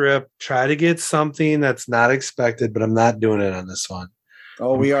off script, try to get something that's not expected, but I'm not doing it on this one.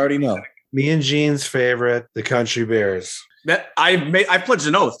 Oh, we already know. Me and Gene's favorite, the Country Bears. That I pledged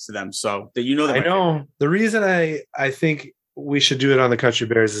an oath to them, so that you know that. I know. The reason I think we should do it on the Country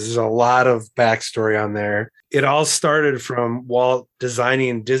Bears is there's a lot of backstory on there. It all started from Walt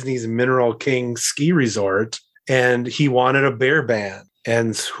designing Disney's Mineral King ski resort, and he wanted a bear band.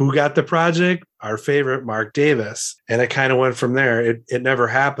 And who got the project? Our favorite, Mark Davis. And it kind of went from there. It never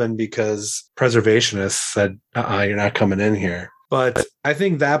happened because preservationists said, you're not coming in here. But I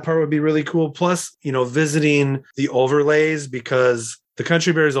think that part would be really cool. Plus, visiting the overlays, because the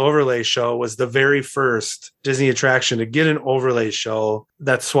Country Bears overlay show was the very first Disney attraction to get an overlay show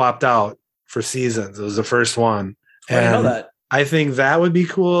that swapped out for seasons. It was the first one. I didn't know that. I think that would be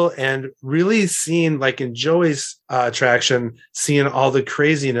cool. And really seeing, like in Joey's attraction, seeing all the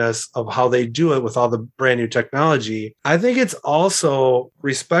craziness of how they do it with all the brand new technology. I think it's also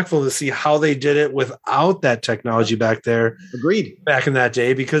respectful to see how they did it without that technology back there. Agreed. Back in that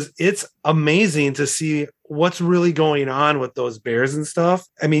day, because it's amazing to see what's really going on with those bears and stuff.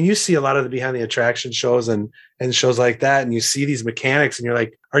 I mean, you see a lot of the behind the attraction shows and shows like that, and you see these mechanics and you're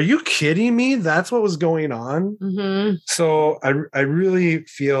like, are you kidding me? That's what was going on. Mm-hmm. So I really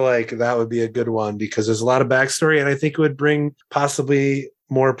feel like that would be a good one because there's a lot of backstory, and I think it would bring possibly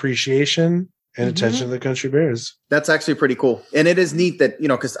more appreciation and attention to the Country Bears. That's actually pretty cool. And it is neat that,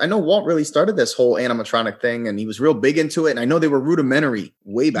 because I know Walt really started this whole animatronic thing and he was real big into it. And I know they were rudimentary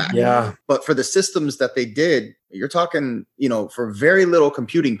way back. Yeah. But for the systems that they did, you're talking, for very little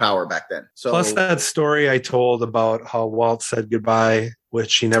computing power back then. So plus that story I told about how Walt said goodbye,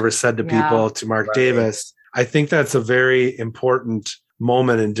 which he never said to people, to Mark Davis. I think that's a very important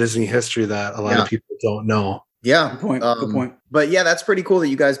moment in Disney history that a lot of people don't know. Yeah. Good point. Good point. But yeah, that's pretty cool that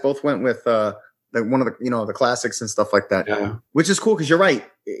you guys both went with one of the the classics and stuff like that. Yeah. Which is cool because you're right.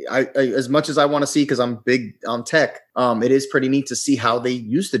 I as much as I want to see, because I'm big on tech, it is pretty neat to see how they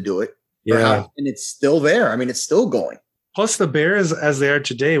used to do it. Yeah. And it's still there. I mean, it's still going. Plus the bears as they are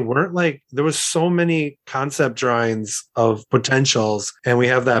today weren't like, there was so many concept drawings of potentials, and we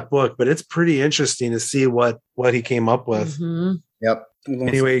have that book, but it's pretty interesting to see what he came up with. Mm-hmm. Yep.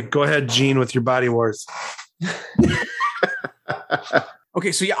 Anyway, go ahead, Gene, with your Body Wars.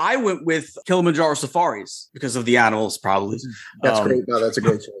 Okay, so I went with Kilimanjaro Safaris because of the animals, probably. That's great. No, that's a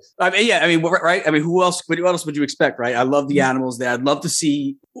great choice. Right? I mean, who else? What else would you expect, right? I love the animals there. I'd love to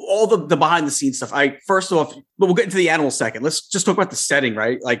see all the behind the scenes stuff. First off, but we'll get into the animals second. Let's just talk about the setting,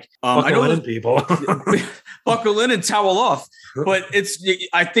 right? Like, I know people buckle in and towel off. But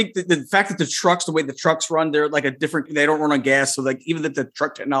I think that the fact that the way the trucks run, they're like they don't run on gas. So like even that the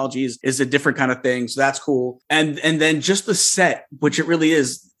truck technology is a different kind of thing. So that's cool. And then just the set, which it really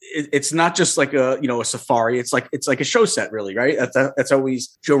is. It's not just like a safari. It's like a show set, really, right? That's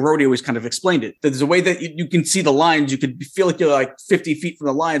always Joe Rohde always kind of explained it. There's a way that you can see the lines. You could feel like you're like 50 feet from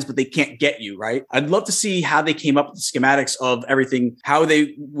the lines, but they can't get you, right? I'd love to see how they came up with the schematics of everything, how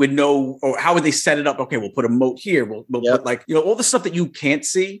they would know, or how would they set it up? Okay, we'll put a moat here. We'll put all the stuff that you can't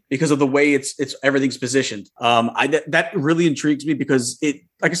see because of the way it's everything's positioned. That really intrigues me because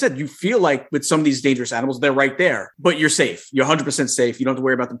like I said, you feel like with some of these dangerous animals, they're right there, but you're safe. You're 100% safe. You don't have to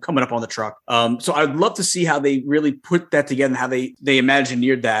worry about them coming up on the truck. So I'd love to see how they really put that together and how they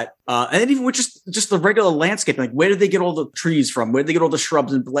imagineered that. And then even with just the regular landscape, like where did they get all the trees from? Where did they get all the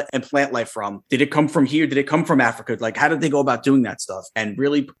shrubs and plant life from? Did it come from here? Did it come from Africa? Like, how did they go about doing that stuff? And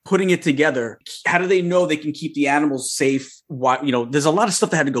really putting it together, how do they know they can keep the animals safe? There's a lot of stuff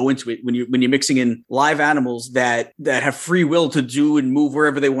that had to go into it when you're mixing in live animals that have free will to do and move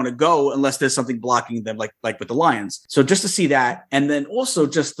wherever they want to go, unless there's something blocking them, like with the lions. So just to see that, and then also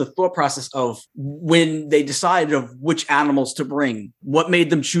just the thought process of when they decided of which animals to bring, what made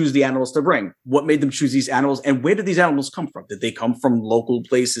them choose the animals to bring, what made them choose these animals, and where did these animals come from? Did they come from local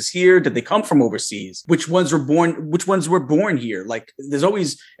places here? Did they come from overseas? Which ones were born here? Like there's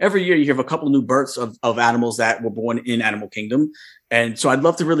always, every year you have a couple new births of animals that were born in Animal Kingdom. And so I'd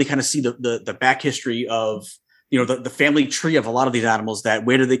love to really kind of see the back history of, the family tree of a lot of these animals. That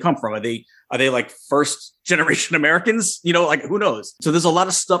where did they come from? Are they like first generation Americans? Like who knows? So there's a lot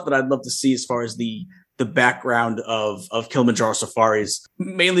of stuff that I'd love to see as far as the background of Kilimanjaro Safaris,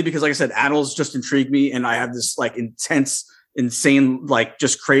 mainly because, like I said, animals just intrigue me, and I have this like intense insane, like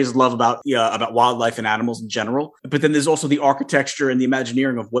just crazy love about wildlife and animals in general. But then there's also the architecture and the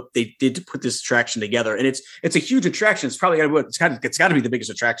Imagineering of what they did to put this attraction together. And it's a huge attraction. It's probably it's got to be the biggest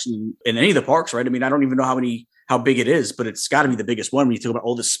attraction in any of the parks, right? I mean, I don't even know how big it is, but it's got to be the biggest one when you talk about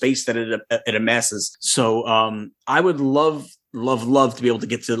all the space that it amasses. So I would love to be able to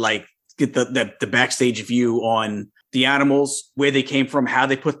get the backstage view on the animals, where they came from, how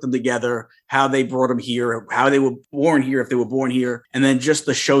they put them together, how they brought them here, how they were born here, if they were born here, and then just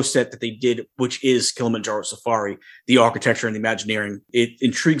the show set that they did, which is Kilimanjaro Safari, the architecture and the Imagineering. It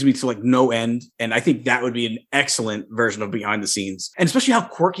intrigues me to like no end, and I think that would be an excellent version of behind the scenes, and especially how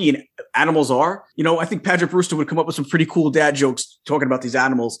quirky animals are. You know, I think Patrick Brewster would come up with some pretty cool dad jokes talking about these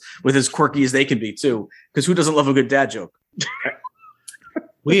animals with as quirky as they can be too, because who doesn't love a good dad joke?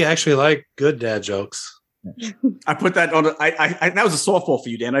 We actually like good dad jokes. I put that on. I that was a softball for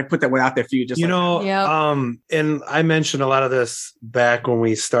you, Dan. I put that one out there for you. Just and I mentioned a lot of this back when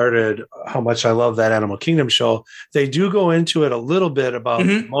we started. How much I love that Animal Kingdom show. They do go into it a little bit about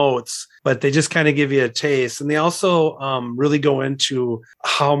moats, but they just kind of give you a taste, and they also really go into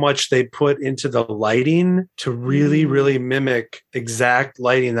how much they put into the lighting to really, really mimic exact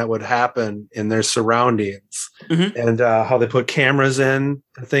lighting that would happen in their surroundings, and how they put cameras in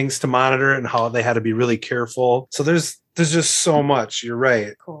and things to monitor, and how they had to be really careful. So there's just so much. You're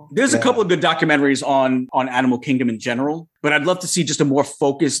right. Cool. There's a couple of good documentaries on Animal Kingdom in general, but I'd love to see just a more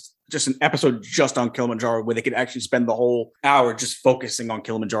focused, just an episode just on Kilimanjaro where they could actually spend the whole hour just focusing on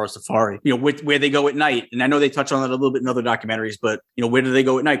Kilimanjaro Safari, you know, where they go at night. And I know they touch on it a little bit in other documentaries, but you know, where do they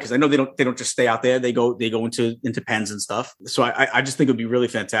go at night? Because I know they don't just stay out there. They go into pens and stuff. So I just think it would be really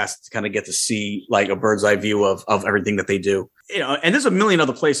fantastic to kind of get to see like a bird's eye view of everything that they do. You know, and there's a million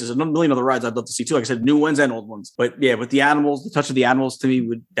other places, a million other rides I'd love to see too. Like I said, new ones and old ones. But yeah, with the animals, the touch of the animals to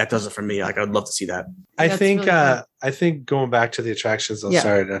me, that does it for me. Like I'd love to see that. I think going back to the attractions,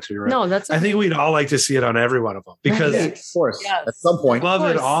 sorry not to be right. No, that's okay. I think we'd all like to see it on every one of them because of course, at some point, love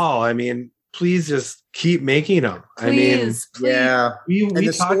it all. I mean, please just keep making them. Please. Yeah, we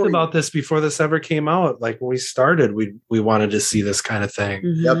talked about this before this ever came out. Like when we started, we wanted to see this kind of thing.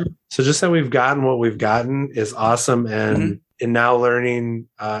 Yep. So just that we've gotten what we've gotten is awesome, and now learning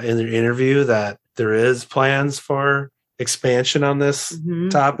in the interview that there is plans for expansion on this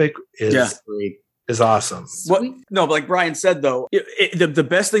topic is great. Is awesome. No, but like Brian said, though, the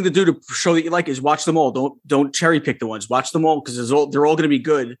best thing to do to show that you like is watch them all. Don't cherry pick the ones. Watch them all because they're all going to be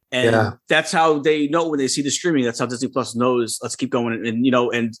good, and that's how they know when they see the streaming. That's how Disney Plus knows. Let's keep going, and you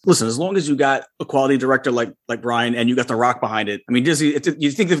know, and listen. As long as you got a quality director like Brian, and you got The Rock behind it. I mean, Disney.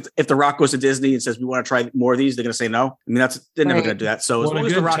 You think if The Rock goes to Disney and says we want to try more of these, they're going to say no. I mean, they're never going to do that. So as long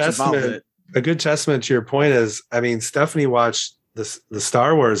as The Rock's involved in it, a good testament to your point is, I mean, Stephanie watched the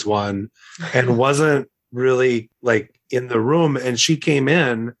Star Wars one and wasn't really like in the room, and she came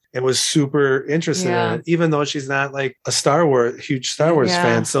in and was super interested in it, even though she's not like a huge Star Wars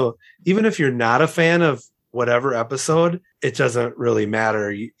fan. So even if you're not a fan of whatever episode, it doesn't really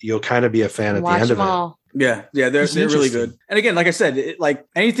matter. You'll kind of be a fan at the end of it. Yeah, they're really good. And again, like I said, like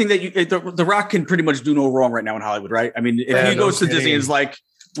anything that The Rock can pretty much do no wrong right now in Hollywood, right? I mean, if he goes to Disney and is like,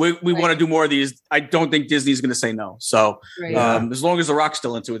 we want to do more of these, I don't think Disney's going to say no. So as long as The Rock's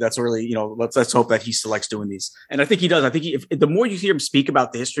still into it, that's really, you know, let's hope that he still likes doing these. And I think he does. I think if the more you hear him speak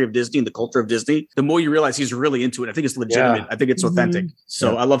about the history of Disney and the culture of Disney, the more you realize he's really into it. I think it's legitimate. I think it's authentic.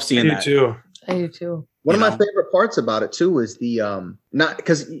 So I love seeing that. I do too. One of my favorite parts about it too is the not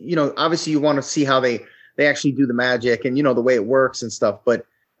because, you know, obviously you want to see how they actually do the magic and, you know, the way it works and stuff. But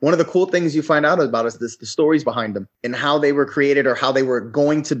one of the cool things you find out about is the stories behind them and how they were created or how they were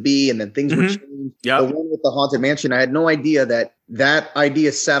going to be. And then things were changed. The one with the Haunted Mansion, I had no idea that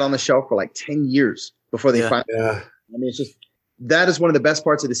idea sat on the shelf for like 10 years before they finally. I mean, it's just, that is one of the best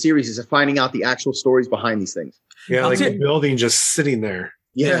parts of the series is finding out the actual stories behind these things. Yeah, like the building just sitting there.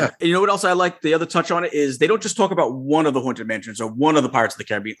 Yeah. And you know what else I like? The other touch on it is they don't just talk about one of the Haunted Mansions or one of the Pirates of the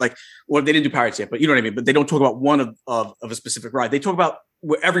Caribbean. Like, well, they didn't do Pirates yet, but you know what I mean? But they don't talk about one of a specific ride. They talk about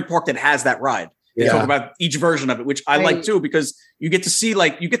every park that has that ride. They talk about each version of it, which I like too, because you get to see,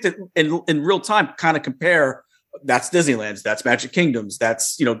 like, you get to in real time kind of compare. That's Disneyland's, that's Magic Kingdom's,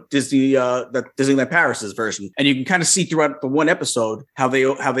 that's, you know, Disney, that Disneyland Paris's version. And you can kind of see throughout the one episode how they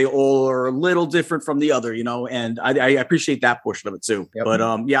all are a little different from the other, you know, and I appreciate that portion of it too. Yep. But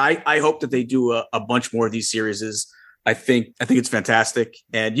I hope that they do a bunch more of these series. I think it's fantastic.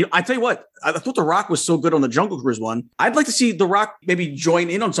 And I tell you what, I thought The Rock was so good on the Jungle Cruise one. I'd like to see The Rock maybe join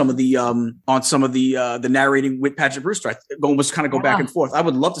in on some of the narrating with Patrick Brewster. Almost kind of go back and forth. I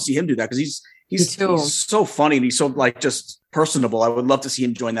would love to see him do that because he's so funny and he's so like just personable. I would love to see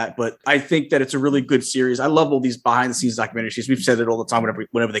him join that, but I think that it's a really good series. I love all these behind the scenes documentaries. We've said it all the time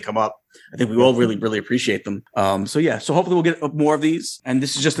whenever they come up. I think we all really, really appreciate them. So hopefully we'll get more of these. And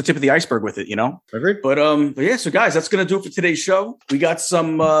this is just the tip of the iceberg with it, you know? Agreed. But yeah, so guys, that's going to do it for today's show. We got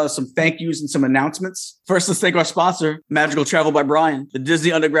some thank yous and some announcements. First, let's thank our sponsor, Magical Travel by Brian. The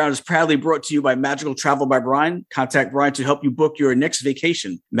Disney Underground is proudly brought to you by Magical Travel by Brian. Contact Brian to help you book your next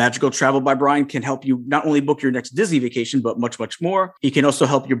vacation. Magical Travel by Brian can help you not only book your next Disney vacation, but much, much more. He can also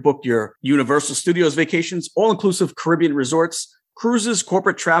help you book your Universal Studios vacations, all-inclusive Caribbean resorts, cruises,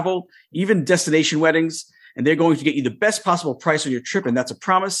 corporate travel, even destination weddings. And they're going to get you the best possible price on your trip, and that's a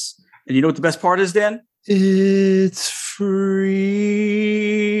promise. And you know what the best part is, Dan? It's free.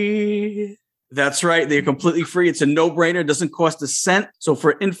 That's right. They're completely free. It's a no-brainer. It doesn't cost a cent. So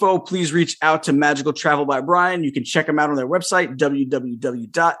for info, please reach out to Magical Travel by Brian. You can check them out on their website,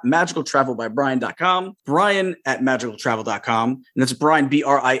 www.magicaltravelbybrian.com, Brian@magicaltravel.com. And that's Brian,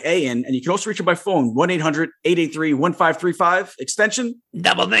 Brian. And you can also reach him by phone, 1-800-883-1535, extension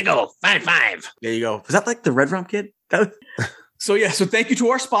double nickel 55. There you go. Was that like the Red Rum kid? So thank you to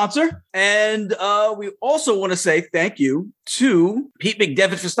our sponsor. And we also want to say thank you to Pete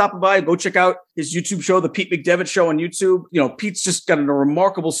McDevitt for stopping by. Go check out his YouTube show, The Pete McDevitt Show on YouTube. You know, Pete's just got a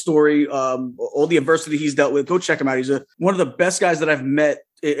remarkable story, all the adversity he's dealt with. Go check him out. He's one of the best guys that I've met.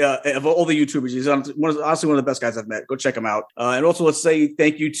 Of all the YouTubers, he's honestly one of the best guys I've met. Go check him out. And also let's say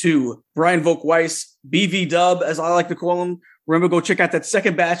thank you to Brian Volk-Weiss, BV Dub, as I like to call him. Remember, go check out that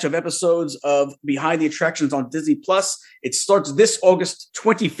second batch of episodes of Behind the Attractions on Disney Plus. It starts this August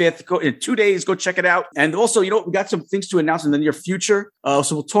 25th. Go in 2 days. Go check it out. And also, we got some things to announce in the near future. So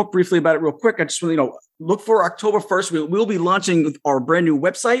we'll talk briefly about it real quick. I just want to, look for October 1st. We'll be launching our brand new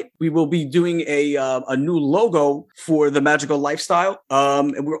website. We will be doing a new logo for the Magical Lifestyle.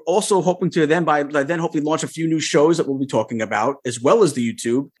 And we're also hoping to then hopefully launch a few new shows that we'll be talking about, as well as the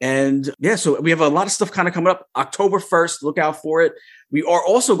YouTube. And so we have a lot of stuff kind of coming up October 1st. Look out for it. We are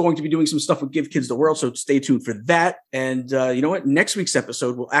also going to be doing some stuff with Give Kids the World, so stay tuned for that. And you know what? Next week's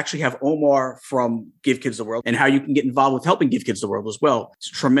episode, we'll actually have Omar from Give Kids the World and how you can get involved with helping Give Kids the World as well. It's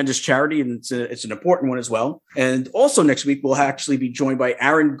a tremendous charity, and it's an important one as well. And also next week, we'll actually be joined by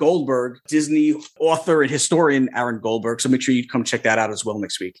Aaron Goldberg, Disney author and historian Aaron Goldberg. So make sure you come check that out as well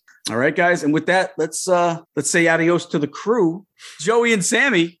next week. All right, guys. And with that, let's say adios to the crew. Joey and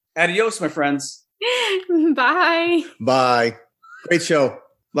Sammy, adios, my friends. Bye. Bye. Great show. A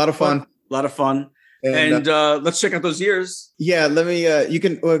lot of fun. And let's check out those years. Yeah, let me, you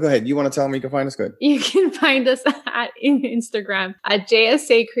can, go ahead. You want to tell me you can find us? Good. You can find us at Instagram at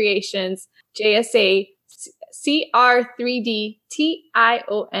JSA Creations, JSA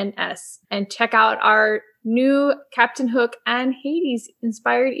CR3DTIONS, and check out our new Captain Hook and Hades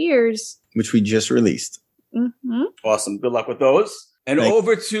inspired ears, which we just released. Mm-hmm. Awesome. Good luck with those. And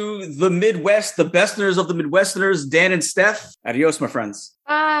over to the Midwest, the besterners of the Midwesterners, Dan and Steph. Adios, my friends.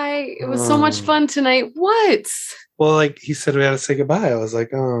 Bye. It was so much fun tonight. What? Well, like he said, we had to say goodbye. I was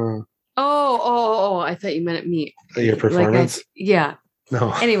like, oh. Oh, I thought you meant at me. Your performance? Yeah.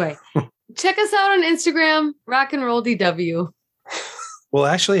 No. Anyway, check us out on Instagram, Rock and Roll DW. We'll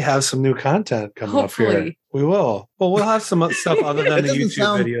actually have some new content coming up here. We will. Well, we'll have some stuff other than the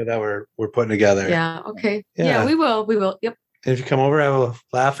YouTube video that we're putting together. Yeah. Okay. Yeah, we will. We will. Yep. And if you come over, have a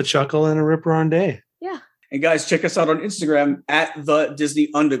laugh, a chuckle, and a rip-roaring day. Yeah. And guys, check us out on Instagram at The Disney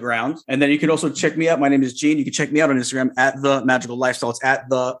Underground. And then you can also check me out. My name is Gene. You can check me out on Instagram at The Magical Lifestyle. It's at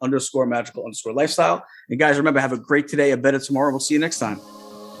 _magical_lifestyle. And guys, remember, have a great today, a better tomorrow. We'll see you next time.